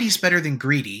 but grindy's better than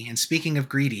greedy. And speaking of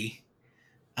greedy,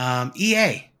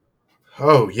 EA.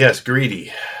 Oh yes,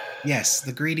 greedy. Yes,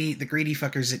 the greedy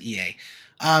fuckers at EA.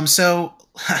 So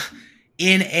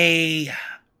in a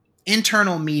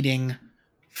internal meeting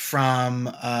from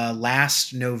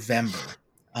last November,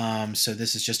 so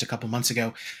this is just a couple months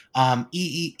ago,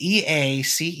 EA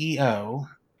CEO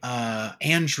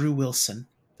Andrew Wilson,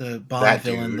 the Bond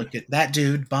villain looking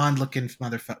Bond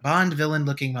villain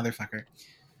looking motherfucker.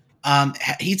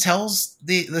 He tells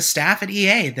the staff at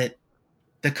EA that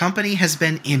the company has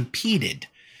been impeded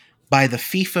by the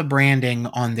FIFA branding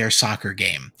on their soccer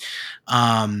game.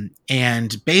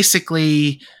 And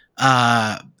basically,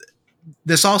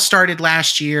 this all started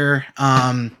last year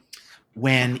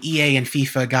when EA and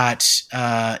FIFA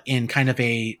got in kind of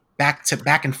a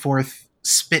back and forth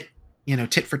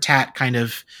tit for tat kind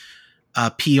of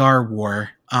PR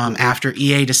war after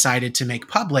EA decided to make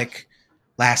public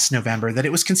last November that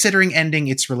it was considering ending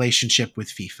its relationship with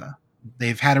FIFA.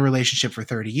 They've had a relationship for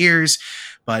 30 years,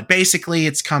 but basically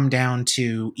it's come down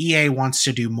to EA wants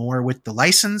to do more with the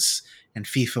license and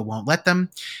FIFA won't let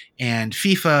them. And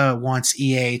FIFA wants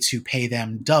EA to pay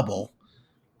them double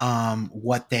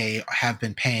what they have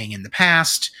been paying in the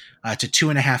past, to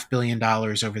 $2.5 billion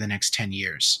over the next 10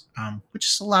 years, which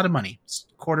is a lot of money. It's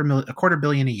a quarter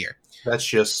billion a year. That's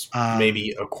just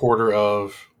maybe a quarter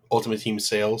of Ultimate Team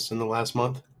sales in the last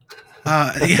month.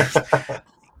 Yeah.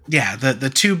 Yeah, the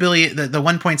 2 billion, the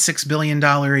 $1.6 billion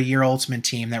a year Ultimate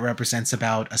Team that represents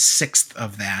about a sixth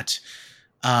of that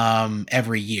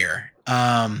every year.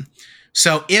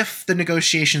 So if the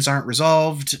negotiations aren't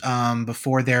resolved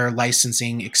before their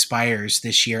licensing expires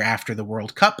this year after the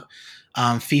World Cup,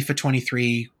 FIFA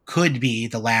 23 could be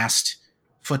the last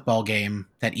football game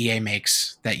that EA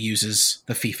makes that uses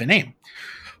the FIFA name.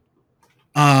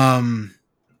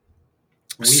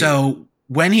 So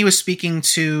when he was speaking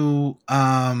to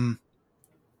the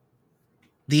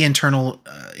internal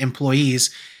employees,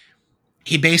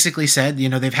 he basically said,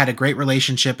 they've had a great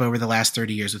relationship over the last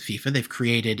 30 years with FIFA. They've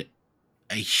created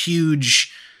a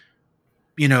huge,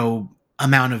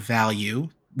 amount of value,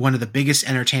 one of the biggest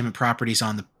entertainment properties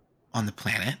on the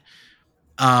planet.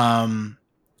 And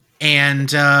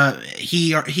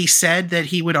he said that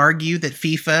he would argue that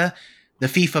the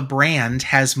FIFA brand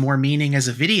has more meaning as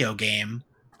a video game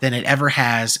than it ever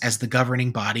has as the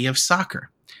governing body of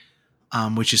soccer.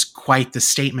 Which is quite the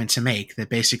statement to make, that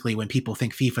basically when people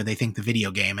think FIFA, they think the video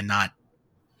game and not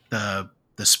the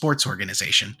sports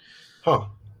organization. Huh.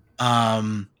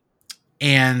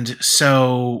 And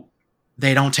so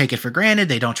they don't take it for granted.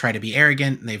 They don't try to be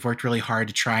arrogant. And they've worked really hard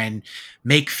to try and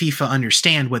make FIFA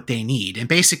understand what they need. And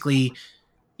basically,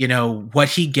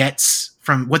 what they get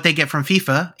from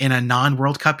FIFA in a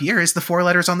non-World Cup year is the 4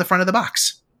 letters on the front of the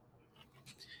box.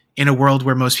 In a world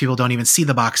where most people don't even see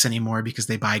the box anymore because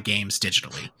they buy games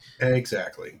digitally.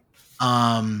 Exactly.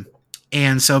 And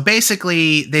so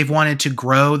basically they've wanted to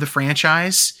grow the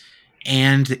franchise,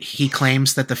 and he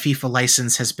claims that the FIFA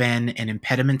license has been an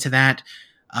impediment to that.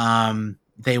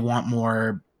 They want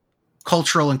more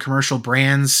cultural and commercial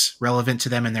brands relevant to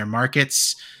them in their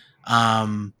markets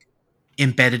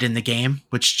embedded in the game,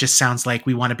 which just sounds like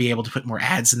we want to be able to put more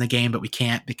ads in the game, but we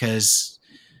can't because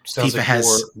sounds FIFA like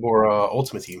has more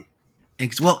Ultimate Team.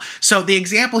 Well, so the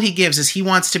example he gives is he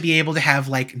wants to be able to have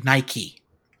like Nike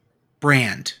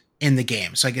brand in the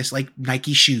game. So I guess like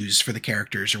Nike shoes for the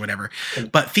characters or whatever.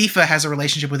 But FIFA has a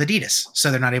relationship with Adidas,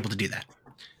 so they're not able to do that.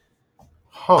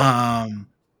 Huh.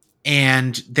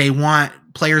 And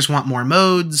players want more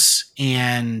modes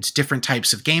and different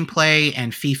types of gameplay,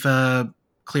 and FIFA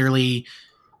clearly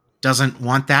doesn't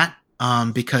want that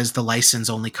because the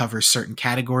license only covers certain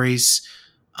categories.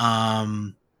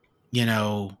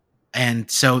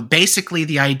 And so basically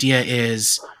the idea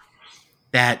is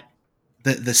that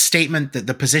the statement, that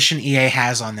the position EA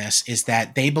has on this is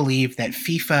that they believe that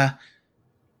FIFA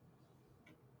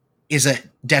is a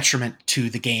detriment to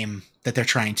the game that they're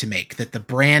trying to make, that the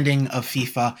branding of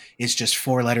FIFA is just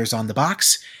 4 letters on the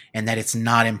box and that it's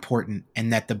not important,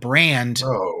 and that the brand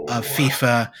of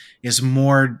FIFA is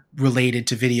more related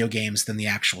to video games than the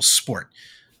actual sport.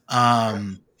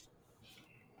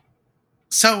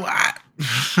 So I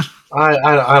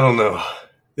don't know.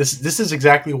 This is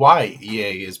exactly why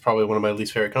EA is probably one of my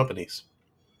least favorite companies.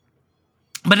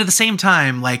 But at the same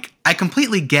time, like, I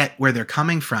completely get where they're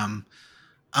coming from.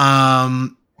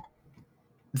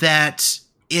 That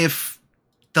if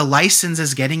the license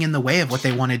is getting in the way of what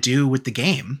they want to do with the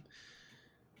game,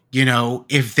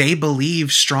 if they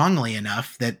believe strongly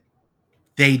enough that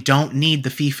they don't need the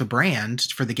FIFA brand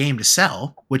for the game to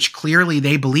sell, which clearly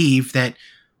they believe that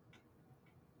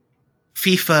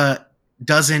FIFA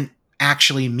doesn't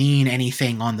actually mean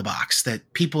anything on the box,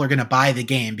 that people are going to buy the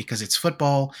game because it's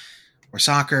football or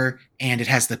soccer and it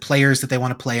has the players that they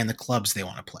want to play and the clubs they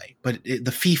want to play. But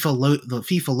the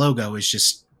FIFA logo is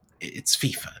just, it's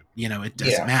FIFA, it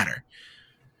doesn't matter.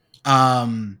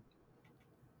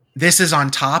 This is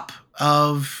on top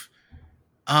of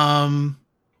the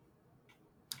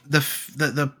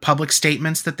public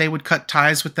statements that they would cut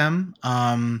ties with them.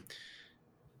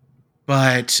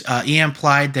 But EA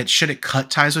implied that should it cut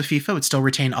ties with FIFA, it would still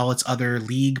retain all its other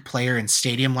league, player, and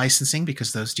stadium licensing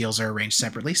because those deals are arranged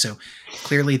separately. So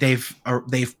clearly they've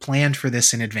planned for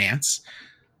this in advance.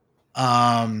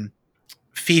 FIFA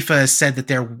has said that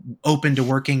they're open to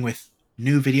working with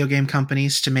new video game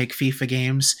companies to make FIFA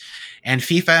games, and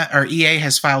EA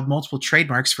has filed multiple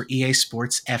trademarks for EA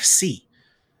Sports FC,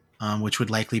 which would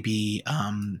likely be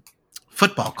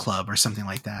Football Club or something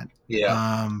like that.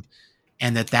 Yeah.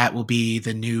 And that will be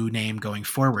the new name going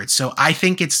forward. So I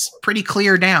think it's pretty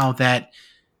clear now that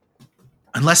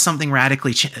unless something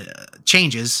radically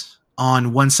changes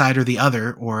on one side or the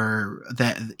other, or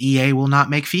that EA will not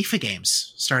make FIFA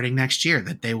games starting next year,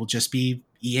 that they will just be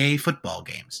EA football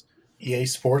games. EA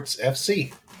Sports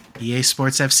FC. EA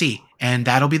Sports FC. And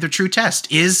that'll be the true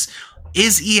test. Is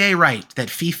EA right that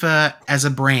FIFA as a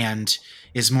brand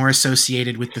is more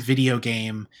associated with the video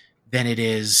game than it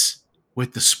is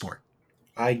with the sport?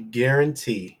 I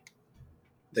guarantee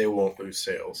they won't lose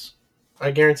sales.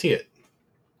 I guarantee it.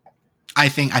 I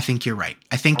think you're right.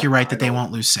 I think you're right that they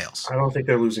won't lose sales. I don't think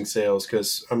they're losing sales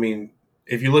because, I mean,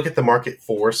 if you look at the market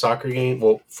for soccer game,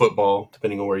 well, football,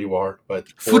 depending on where you are, but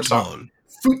football.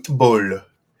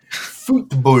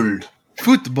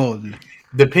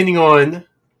 Depending on,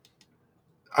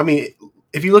 I mean,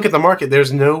 if you look at the market,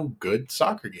 there's no good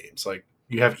soccer games. Like,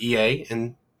 you have EA,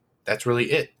 and that's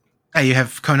really it. Yeah, you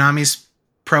have Konami's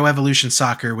Pro Evolution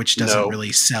Soccer, which doesn't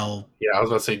really sell. Yeah, I was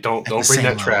about to say, don't bring that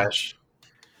level. Trash.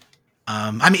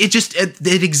 I mean,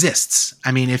 it exists.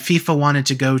 I mean, if FIFA wanted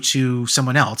to go to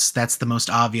someone else, that's the most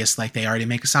obvious. Like, they already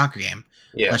make a soccer game.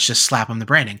 Yeah. Let's just slap them the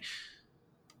branding.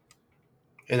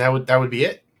 And that would be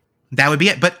it. That would be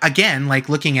it. But again, like,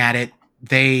 looking at it,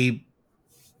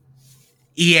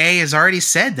 EA has already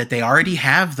said that they already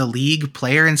have the league,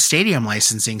 player, and stadium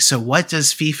licensing. So what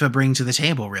does FIFA bring to the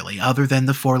table, really, other than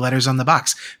the 4 letters on the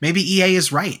box? Maybe EA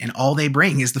is right, and all they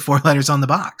bring is the 4 letters on the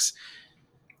box.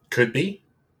 Could be.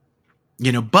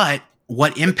 But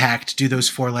what impact do those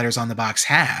 4 letters on the box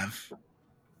have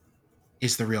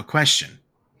is the real question.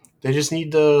 They just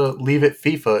need to leave it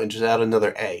FIFA and just add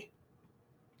another A.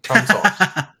 Problem solved.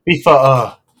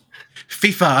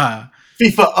 FIFA.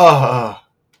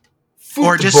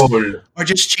 Or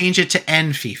just change it to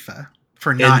N FIFA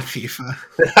for not FIFA.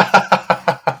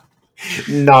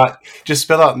 Just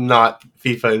spell out not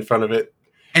FIFA in front of it.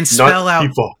 And spell out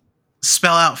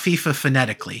FIFA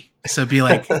phonetically. So it'd be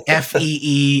like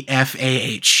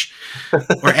FEEFAH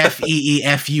or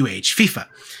FEEFUH. FIFA.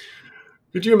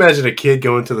 Could you imagine a kid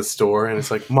going to the store and it's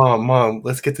like, Mom,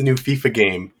 let's get the new FIFA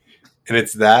game. And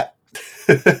it's that.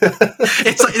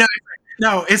 It's like,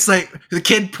 it's like the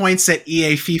kid points at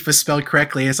EA FIFA spelled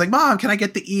correctly. It's like, Mom, can I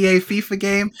get the EA FIFA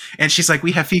game? And she's like,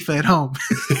 we have FIFA at home.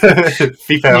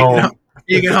 FIFA at home.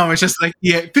 You get home, it's just like,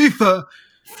 yeah, FIFA.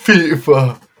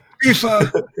 FEEFUH.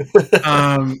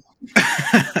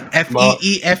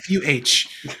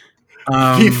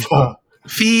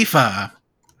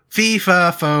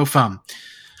 FIFA fo fum.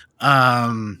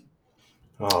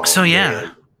 So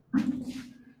yeah.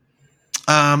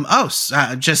 I'm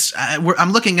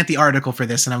looking at the article for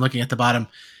this, and I'm looking at the bottom.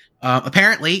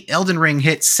 Apparently, Elden Ring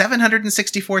hit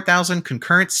 764,000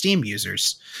 concurrent Steam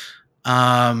users.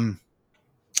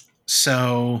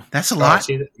 So that's a lot.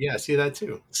 I see that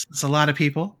too. It's a lot of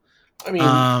people. I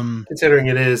mean, considering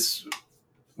it is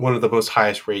one of the most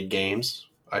highest rated games,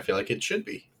 I feel like it should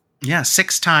be. Yeah,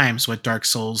 6 times what Dark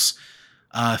Souls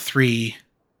 3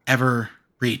 ever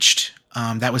reached.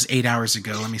 That was 8 hours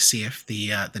ago. Let me see if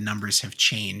the numbers have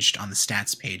changed on the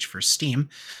stats page for Steam.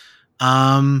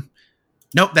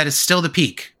 Nope, that is still the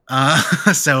peak.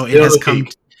 So it has come.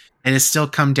 It has still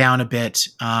come down a bit.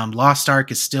 Lost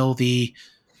Ark is still the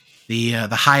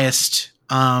highest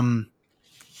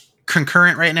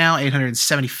concurrent right now,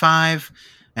 875,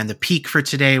 and the peak for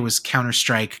today was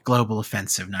Counter-Strike Global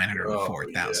Offensive,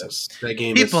 904,000. Yes. That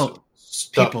game people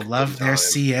love their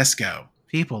CS:GO.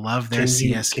 People love their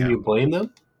CS:GO. Can you blame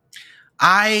them?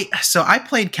 I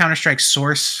played Counter-Strike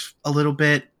Source a little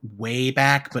bit way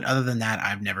back, but other than that,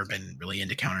 I've never been really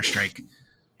into Counter-Strike.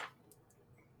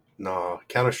 No,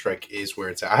 Counter-Strike is where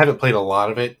it's at. I haven't played a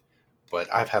lot of it, but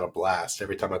I've had a blast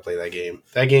every time I play that game.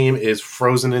 That game is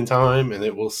frozen in time, and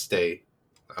it will stay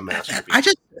a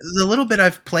masterpiece. The little bit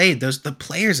I've played, the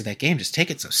players of that game just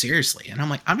take it so seriously, and I'm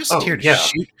like, I'm just here to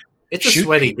shoot. It's a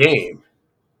sweaty game.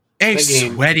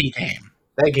 Sweaty game.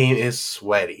 That game is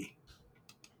sweaty.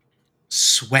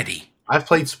 Sweaty. I've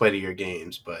played sweatier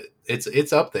games, but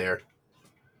it's up there.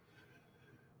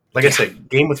 Like I said,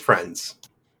 game with friends.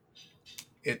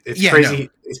 It's crazy. No.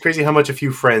 It's crazy how much a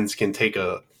few friends can take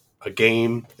a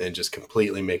game and just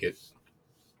completely make it.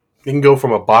 You can go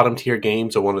from a bottom tier game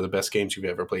to one of the best games you've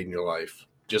ever played in your life,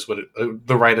 just with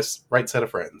the right set of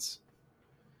friends.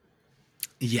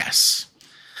 Yes.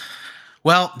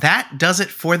 Well, that does it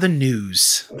for the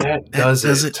news. That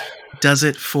does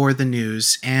it for the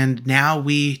news. And now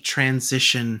we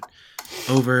transition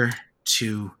over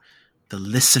to the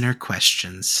listener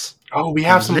questions. Oh, we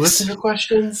have some listener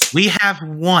questions? We have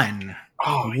one.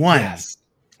 Oh, one. Yes.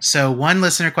 So one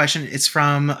listener question. It's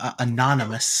from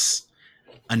Anonymous.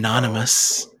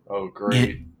 Oh,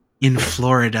 great. In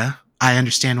Florida. I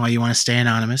understand why you want to stay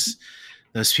anonymous.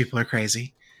 Those people are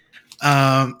crazy.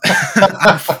 I'm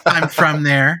from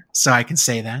there, so I can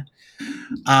say that.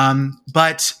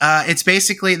 But it's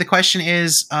basically, the question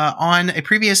is, on a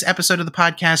previous episode of the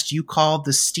podcast, you called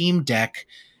the Steam Deck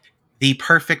the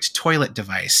perfect toilet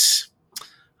device.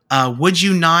 Would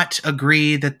you not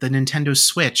agree that the Nintendo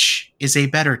Switch is a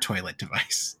better toilet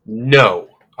device? No,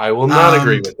 I will not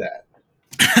agree with that.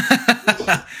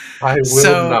 I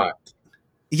will not.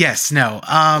 Yes, no.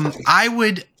 I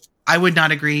would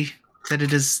not agree that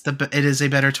it is a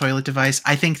better toilet device.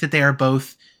 I think that they are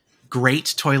both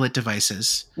great toilet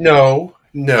devices. No,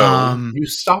 you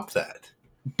stop that.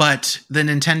 But the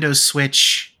Nintendo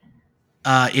Switch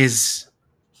is.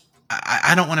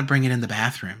 I don't want to bring it in the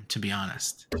bathroom, to be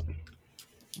honest.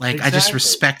 Like, exactly. I just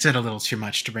respect it a little too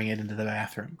much to bring it into the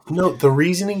bathroom. No, the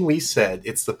reasoning we said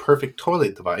it's the perfect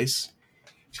toilet device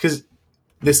is because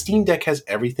the Steam Deck has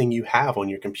everything you have on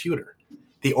your computer.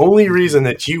 The only reason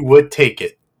that you would take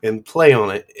it and play on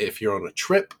it if you're on a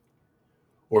trip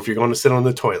or if you're going to sit on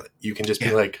the toilet, you can just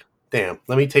be like, damn,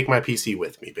 let me take my PC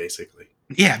with me, basically.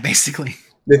 Yeah, basically.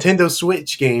 Nintendo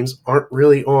Switch games aren't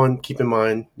really on, keep in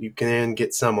mind, you can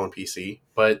get some on PC,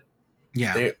 but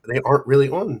they aren't really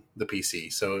on the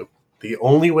PC. So the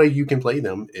only way you can play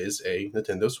them is a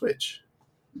Nintendo Switch.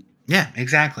 Yeah,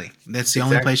 exactly. That's the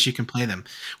only place you can play them.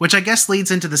 Which I guess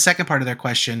leads into the second part of their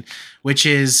question, which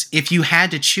is if you had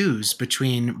to choose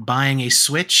between buying a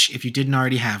Switch, if you didn't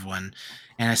already have one,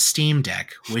 and a Steam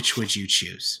Deck, which would you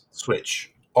choose?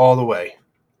 Switch. All the way.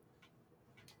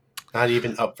 Not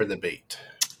even up for debate.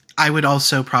 I would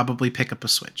also probably pick up a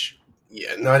Switch.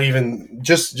 Yeah, not even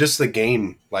just the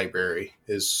game library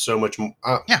is so much more.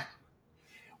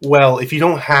 Well, if you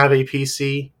don't have a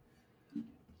PC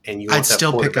and you want I'd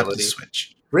still pick up the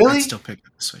Switch. Really? I'd still pick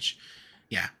up the Switch.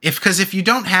 Yeah, because if you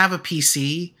don't have a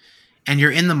PC and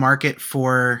you're in the market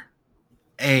for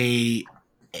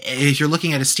if you're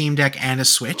looking at a Steam Deck and a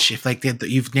Switch, if like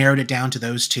you've narrowed it down to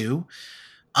those two,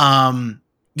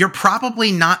 you're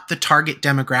probably not the target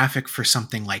demographic for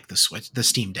something like the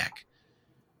Steam Deck.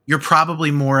 You're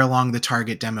probably more along the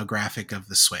target demographic of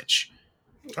the Switch.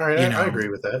 All right, I agree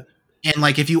with that. And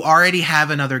like if you already have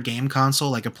another game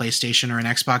console, like a PlayStation or an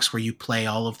Xbox where you play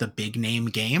all of the big name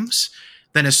games,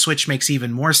 then a Switch makes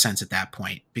even more sense at that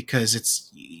point because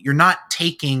you're not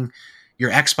taking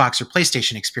your Xbox or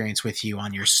PlayStation experience with you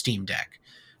on your Steam Deck.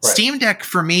 Right. Steam Deck,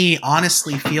 for me,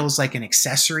 honestly feels like an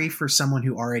accessory for someone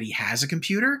who already has a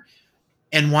computer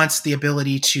and wants the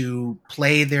ability to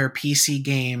play their PC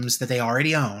games that they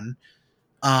already own,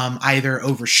 either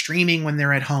over streaming when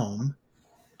they're at home,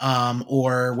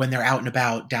 or when they're out and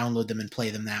about, download them and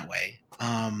play them that way.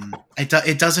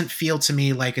 It doesn't feel to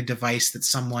me like a device that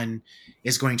someone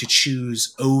is going to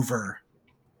choose over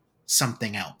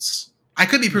something else. I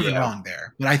could be proven wrong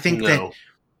there, but I think that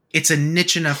it's a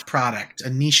niche enough product, I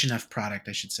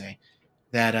should say,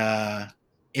 that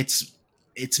it's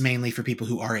mainly for people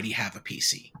who already have a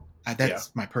PC.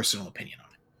 That's my personal opinion on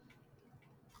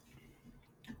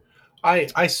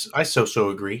it. I so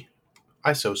agree.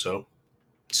 I'm so.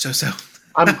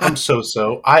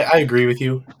 I agree with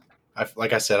you.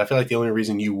 Like I said, I feel like the only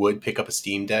reason you would pick up a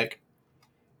Steam Deck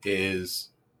is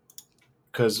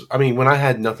because, I mean, when I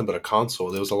had nothing but a console,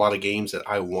 there was a lot of games that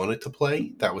I wanted to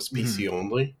play that was PC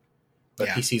only. But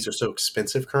PCs are so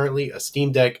expensive currently. A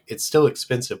Steam Deck, it's still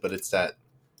expensive, but it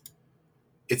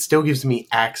still gives me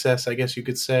access, I guess you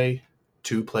could say,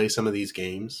 to play some of these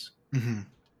games. Mm-hmm.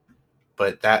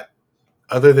 But that,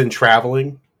 other than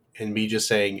traveling and me just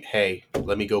saying, hey,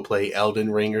 let me go play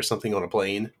Elden Ring or something on a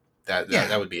plane,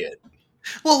 that would be it.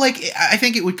 Well, like, I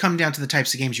think it would come down to the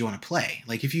types of games you want to play.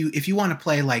 Like, if you want to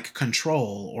play, like,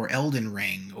 Control or Elden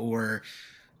Ring or,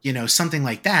 something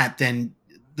like that, then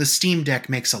the Steam Deck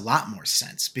makes a lot more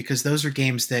sense because those are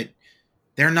games that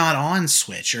they're not on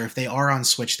Switch, or if they are on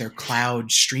Switch, they're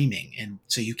cloud streaming, and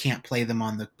so you can't play them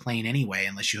on the plane anyway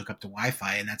unless you hook up to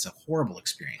Wi-Fi, and that's a horrible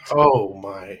experience. Oh,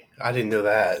 my. I didn't know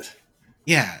that.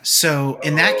 Yeah, so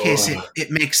in that case,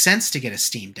 it makes sense to get a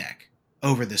Steam Deck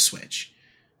over the Switch.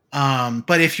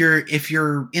 But if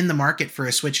you're in the market for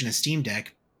a Switch and a Steam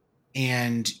Deck,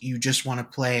 and you just want to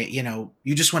play,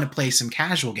 some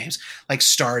casual games like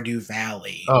Stardew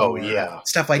Valley,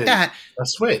 stuff like that, a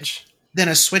Switch, then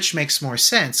a Switch makes more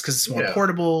sense because it's more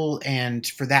portable, and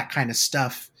for that kind of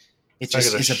stuff, it's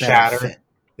just is a better fit.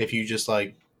 If you just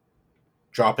like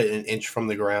drop it an inch from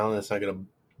the ground, it's not going to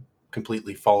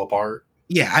completely fall apart.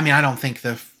 Yeah, I mean, I don't think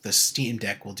the Steam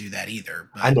Deck will do that either.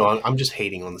 But I know, I'm just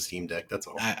hating on the Steam Deck. That's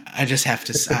all. I just have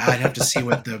to. I'd have to see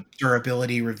what the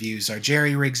durability reviews are.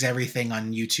 Jerry rigs everything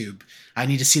on YouTube. I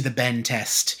need to see the bend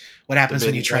test. What happens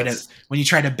when you try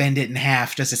to bend it in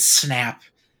half? Does it snap?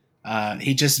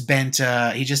 He just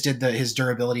did his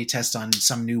durability test on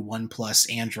some new OnePlus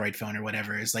Android phone or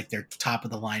whatever. It's like their top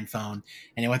of the line phone,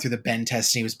 and it went through the bend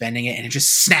test, and he was bending it, and it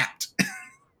just snapped.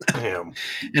 Damn.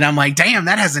 And I'm like, damn,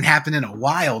 that hasn't happened in a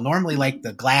while. Normally, like,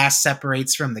 the glass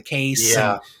separates from the case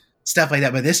and stuff like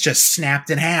that, but this just snapped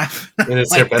in half. And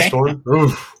it's like, their best one?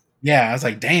 Oof. Yeah, I was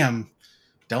like, damn,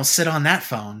 don't sit on that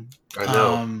phone. I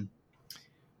know.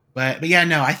 But yeah,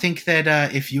 no, I think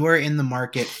that if you are in the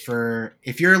market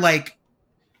if you're like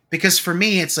Because for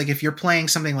me, it's like if you're playing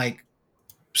something like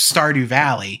Stardew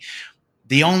Valley,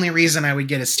 the only reason I would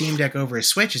get a Steam Deck over a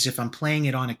Switch is if I'm playing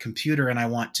it on a computer and I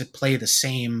want to play the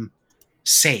same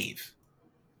save.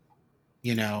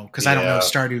 You know, because I don't know if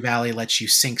Stardew Valley lets you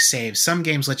sync saves. Some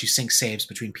games let you sync saves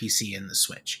between PC and the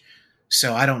Switch.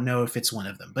 So I don't know if it's one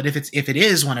of them. But if it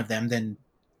is one of them, then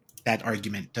that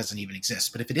argument doesn't even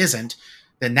exist. But if it isn't,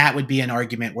 then that would be an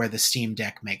argument where the Steam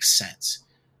Deck makes sense.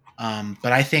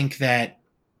 But I think that,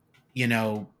 you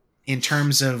know, in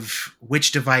terms of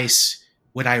which device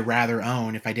would I rather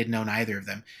own if I didn't own either of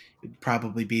them, it would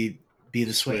probably be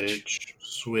the Switch.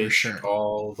 Switch sure.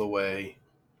 All the way.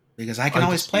 Because I can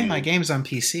always play my games on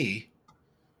PC,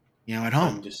 you know, at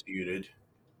home. Undisputed.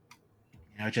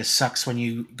 You know, it just sucks when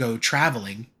you go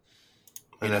traveling.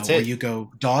 And that's it. Where you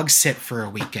go dog sit for a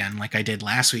weekend like I did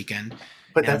last weekend.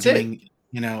 But that's it.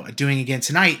 You know, doing again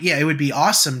tonight. Yeah, it would be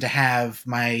awesome to have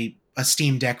a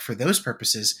Steam Deck for those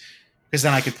purposes, because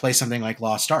then I could play something like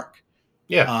Lost Ark.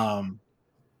 Yeah.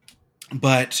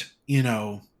 But, you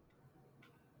know,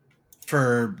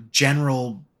 for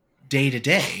general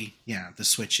day-to-day, yeah, the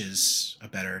Switch is a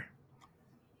better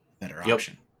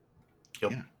option.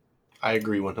 Yep. Yeah. I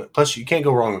agree 100%. Plus, you can't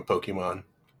go wrong with Pokemon.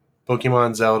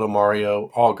 Pokemon, Zelda,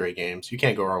 Mario, all great games. You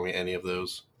can't go wrong with any of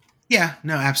those. Yeah,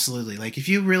 no, absolutely. Like, if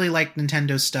you really like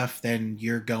Nintendo stuff, then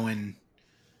you're going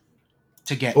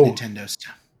to get Nintendo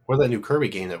stuff. Or that new Kirby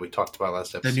game that we talked about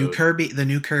last episode. The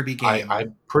new Kirby game.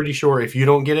 I'm pretty sure if you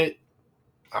don't get it,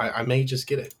 I may just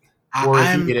get it. Or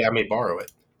if you get it, I may borrow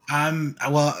it.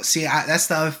 Well, see, that's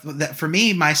for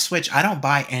me, my Switch, I don't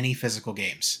buy any physical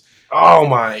games. Oh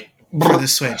my. For the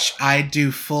Switch. I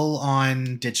do full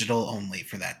on digital only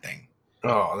for that thing.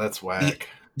 Oh, that's whack.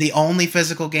 The only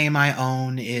physical game I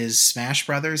own is Smash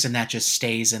Brothers, and that just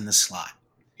stays in the slot.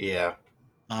 Yeah.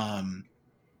 And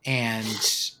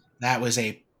that was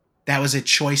a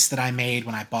choice that I made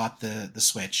when I bought the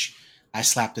Switch. I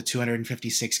slapped a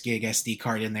 256 gig SD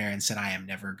card in there and said I am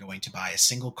never going to buy a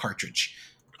single cartridge.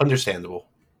 Understandable.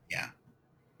 Yeah.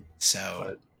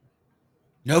 So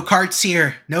no carts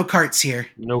here. No carts here.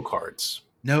 No carts.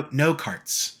 No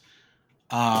carts.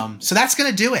 So that's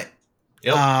gonna do it.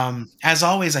 Yep. As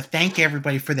always, I thank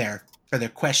everybody for their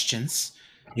questions.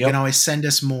 Yep. You can always send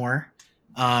us more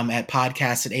at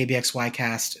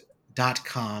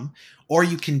podcast@abxycast.com, or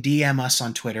you can DM us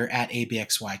on Twitter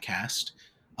 @abxycast.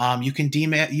 You can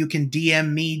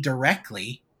DM me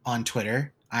directly on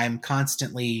Twitter. I'm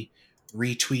constantly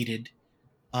retweeted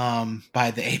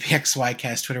by the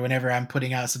ABXYcast Twitter whenever I'm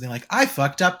putting out something like, I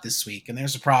fucked up this week and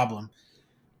there's a problem.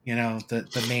 You know,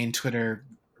 the main Twitter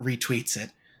retweets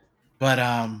it. But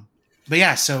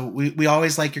yeah, so we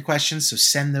always like your questions, so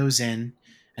send those in.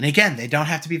 And again, they don't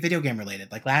have to be video game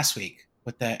related, like last week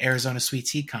with the Arizona Sweet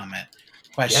Tea comment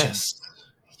questions.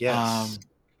 Yes.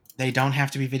 They don't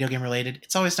have to be video game related.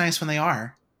 It's always nice when they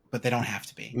are, but they don't have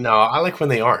to be. No, I like when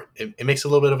they aren't. It makes a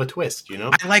little bit of a twist, you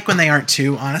know? I like when they aren't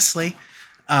too, honestly.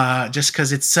 Just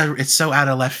because it's so out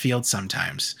of left field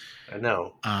sometimes. I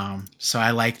know. So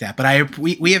I like that. But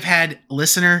we have had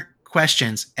listener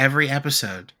questions every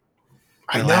episode.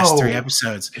 The last 3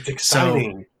 episodes. It's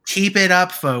exciting. So keep it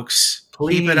up, folks.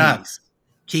 Please. Keep it up.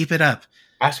 Keep it up.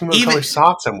 Ask me what color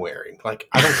socks I'm wearing. Like,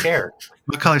 I don't care.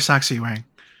 What color socks are you wearing?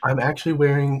 I'm actually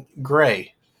wearing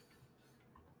gray.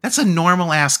 That's a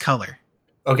normal ass color.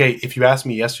 Okay, if you asked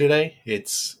me yesterday,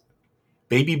 it's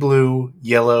baby blue,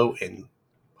 yellow, and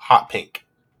hot pink.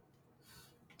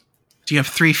 Do you have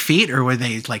 3 feet, or were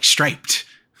they like striped?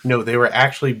 No, they were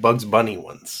actually Bugs Bunny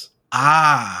ones.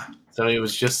 Ah. So it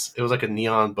was like a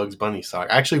neon Bugs Bunny sock.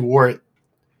 I actually wore it.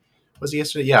 Was it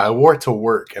yesterday? Yeah, I wore it to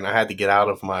work, and I had to get out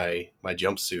of my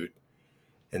jumpsuit.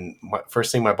 And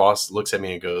first thing my boss looks at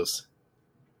me and goes,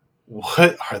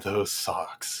 "What are those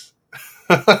socks?"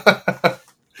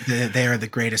 They are the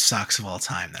greatest socks of all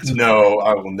time.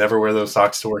 I will never wear those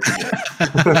socks to work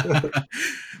again.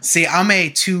 See, I'm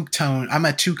a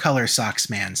 2-color socks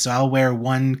man. So I'll wear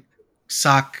one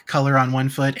sock color on one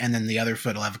foot, and then the other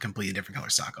foot will have a completely different color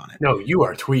sock on it. No, you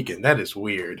are tweaking. That is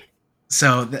weird.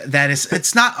 So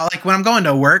it's not like when I'm going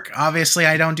to work, obviously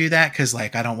I don't do that because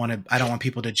like I don't want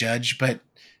people to judge, but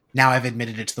now I've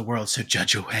admitted it to the world, so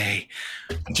judge away.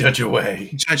 Judge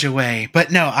away. Judge away.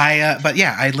 But no,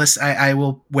 I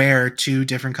will wear 2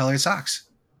 different colored socks.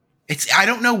 I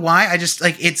don't know why. I just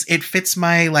like it fits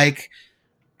my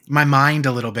mind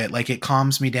a little bit. Like it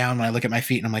calms me down when I look at my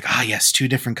feet and I'm like, yes, 2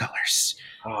 different colors.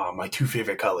 Oh, my 2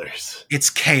 favorite colors. It's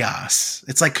chaos.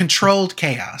 It's like controlled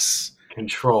chaos.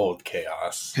 Controlled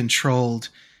chaos. Controlled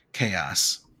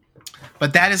chaos.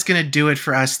 But that is going to do it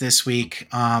for us this week.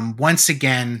 Once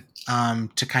again,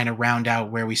 to kind of round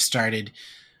out where we started,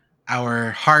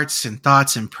 our hearts and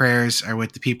thoughts and prayers are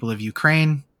with the people of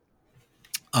Ukraine.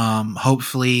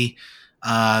 Hopefully,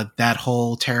 that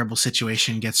whole terrible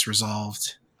situation gets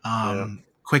resolved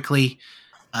quickly,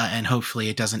 and hopefully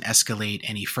it doesn't escalate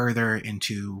any further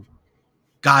into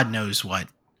God knows what.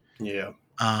 Yeah.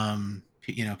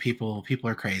 People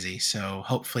are crazy, so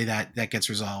hopefully that gets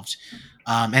resolved.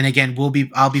 And again,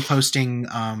 I'll be posting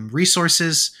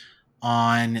resources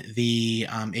on the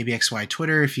ABXY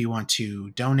Twitter if you want to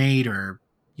donate or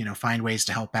find ways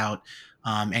to help out.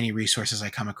 Any resources I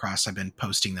come across, I've been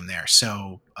posting them there,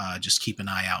 so just keep an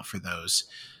eye out for those.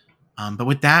 But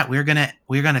with that, we're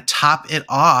gonna top it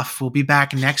off. We'll be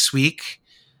back next week.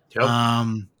 Yep.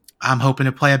 I'm hoping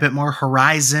to play a bit more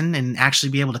Horizon and actually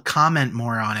be able to comment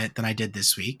more on it than I did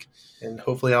this week. And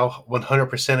hopefully I'll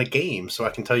 100% a game so I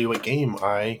can tell you what game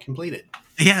I completed.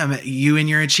 Yeah, you and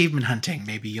your achievement hunting.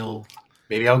 Maybe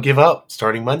Maybe I'll give up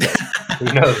starting Monday. Who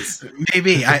knows?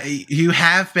 Maybe. You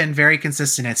have been very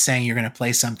consistent at saying you're going to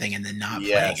play something and then not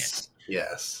playing it.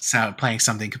 Yes. So playing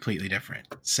something completely different.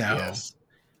 So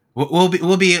we'll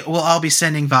all be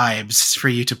sending vibes for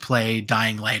you to play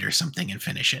Dying Light or something and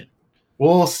finish it.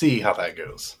 We'll see how that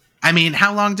goes. I mean,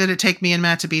 how long did it take me and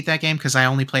Matt to beat that game? Because I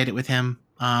only played it with him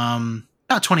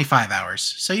about 25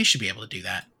 hours. So you should be able to do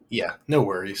that. Yeah, no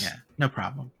worries. Yeah, no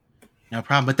problem. No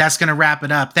problem. But that's going to wrap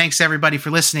it up. Thanks, everybody,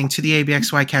 for listening to the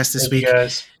ABXY cast this week.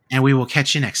 Guys. And we will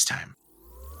catch you next time.